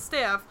writers on the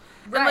staff,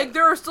 and, like,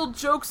 there are still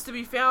jokes to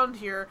be found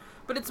here,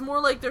 but it's more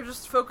like they're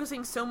just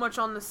focusing so much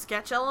on the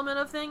sketch element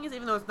of things,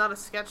 even though it's not a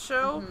sketch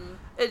show.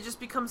 It just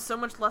becomes so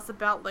much less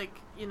about,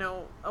 like, you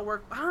know, a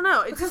work... I don't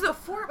know. It's because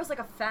before it was like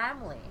a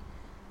family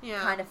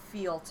kind of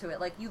feel to it.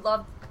 Like,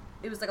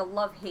 it was like a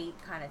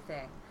love-hate kind of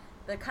thing.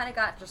 That kind of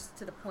got just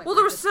to the point. Well,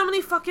 there were so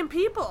many fucking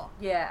people.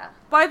 Yeah.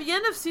 By the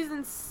end of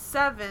season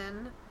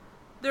 7,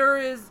 there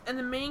is, in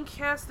the main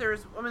cast,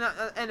 there's, I mean, not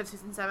end of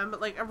season 7,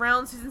 but like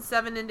around season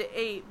 7 into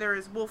 8, there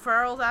is Will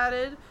Ferrell's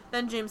added,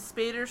 then James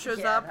Spader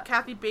shows up,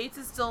 Kathy Bates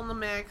is still in the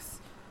mix,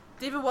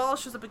 David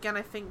Wallace shows up again,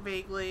 I think,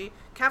 vaguely,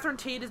 Catherine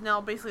Tate is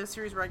now basically a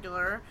series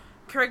regular,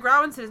 Craig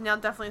Robinson is now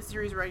definitely a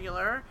series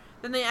regular.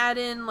 Then they add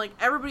in, like,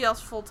 everybody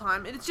else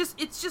full-time. It's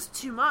just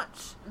too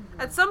much.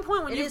 At some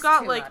point, when you've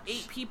got, like,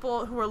 8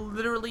 people who are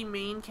literally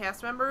main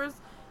cast members,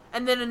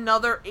 and then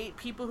another 8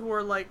 people who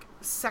are, like,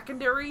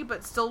 secondary,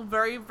 but still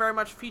very, very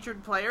much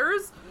featured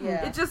players,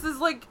 it just is,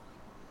 like,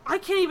 I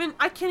can't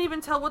even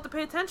tell what to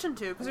pay attention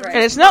to.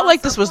 And it's not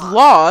like this was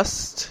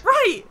lost.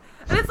 Right!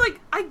 And it's like,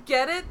 I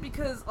get it,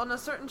 because on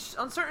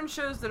certain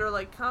shows that are,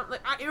 like,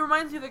 it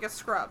reminds me of, like, a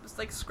Scrubs.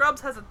 Like, Scrubs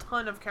has a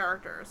ton of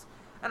characters.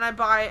 And I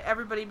buy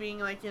everybody being,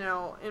 like, you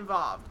know,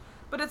 involved.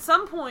 But at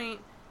some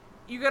point,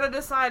 you gotta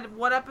decide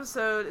what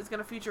episode is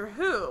gonna feature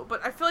who.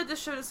 But I feel like this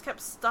show just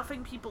kept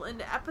stuffing people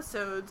into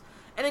episodes,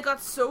 and it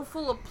got so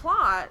full of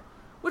plot,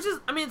 which is,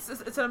 I mean,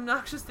 it's an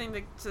obnoxious thing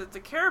to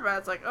care about.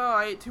 It's like, oh,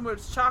 I ate too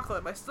much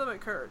chocolate, my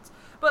stomach hurts.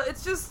 But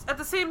it's just, at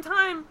the same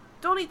time,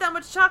 don't eat that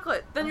much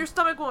chocolate, then your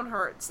stomach won't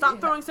hurt.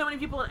 Stop throwing so many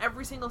people in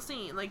every single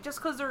scene. Like, just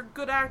because they're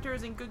good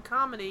actors and good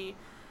comedy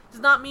does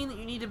not mean that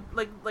you need to,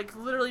 like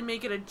literally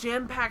make it a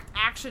jam-packed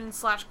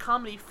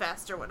action/comedy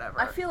fest or whatever.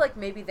 I feel like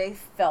maybe they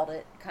felt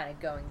it kind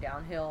of going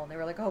downhill, and they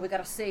were like, oh, we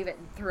gotta save it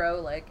and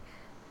throw, like,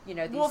 you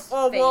know, these famous...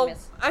 Well,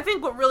 I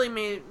think what really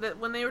made that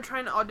when they were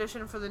trying to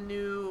audition for the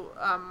new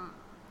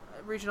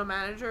regional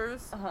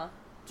managers...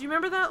 Do you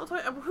remember that? Who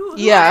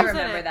I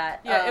remember that.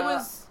 Yeah, it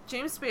was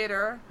James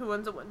Spader, who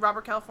wins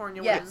Robert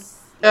California wins.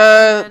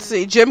 Let's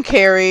see, Jim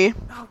Carrey.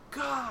 Oh,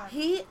 God.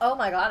 Oh,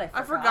 my God,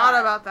 I forgot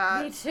about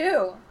that. Me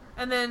too.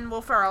 And then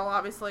Will Ferrell,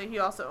 obviously, he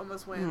also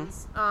almost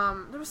wins.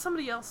 There was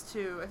somebody else,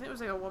 too. I think it was,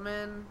 like, a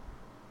woman.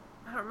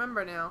 I don't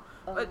remember now.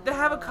 But they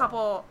have a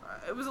couple.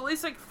 It was at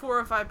least, like, 4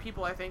 or 5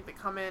 people, I think, that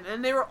come in.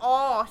 And they were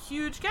all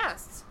huge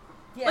guests.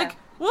 Yeah. Like,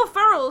 Will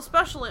Ferrell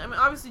especially. I mean,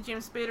 obviously,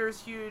 James Spader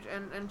is huge,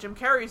 and Jim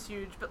Carrey is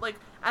huge. But, like,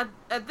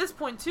 at this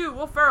point, too,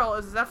 Will Ferrell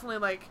is definitely,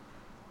 like...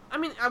 I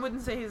mean, I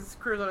wouldn't say his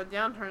career's on a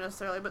downturn,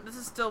 necessarily, but this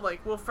is still,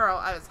 like, Will Ferrell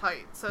at his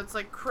height. So it's,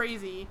 like,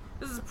 crazy.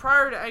 This is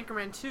prior to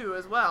Anchorman 2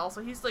 as well.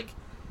 So he's, like...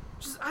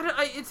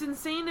 it's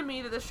insane to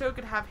me that the show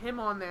could have him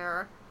on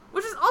there.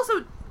 Which is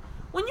also,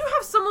 when you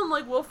have someone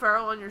like Will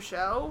Ferrell on your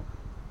show,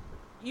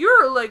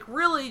 you're, like,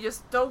 really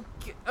just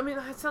I mean,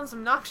 it sounds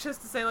obnoxious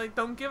to say, like,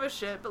 don't give a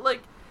shit, but,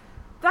 like,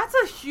 that's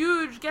a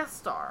huge guest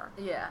star.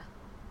 Yeah.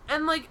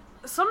 And, like,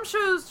 some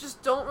shows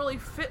just don't really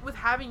fit with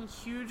having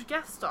huge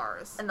guest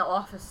stars. And The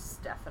Office is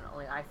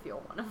definitely, I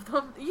feel, one of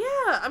them.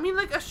 Yeah, I mean,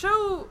 like, a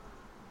show...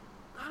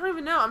 I don't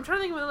even know. I'm trying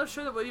to think of another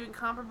show that would even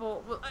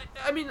comparable. Well,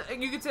 I mean,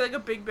 you could say like a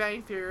Big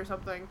Bang Theory or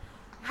something.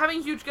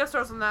 Having huge guest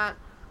stars on that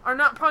are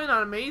probably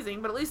not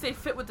amazing, but at least they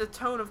fit with the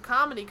tone of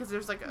comedy because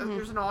there's like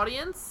there's an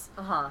audience,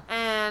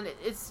 and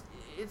it's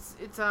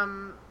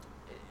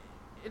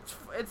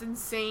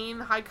insane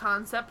high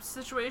concept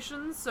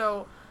situations.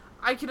 So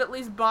I could at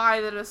least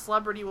buy that a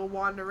celebrity will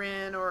wander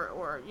in,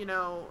 or you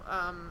know,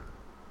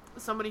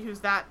 somebody who's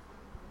that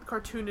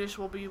cartoonish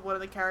will be one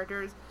of the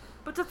characters.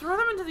 But to throw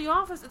them into The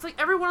Office, it's like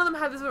every one of them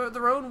had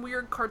their own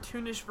weird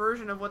cartoonish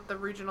version of what the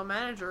regional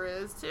manager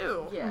is,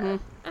 too. Yeah.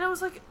 And I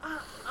was like,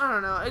 I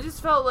don't know. I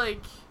just felt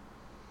like...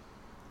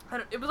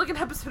 it was like an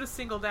episode of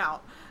Singled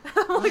Out.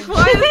 I'm like,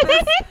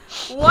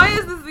 why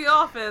is this The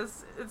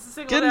Office? It's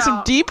Singled Getting Out.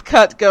 some deep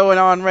cut going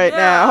on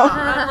now.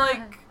 I'm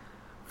like,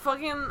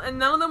 fucking... And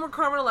none of them were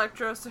Carmen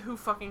Electra, so who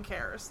fucking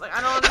cares? Like,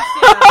 I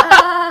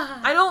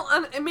don't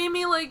understand. It made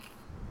me, like...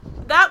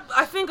 That,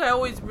 I think I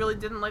always really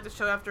didn't like the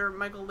show after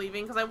Michael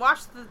leaving, because I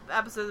watched the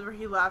episodes where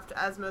he left,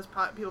 as most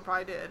people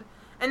probably did,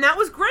 and that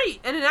was great,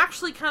 and it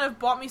actually kind of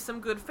bought me some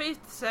good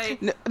faith to say...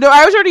 No,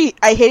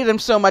 I hated him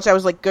so much, I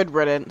was like, good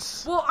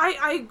riddance. Well,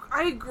 I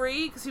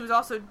agree, because he was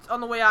also, on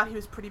the way out, he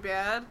was pretty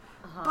bad,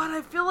 but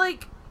I feel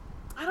like,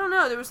 I don't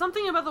know, there was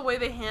something about the way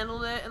they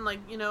handled it, and, like,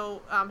 you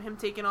know, him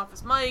taking off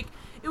his mic,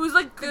 it was,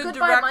 like, good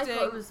directing.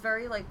 Michael, it was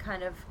very, like,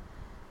 kind of...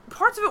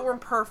 Parts of it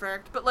weren't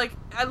perfect, but, like,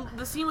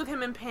 the scene with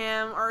him and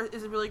Pam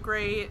is really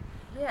great.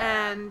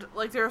 Yeah. And,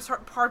 like, there are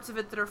parts of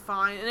it that are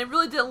fine. And it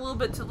really did a little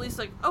bit to at least,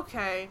 like,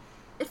 okay.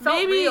 It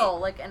felt real,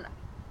 like, and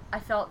I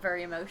felt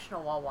very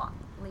emotional while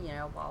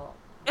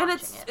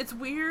watching and it's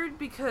weird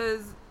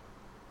because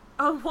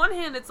on one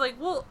hand it's like,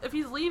 well, if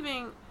he's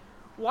leaving,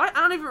 why? I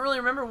don't even really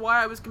remember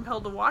why I was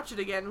compelled to watch it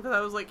again, because I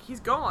was like, he's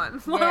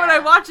gone. Why would I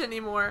watch it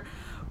anymore?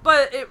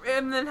 But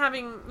and then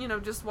having,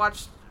 just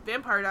watched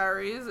Vampire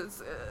Diaries,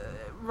 it's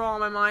raw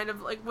in my mind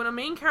of like, when a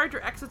main character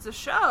exits a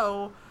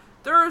show,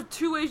 there are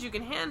two ways you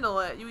can handle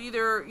it. You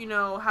either,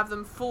 have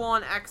them full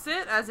on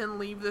exit, as in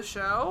leave the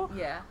show,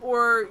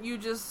 or you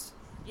just,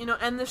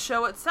 end the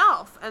show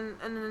itself. And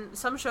then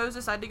some shows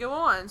decide to go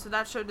on. So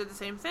that show did the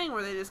same thing,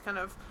 where they just kind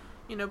of,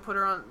 put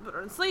her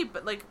on sleep,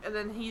 but like, and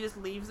then he just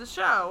leaves the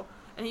show,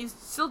 and he's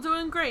still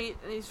doing great,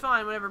 and he's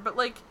fine, whatever. But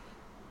like,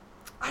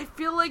 I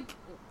feel like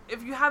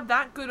if you have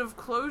that good of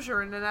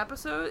closure in an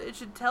episode, it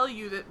should tell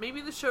you that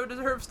maybe the show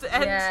deserves to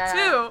end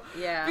too.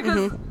 Yeah.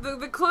 Because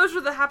the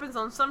closure that happens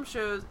on some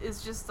shows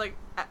is just like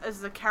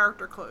as a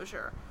character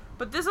closure.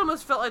 But this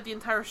almost felt like the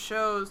entire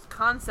show's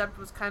concept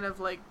was kind of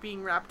like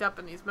being wrapped up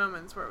in these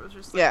moments where it was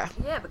just like...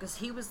 Yeah, because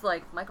he was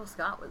like, Michael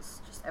Scott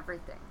was just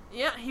everything.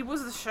 Yeah, he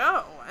was the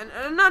show. And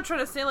I'm not trying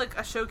to say like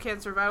a show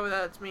can't survive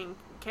without its main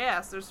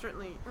cast. There's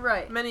certainly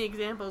many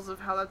examples of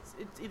how it's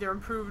either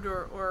improved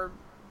or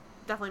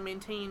definitely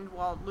maintained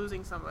while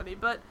losing somebody.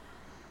 But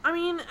I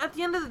mean, at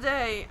the end of the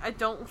day, I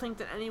don't think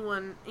that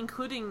anyone,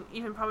 including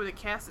even probably the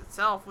cast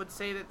itself, would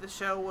say that the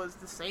show was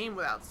the same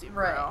without Steve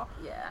Carell.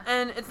 Yeah.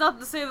 And it's not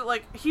to say that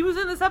like he was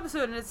in this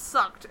episode and it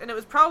sucked, and it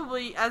was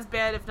probably as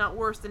bad, if not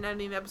worse, than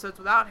any of the episodes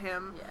without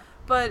him. Yeah.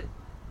 But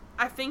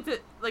I think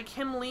that like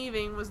him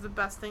leaving was the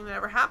best thing that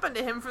ever happened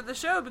to him for the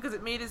show, because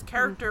it made his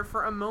character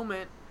for a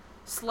moment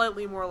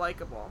slightly more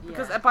likable.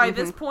 Because by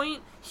this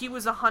point, he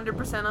was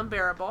 100%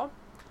 unbearable.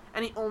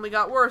 And he only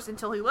got worse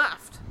until he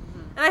left.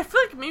 And I feel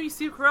like maybe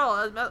Steve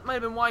Carell, that might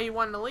have been why he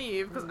wanted to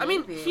leave. Because, I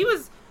mean, he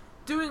was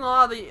doing a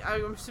lot of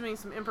I'm assuming,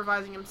 some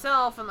improvising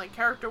himself and, like,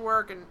 character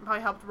work, and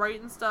probably helped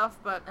write and stuff,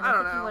 but I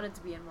don't know. He wanted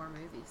to be in more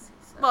movies.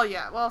 So. Well,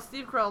 yeah. Well,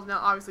 Steve Carell's now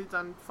obviously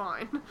done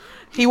fine.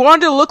 He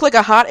wanted to look like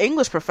a hot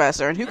English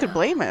professor, and who could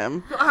blame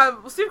him?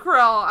 Well, Steve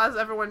Carell, as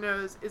everyone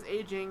knows, is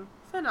aging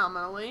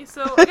phenomenally.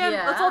 So, again,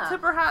 let's all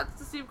tip our hats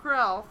to Steve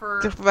Carell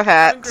for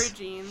having great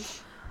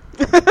genes.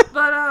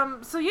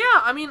 But so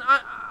yeah, I mean,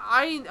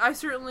 I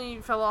certainly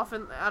fell off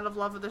out of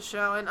love with the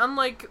show, and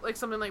unlike like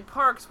something like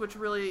Parks, which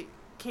really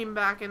came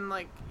back and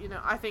like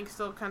I think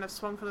still kind of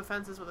swung for the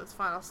fences with its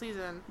final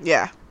season.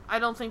 Yeah, I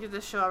don't think that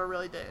this show ever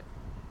really did,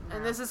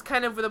 and this is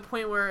kind of the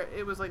point where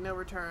it was like no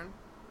return,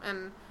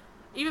 and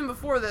even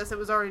before this, it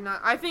was already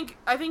not. I think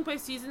by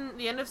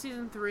the end of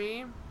season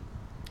 3,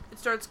 it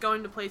starts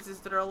going to places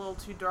that are a little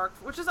too dark,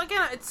 which is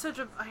again,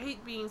 I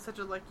hate being such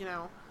a like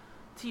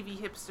TV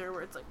hipster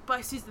where it's like,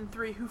 by season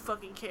 3, who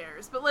fucking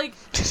cares? But like,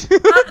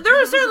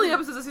 there are certainly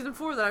episodes of season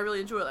 4 that I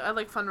really enjoy. Like, I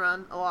like Fun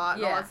Run a lot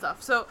and all that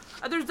stuff. So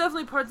there's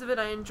definitely parts of it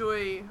I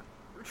enjoy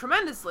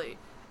tremendously,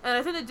 and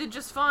I think it did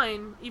just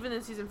fine even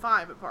in season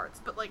 5 at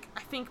parts. But like,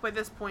 I think by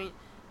this point,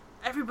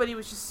 everybody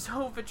was just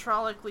so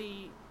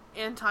vitriolically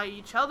anti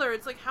each other.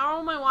 It's like, how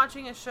am I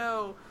watching a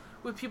show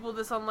with people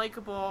this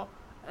unlikable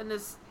and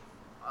this?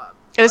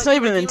 And it's not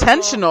even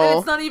intentional. And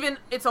it's not even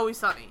It's Always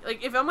Sunny.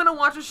 Like, if I'm going to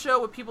watch a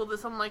show with people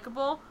this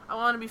unlikable, I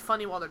want to be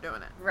funny while they're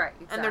doing it. Right,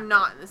 exactly. And they're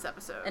not in this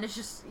episode. And it's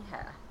just,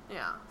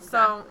 Yeah. Exactly.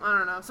 So, I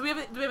don't know. So, do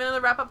we have any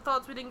other wrap-up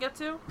thoughts we didn't get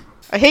to?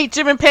 I hate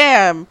Jim and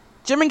Pam.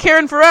 Jim and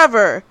Karen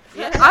forever.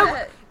 Yeah.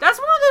 That's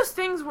one of those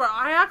things where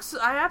I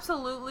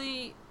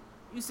absolutely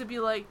used to be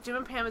like, Jim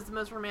and Pam is the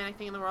most romantic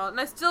thing in the world. And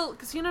I still,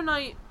 Casino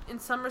Night, in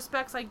some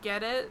respects, I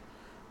get it.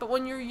 But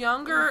when you're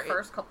younger... In the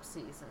first couple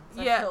seasons,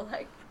 I feel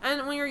like...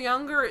 And when you're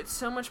younger, it's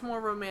so much more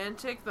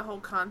romantic, the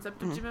whole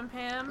concept of Jim and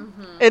Pam.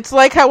 Mm-hmm. It's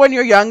like how when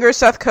you're younger,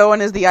 Seth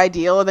Cohen is the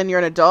ideal, and then you're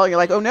an adult, and you're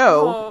like, oh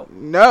no,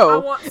 no. I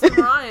want some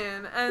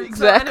Ryan. And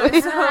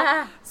exactly.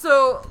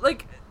 So,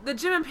 like, the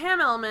Jim and Pam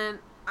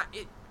element,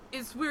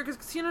 it's weird, because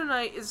Casino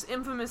Night is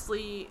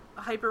infamously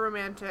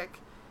hyper-romantic.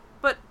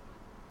 But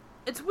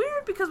it's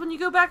weird, because when you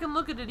go back and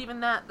look at it,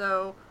 even that,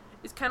 though,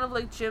 is kind of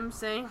like Jim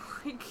saying,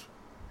 like,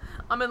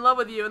 I'm in love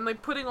with you, and,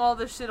 like, putting all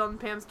this shit on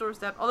Pam's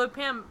doorstep. Although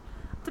Pam...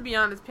 To be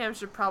honest, Pam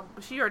she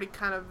already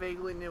kind of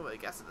vaguely knew, I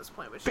guess, at this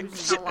point, but she was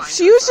just lying.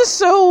 She was just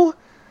so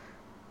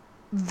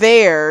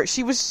there.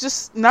 She was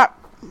just not...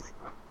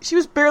 She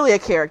was barely a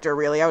character,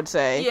 really, I would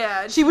say.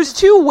 Yeah. She was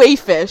too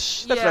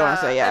wayfish. That's what I want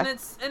to say, yeah.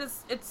 And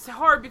it's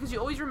hard, because you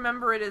always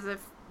remember it as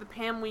if the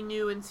Pam we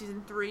knew in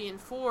season 3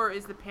 and 4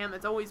 is the Pam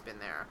that's always been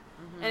there.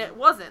 Mm-hmm. And it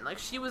wasn't. Like,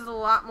 she was a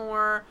lot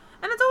more...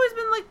 And it's always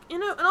been, like,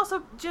 and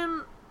also,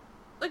 Jim...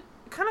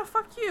 kind of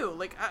fuck you.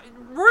 Like,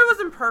 Roy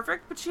wasn't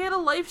perfect, but she had a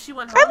life she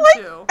went home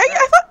to.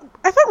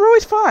 I thought Roy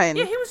was fine.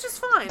 Yeah, he was just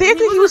fine. They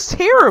acted he was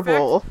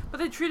terrible. Perfect, but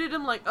they treated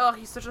him like, oh,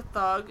 he's such a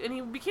thug. And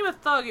he became a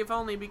thug, if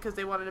only because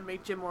they wanted to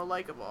make Jim more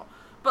likable.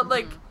 But,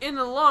 like, in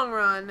the long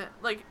run,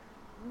 like,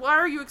 why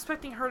are you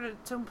expecting her to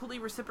completely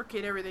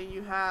reciprocate everything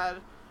you had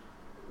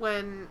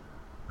when,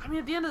 I mean,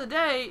 at the end of the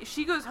day,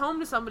 she goes home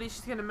to somebody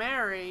she's going to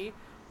marry.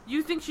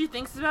 You think she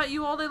thinks about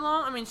you all day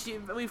long? I mean,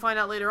 we find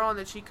out later on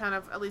that she kind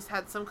of at least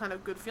had some kind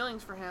of good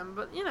feelings for him.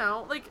 But,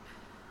 like,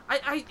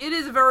 it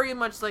is very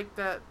much like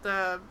the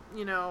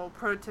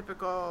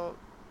prototypical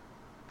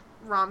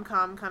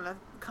rom-com kind of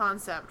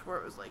concept where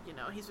it was like,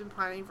 he's been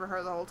pining for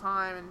her the whole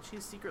time and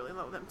she's secretly in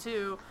love with him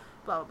too,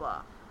 blah, blah,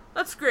 blah.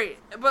 That's great.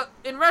 But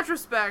in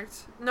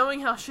retrospect,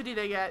 knowing how shitty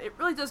they get, it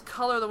really does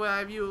color the way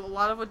I view a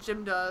lot of what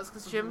Jim does,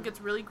 because Jim gets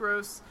really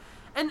gross.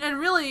 And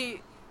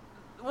really,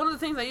 one of the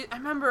things I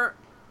remember,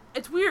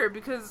 it's weird,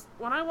 because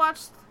when I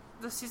watched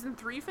the season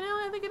 3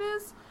 finale, I think it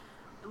is,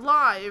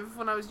 live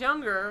when I was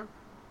younger,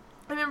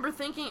 I remember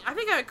thinking, I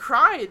think I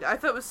cried. I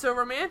thought it was so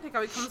romantic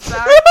how he comes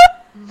back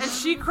and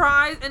she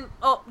cries. And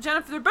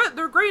Jennifer,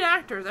 they're great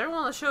actors. Everyone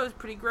on the show is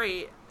pretty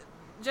great.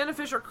 Jenna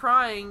Fisher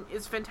crying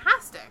is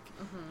fantastic,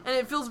 and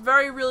it feels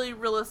very, really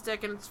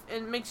realistic, and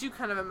it makes you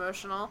kind of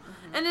emotional.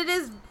 And it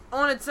is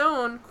on its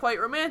own quite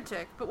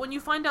romantic. But when you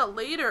find out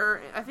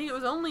later, I think it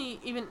was only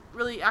even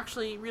really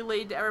actually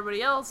relayed to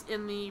everybody else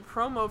in the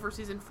promo for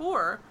season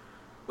 4,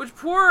 which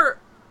poor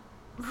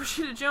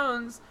Rashida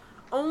Jones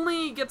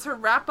only gets her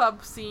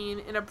wrap-up scene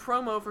in a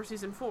promo for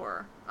season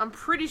 4. I'm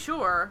pretty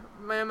sure,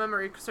 my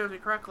memory serves me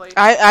correctly.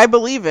 I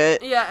believe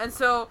it. Yeah, and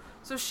so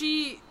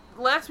she,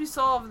 last we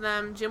saw of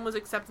them, Jim was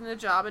accepting the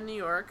job in New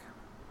York.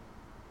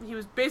 He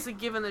was basically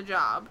given the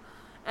job,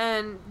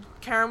 and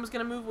Karen was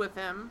going to move with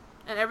him,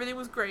 and everything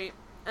was great,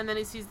 and then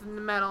he sees the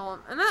medal,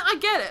 and then I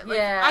get it. Like,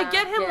 I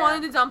get him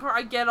wanting to dump her,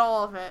 I get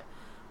all of it.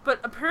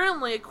 But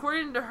apparently,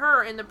 according to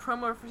her, in the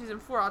promo for season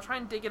 4, I'll try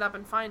and dig it up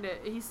and find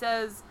it,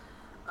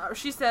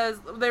 she says,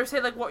 they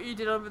say, like, what you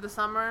did over the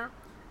summer,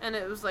 and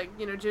it was like,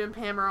 Jim and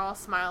Pam are all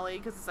smiley,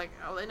 because it's like,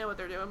 oh, they know what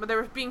they're doing, but they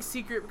were being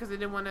secret because they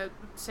didn't want to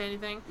say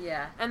anything.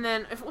 Yeah. And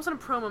then, if it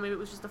wasn't a promo, maybe it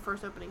was just the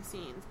first opening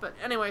scenes, but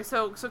anyway,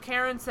 so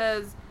Karen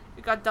says,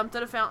 it got dumped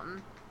at a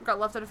fountain, got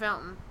left at a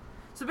fountain.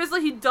 So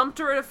basically, he dumped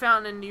her at a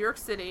fountain in New York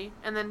City,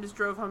 and then just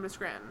drove home to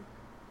Scranton.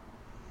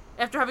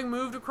 After having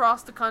moved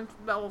across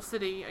the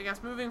city, I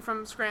guess, moving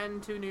from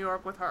Scranton to New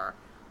York with her.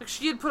 Like,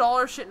 she had put all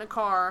her shit in a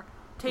car,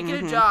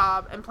 taken a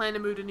job, and planned to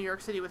move to New York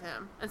City with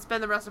him, and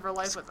spend the rest of her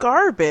life with him.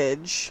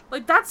 Garbage.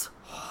 Like, that's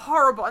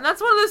horrible. And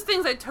that's one of those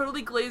things I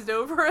totally glazed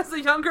over as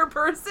a younger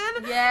person.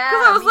 Yeah,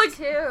 because I was me like,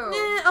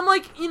 too. I'm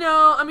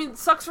like,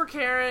 sucks for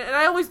Karen, and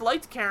I always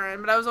liked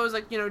Karen, but I was always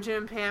like, Jim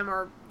and Pam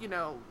are,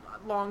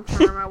 long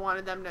term, I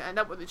wanted them to end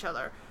up with each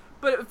other.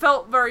 But it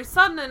felt very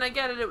sudden, and I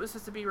get it, it was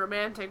supposed to be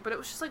romantic, but it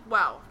was just like,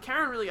 wow,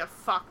 Karen really got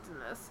fucked in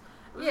this.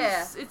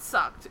 It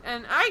sucked.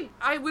 And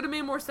I would have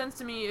made more sense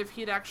to me if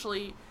he'd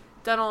actually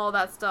done all of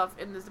that stuff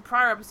in the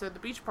prior episode, the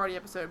beach party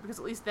episode, because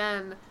at least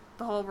then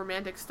the whole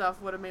romantic stuff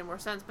would have made more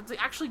sense. But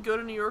to actually go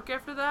to New York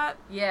after that,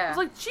 I was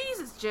like,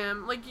 Jesus,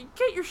 Jim, like, you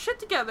get your shit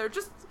together.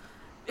 Just,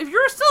 if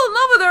you're still in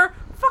love with her,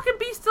 fucking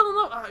be still in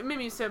love. Oh, it made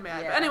me so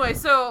mad. But anyway,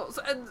 so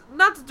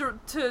not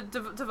to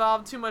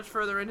devolve too much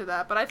further into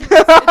that, but I think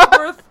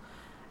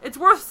it's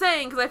worth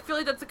saying, because I feel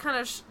like that's the kind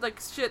of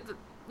shit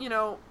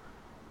that,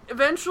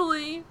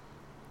 eventually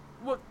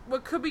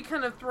what could be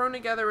kind of thrown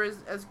together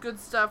as good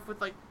stuff with,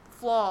 like,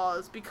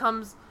 flaws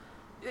becomes,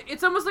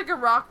 it's almost like a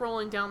rock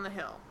rolling down the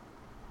hill.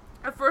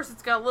 At first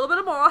it's got a little bit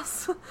of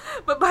moss,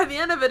 but by the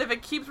end of it, if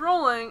it keeps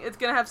rolling, it's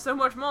going to have so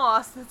much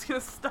moss that it's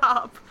going to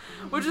stop,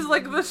 which is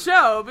like the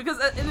show, because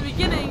in the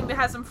beginning it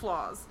has some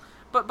flaws,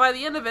 but by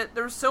the end of it,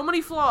 there's so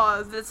many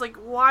flaws that it's like,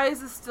 why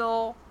is this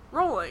still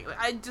rolling? Like,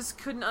 I just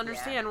couldn't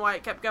understand why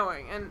it kept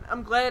going, and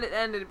I'm glad it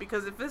ended,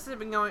 because if this had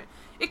been going,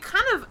 it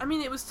kind of,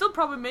 it was still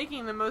probably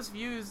making the most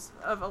views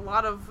of a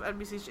lot of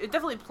NBC. It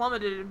definitely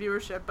plummeted in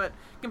viewership, but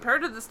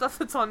compared to the stuff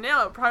that's on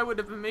now, it probably would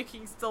have been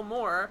making still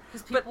more.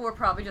 Because people were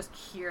probably just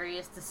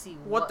curious to see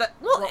what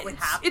would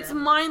happen. It's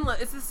mindless.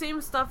 It's the same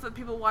stuff that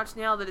people watch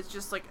now that it's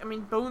just like,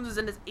 Bones is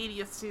in its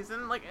 80th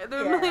season. Like,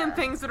 there are a million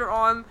things that are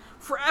on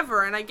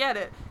forever, and I get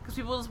it. Because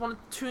people just want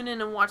to tune in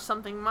and watch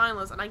something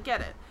mindless, and I get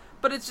it.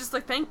 But it's just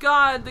like, thank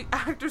God the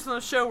actors on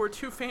the show were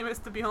too famous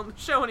to be on the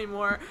show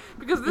anymore.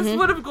 Because this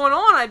would have gone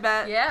on, I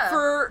bet,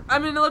 for,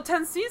 another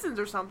 10 seasons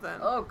or something.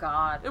 Oh,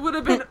 God. It would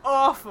have been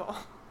awful.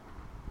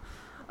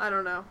 I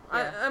don't know.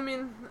 Yeah.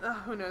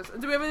 Who knows?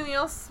 Do we have anything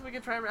else we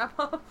could try and wrap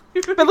up?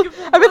 I've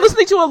been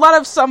listening to a lot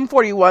of Sum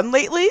 41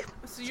 lately.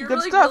 So you're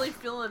really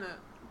feeling it.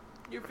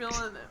 You're feeling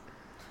it.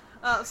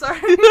 Oh, sorry.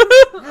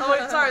 Oh,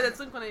 wait, sorry, that's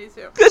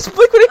Blink-182. That's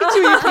Blink-182,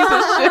 you piece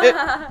of shit.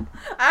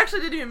 I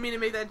actually didn't even mean to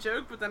make that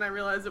joke, but then I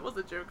realized it was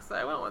a joke, so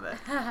I went with it.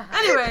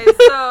 Anyway,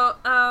 so,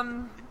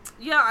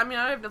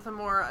 I have nothing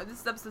more.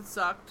 This episode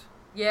sucked.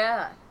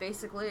 Yeah,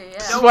 basically, yeah.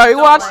 That's why we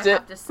watched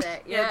it. To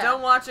say. Yeah,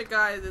 don't watch it,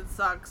 guys. It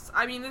sucks.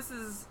 This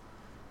is...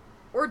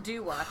 Or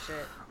do watch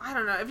it. I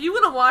don't know. If you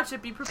want to watch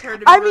it, be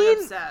prepared to be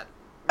really upset.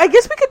 I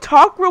guess we could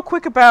talk real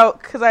quick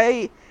about, because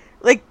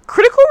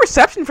critical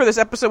reception for this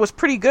episode was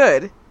pretty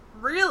good.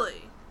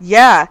 Really?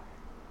 Yeah.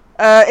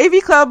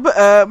 AV Club,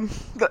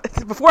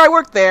 before I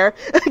worked there,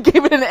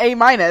 gave it an A-.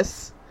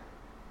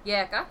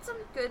 Yeah, got some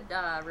good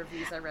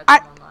reviews. I read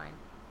them online.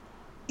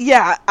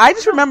 Yeah, I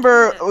just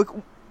remember...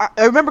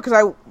 I remember because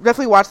I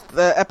definitely watched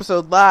the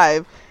episode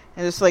live,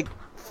 and just,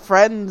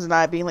 friends and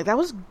I being like, that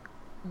was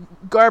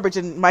garbage,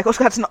 and Michael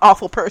Scott's an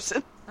awful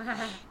person.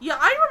 Yeah,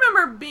 I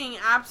remember being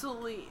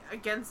absolutely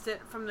against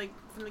it from the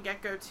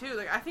get-go,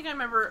 too. I think I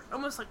remember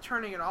almost,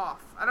 turning it off.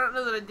 I don't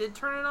know that I did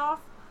turn it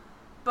off,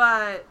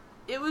 but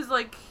it was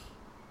like,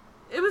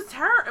 it was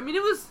terrible. I mean,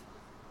 it was,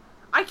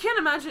 I can't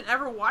imagine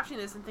ever watching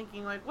this and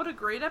thinking, like, what a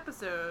great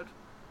episode.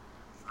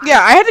 Yeah,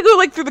 I had to go,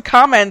 like, through the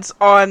comments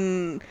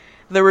on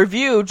the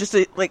review just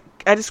to, like,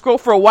 I had to scroll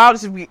for a while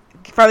just to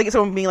finally get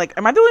someone being like,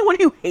 am I the only one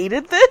who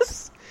hated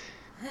this?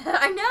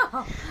 I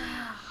know.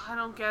 I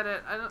don't get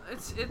it.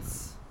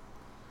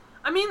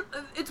 I mean,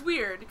 it's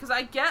weird, because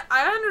I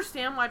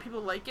understand why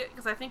people like it,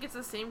 because I think it's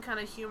the same kind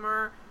of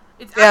humor.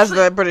 It's as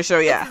the British show,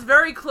 yeah. It's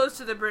very close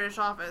to the British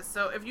Office,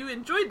 so if you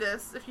enjoyed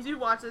this, if you do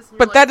watch this... And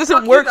but that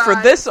doesn't work for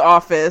this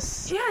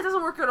Office. Yeah, it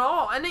doesn't work at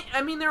all. And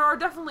I mean, there are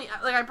definitely...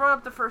 Like, I brought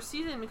up the first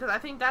season, because I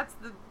think that's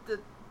the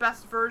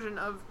best version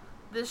of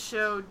this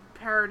show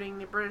parroting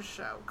the British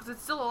show, because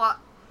it's still a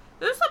lot...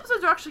 Those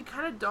episodes are actually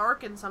kind of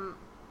dark in some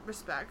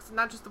respects,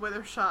 not just the way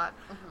they're shot,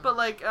 but,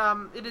 like,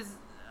 it is...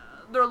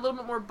 They're a little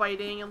bit more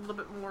biting, a little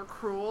bit more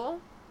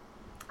cruel.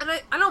 And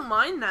I don't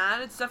mind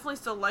that. It's definitely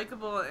still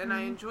likable, and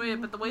I enjoy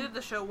it. But the way that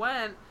the show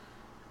went,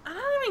 I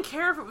don't even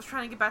care if it was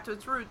trying to get back to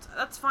its roots.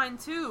 That's fine,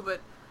 too.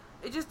 But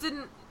it just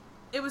didn't...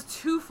 It was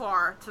too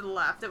far to the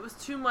left. It was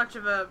too much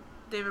of a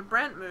David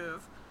Brent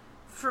move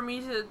for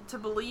me to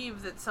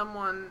believe that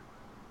someone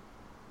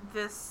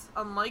this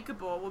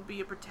unlikable would be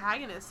a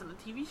protagonist in a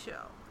TV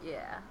show.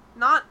 Yeah.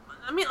 Not...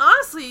 I mean,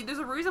 honestly, there's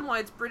a reason why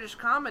it's British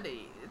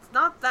comedy. It's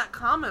not that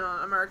common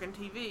on American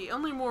TV.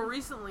 Only more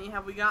recently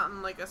have we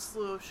gotten, like, a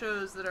slew of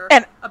shows that are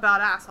about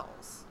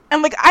assholes.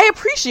 And, like, I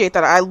appreciate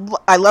that.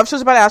 I love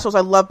shows about assholes. I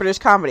love British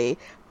comedy.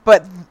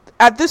 But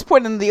at this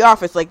point in The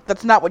Office, like,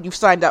 that's not what you've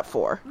signed up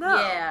for. No.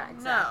 Yeah,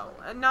 exactly.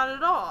 No. Not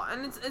at all.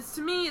 And it's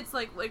to me, it's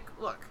like,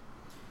 look,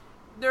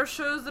 there are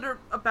shows that are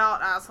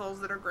about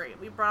assholes that are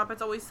great. We brought up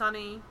It's Always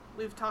Sunny.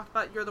 We've talked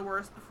about You're the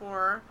Worst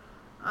before.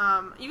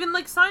 Even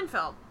like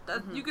Seinfeld,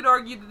 you could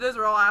argue that those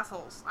are all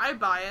assholes. I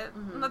buy it,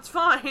 and that's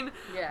fine.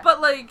 Yeah. But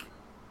like,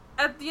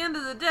 at the end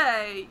of the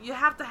day, you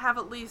have to have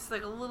at least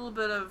like a little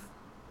bit of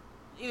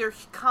either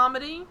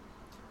comedy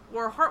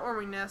or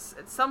heartwarmingness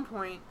at some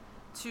point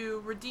to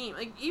redeem.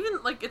 Like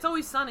even like It's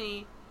Always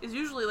Sunny is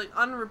usually like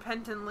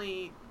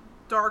unrepentantly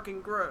dark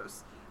and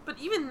gross. But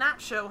even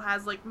that show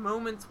has like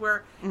moments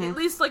where at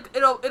least like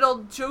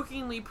it'll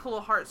jokingly pull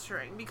a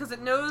heartstring because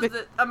it knows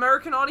that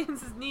American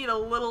audiences need a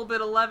little bit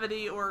of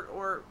levity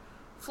or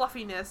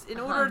fluffiness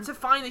in order to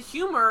find the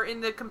humor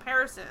in the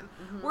comparison.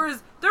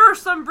 Whereas there are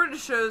some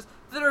British shows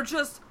that are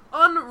just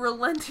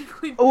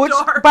unrelentingly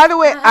dark. By the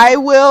way, I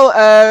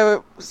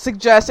will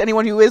suggest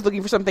anyone who is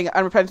looking for something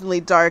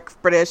unrepentantly dark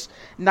British,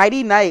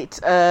 Nighty Night,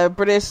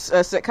 British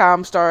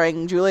sitcom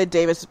starring Julia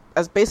Davis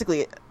as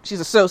basically she's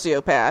a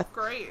sociopath.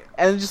 Great.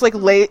 And just like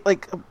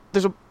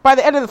by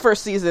the end of the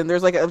first season,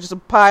 there's like just a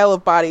pile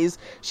of bodies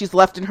she's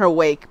left in her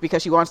wake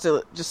because she wants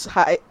to just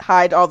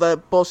hide all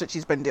the bullshit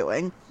she's been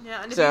doing.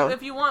 Yeah, and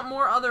if you want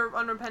more other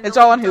unrepentantly it's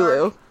all on dark,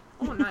 Hulu.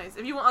 Oh, nice.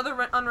 If you want other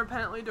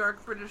unrepentantly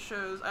dark British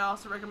shows, I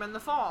also recommend The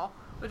Fall,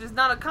 which is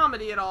not a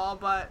comedy at all,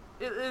 but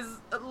it is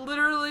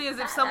literally as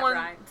if someone...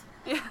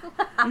 Yeah,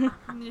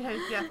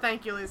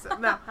 thank you, Lisa.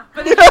 No,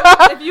 but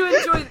if you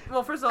enjoyed,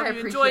 well, first of all, if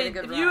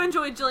you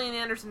enjoyed Gillian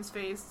Anderson's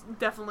face,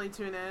 definitely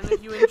tune in.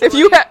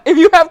 If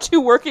you have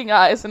two working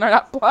eyes and are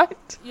not blind,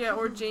 yeah,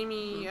 or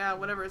Jamie,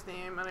 whatever his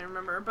name, I don't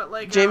remember, but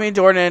like Jamie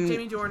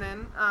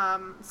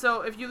Dornan.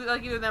 So if you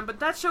like either of them, but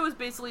that show is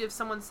basically if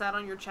someone sat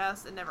on your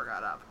chest and never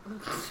got up.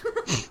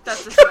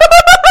 That's the show.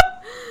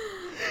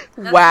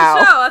 Wow.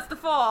 The show. That's The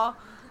Fall.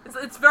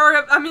 It's very,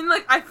 I mean,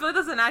 like, I feel like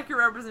that's an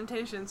accurate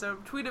representation, so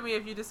tweet at me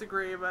if you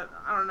disagree, but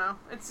I don't know.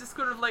 It's just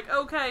sort of like,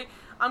 okay,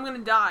 I'm gonna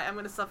die, I'm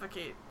gonna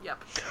suffocate,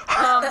 yep. So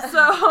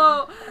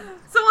on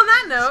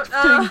that note... It's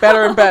getting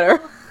better and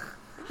better.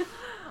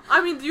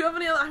 I mean, do you have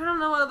any other, I don't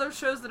know what other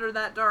shows that are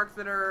that dark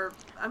that are,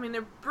 I mean,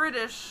 they're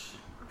British.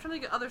 I'm trying to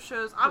think of other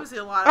shows. Obviously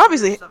a lot of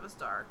British stuff is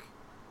dark.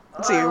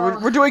 Let's see,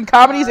 we're doing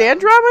comedies and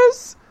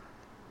dramas?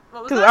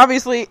 Because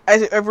obviously,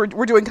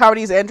 we're doing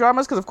comedies and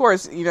dramas, because of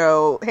course, you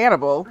know,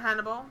 Hannibal,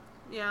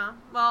 yeah.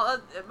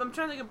 Well, I'm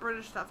trying to think of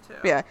British stuff, too.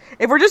 Yeah.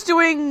 If we're just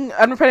doing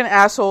unrepentant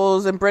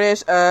assholes and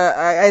British,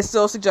 I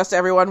still suggest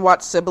everyone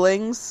watch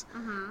Siblings.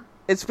 Mm-hmm.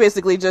 It's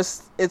basically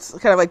just, it's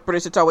kind of like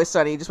British It's Always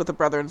Sunny, just with a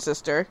brother and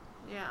sister.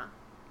 Yeah.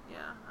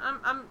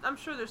 I'm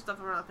sure there's stuff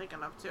we're not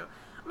thinking of, too.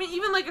 I mean,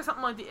 even like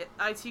something like the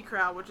IT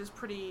Crowd, which is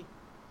pretty,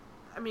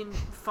 I mean,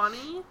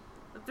 funny.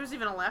 There's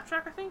even a laugh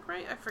track, I think,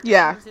 right? I forget.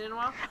 Yeah. I haven't seen it in a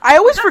while. I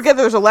always forget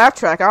there's a laugh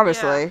track,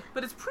 honestly. Yeah,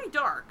 but it's pretty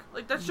dark.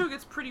 Like, that show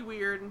gets pretty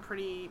weird and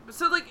pretty...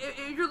 So, like,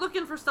 if you're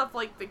looking for stuff,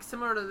 like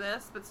similar to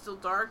this, but still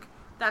dark,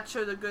 that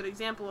show's a good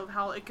example of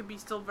how it could be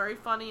still very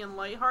funny and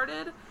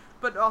lighthearted,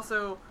 but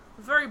also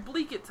very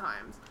bleak at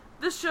times.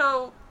 This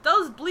show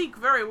does bleak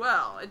very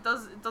well. It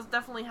does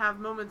definitely have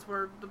moments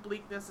where the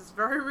bleakness is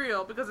very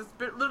real, because it's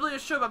literally a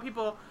show about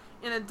people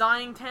in a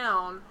dying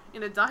town,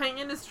 in a dying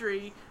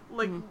industry,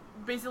 like,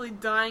 basically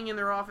dying in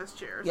their office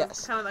chairs. Yes.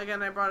 It's kind of,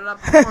 again, I brought it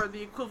up before,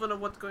 the equivalent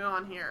of what's going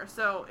on here.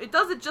 So, it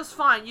does it just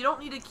fine. You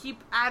don't need to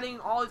keep adding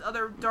all these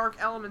other dark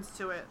elements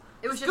to it.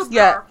 It was just a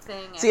dark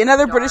thing. See,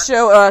 another British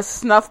show,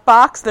 Snuff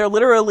Box, they're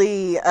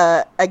literally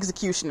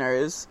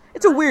executioners.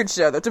 It's a weird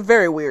show, though. It's a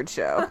very weird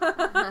show.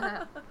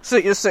 So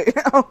you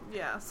know.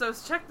 Yeah, so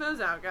check those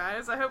out,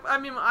 guys.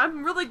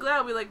 I'm really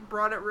glad we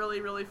brought it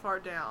really, really far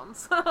down.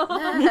 So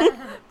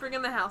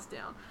bringing the house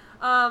down.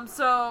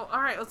 So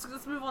all right, let's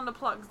move on to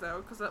plugs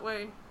though, because that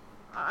way,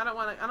 I don't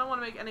want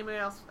to make anybody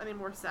else any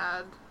more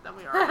sad than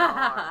we already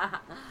are.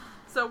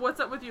 So what's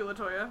up with you,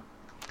 Latoya?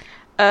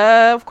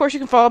 Of course, you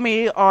can follow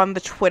me on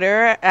the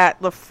Twitter at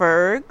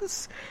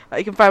LaFergs.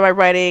 You can find my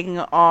writing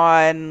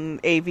on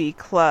AV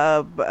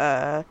Club,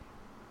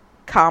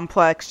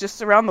 Complex,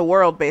 just around the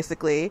world,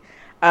 basically.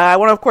 I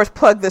want to, of course,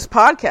 plug this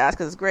podcast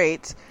because it's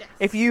great. Yes.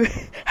 If you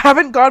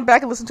haven't gone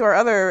back and listened to our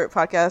other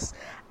podcasts,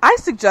 I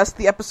suggest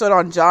the episode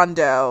on John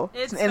Doe.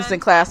 It's an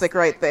instant classic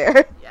right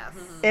there. Yes.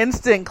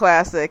 Instant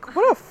classic.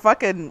 What a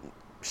fucking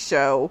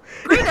show.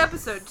 Great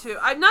episode, too.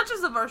 Not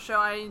just of our show.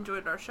 I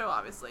enjoyed our show,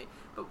 obviously.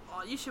 But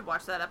you should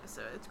watch that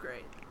episode. It's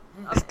great.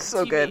 It's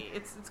so good.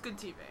 It's good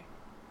TV.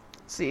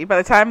 See, by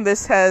the time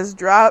this has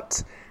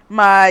dropped,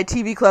 my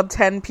TV Club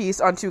 10-piece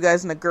on Two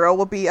Guys and a Girl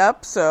will be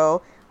up,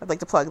 so I'd like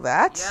to plug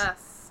that.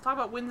 Yes. Talk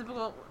about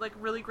whimsical,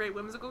 really great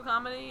whimsical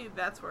comedy.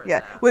 That's where it's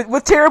at.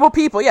 With terrible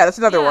people. Yeah, that's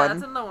another one. Yeah,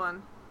 that's another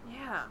one.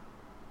 Yeah.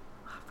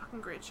 Oh,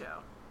 fucking great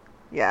show.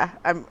 Yeah,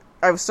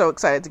 I was so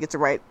excited to get to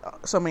write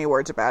so many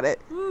words about it.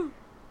 Woo.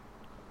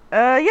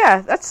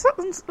 Yeah, I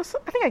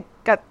think I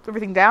got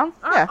everything down.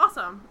 All right,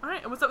 awesome. All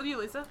right, and what's up with you,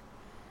 Lisa?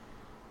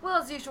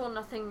 Well, as usual,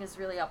 nothing is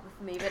really up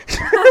with me, but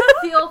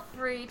feel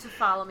free to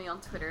follow me on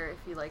Twitter if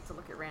you like to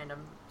look at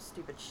random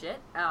stupid shit.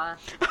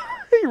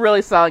 You're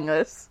really selling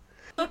this.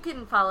 You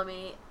can follow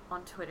me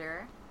on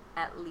Twitter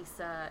at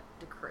Lisa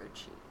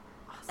DiCroce.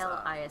 Awesome.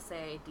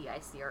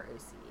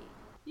 LisaDicroce.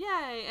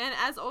 Yay! And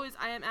as always,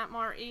 I am at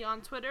Mar-E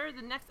on Twitter.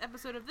 The next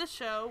episode of this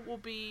show will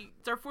be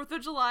our 4th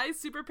of July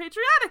super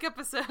patriotic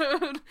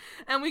episode,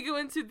 and we go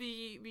into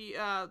the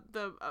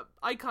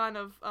icon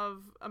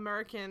of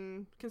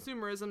American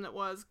consumerism that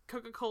was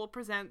Coca-Cola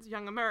Presents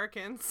Young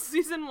Americans,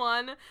 Season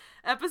 1,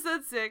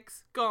 Episode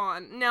 6,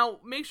 Gone. Now,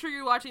 make sure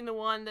you're watching the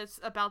one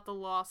that's about the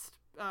lost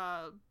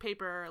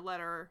paper,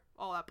 letter,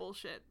 all that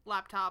bullshit,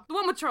 laptop, the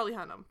one with Charlie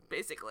Hunnam,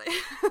 basically.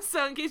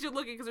 So in case you're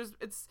looking, because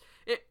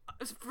it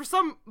for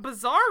some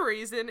bizarre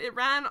reason it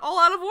ran all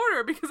out of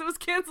order because it was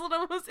canceled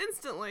almost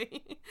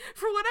instantly.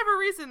 For whatever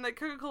reason that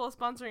Coca-Cola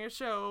sponsoring a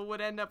show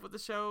would end up with the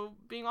show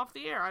being off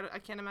the air. I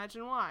can't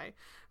imagine why.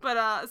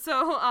 But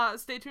so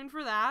stay tuned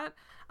for that.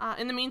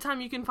 In the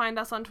meantime, you can find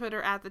us on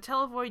Twitter at The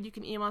Televoid. You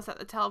can email us at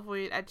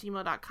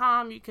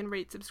thetelevoid@gmail.com. You can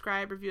rate,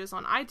 subscribe, review us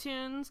on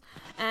iTunes.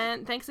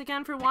 And thanks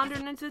again for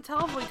wandering into The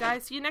Televoid,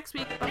 guys. See you next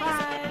week.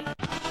 Bye-bye.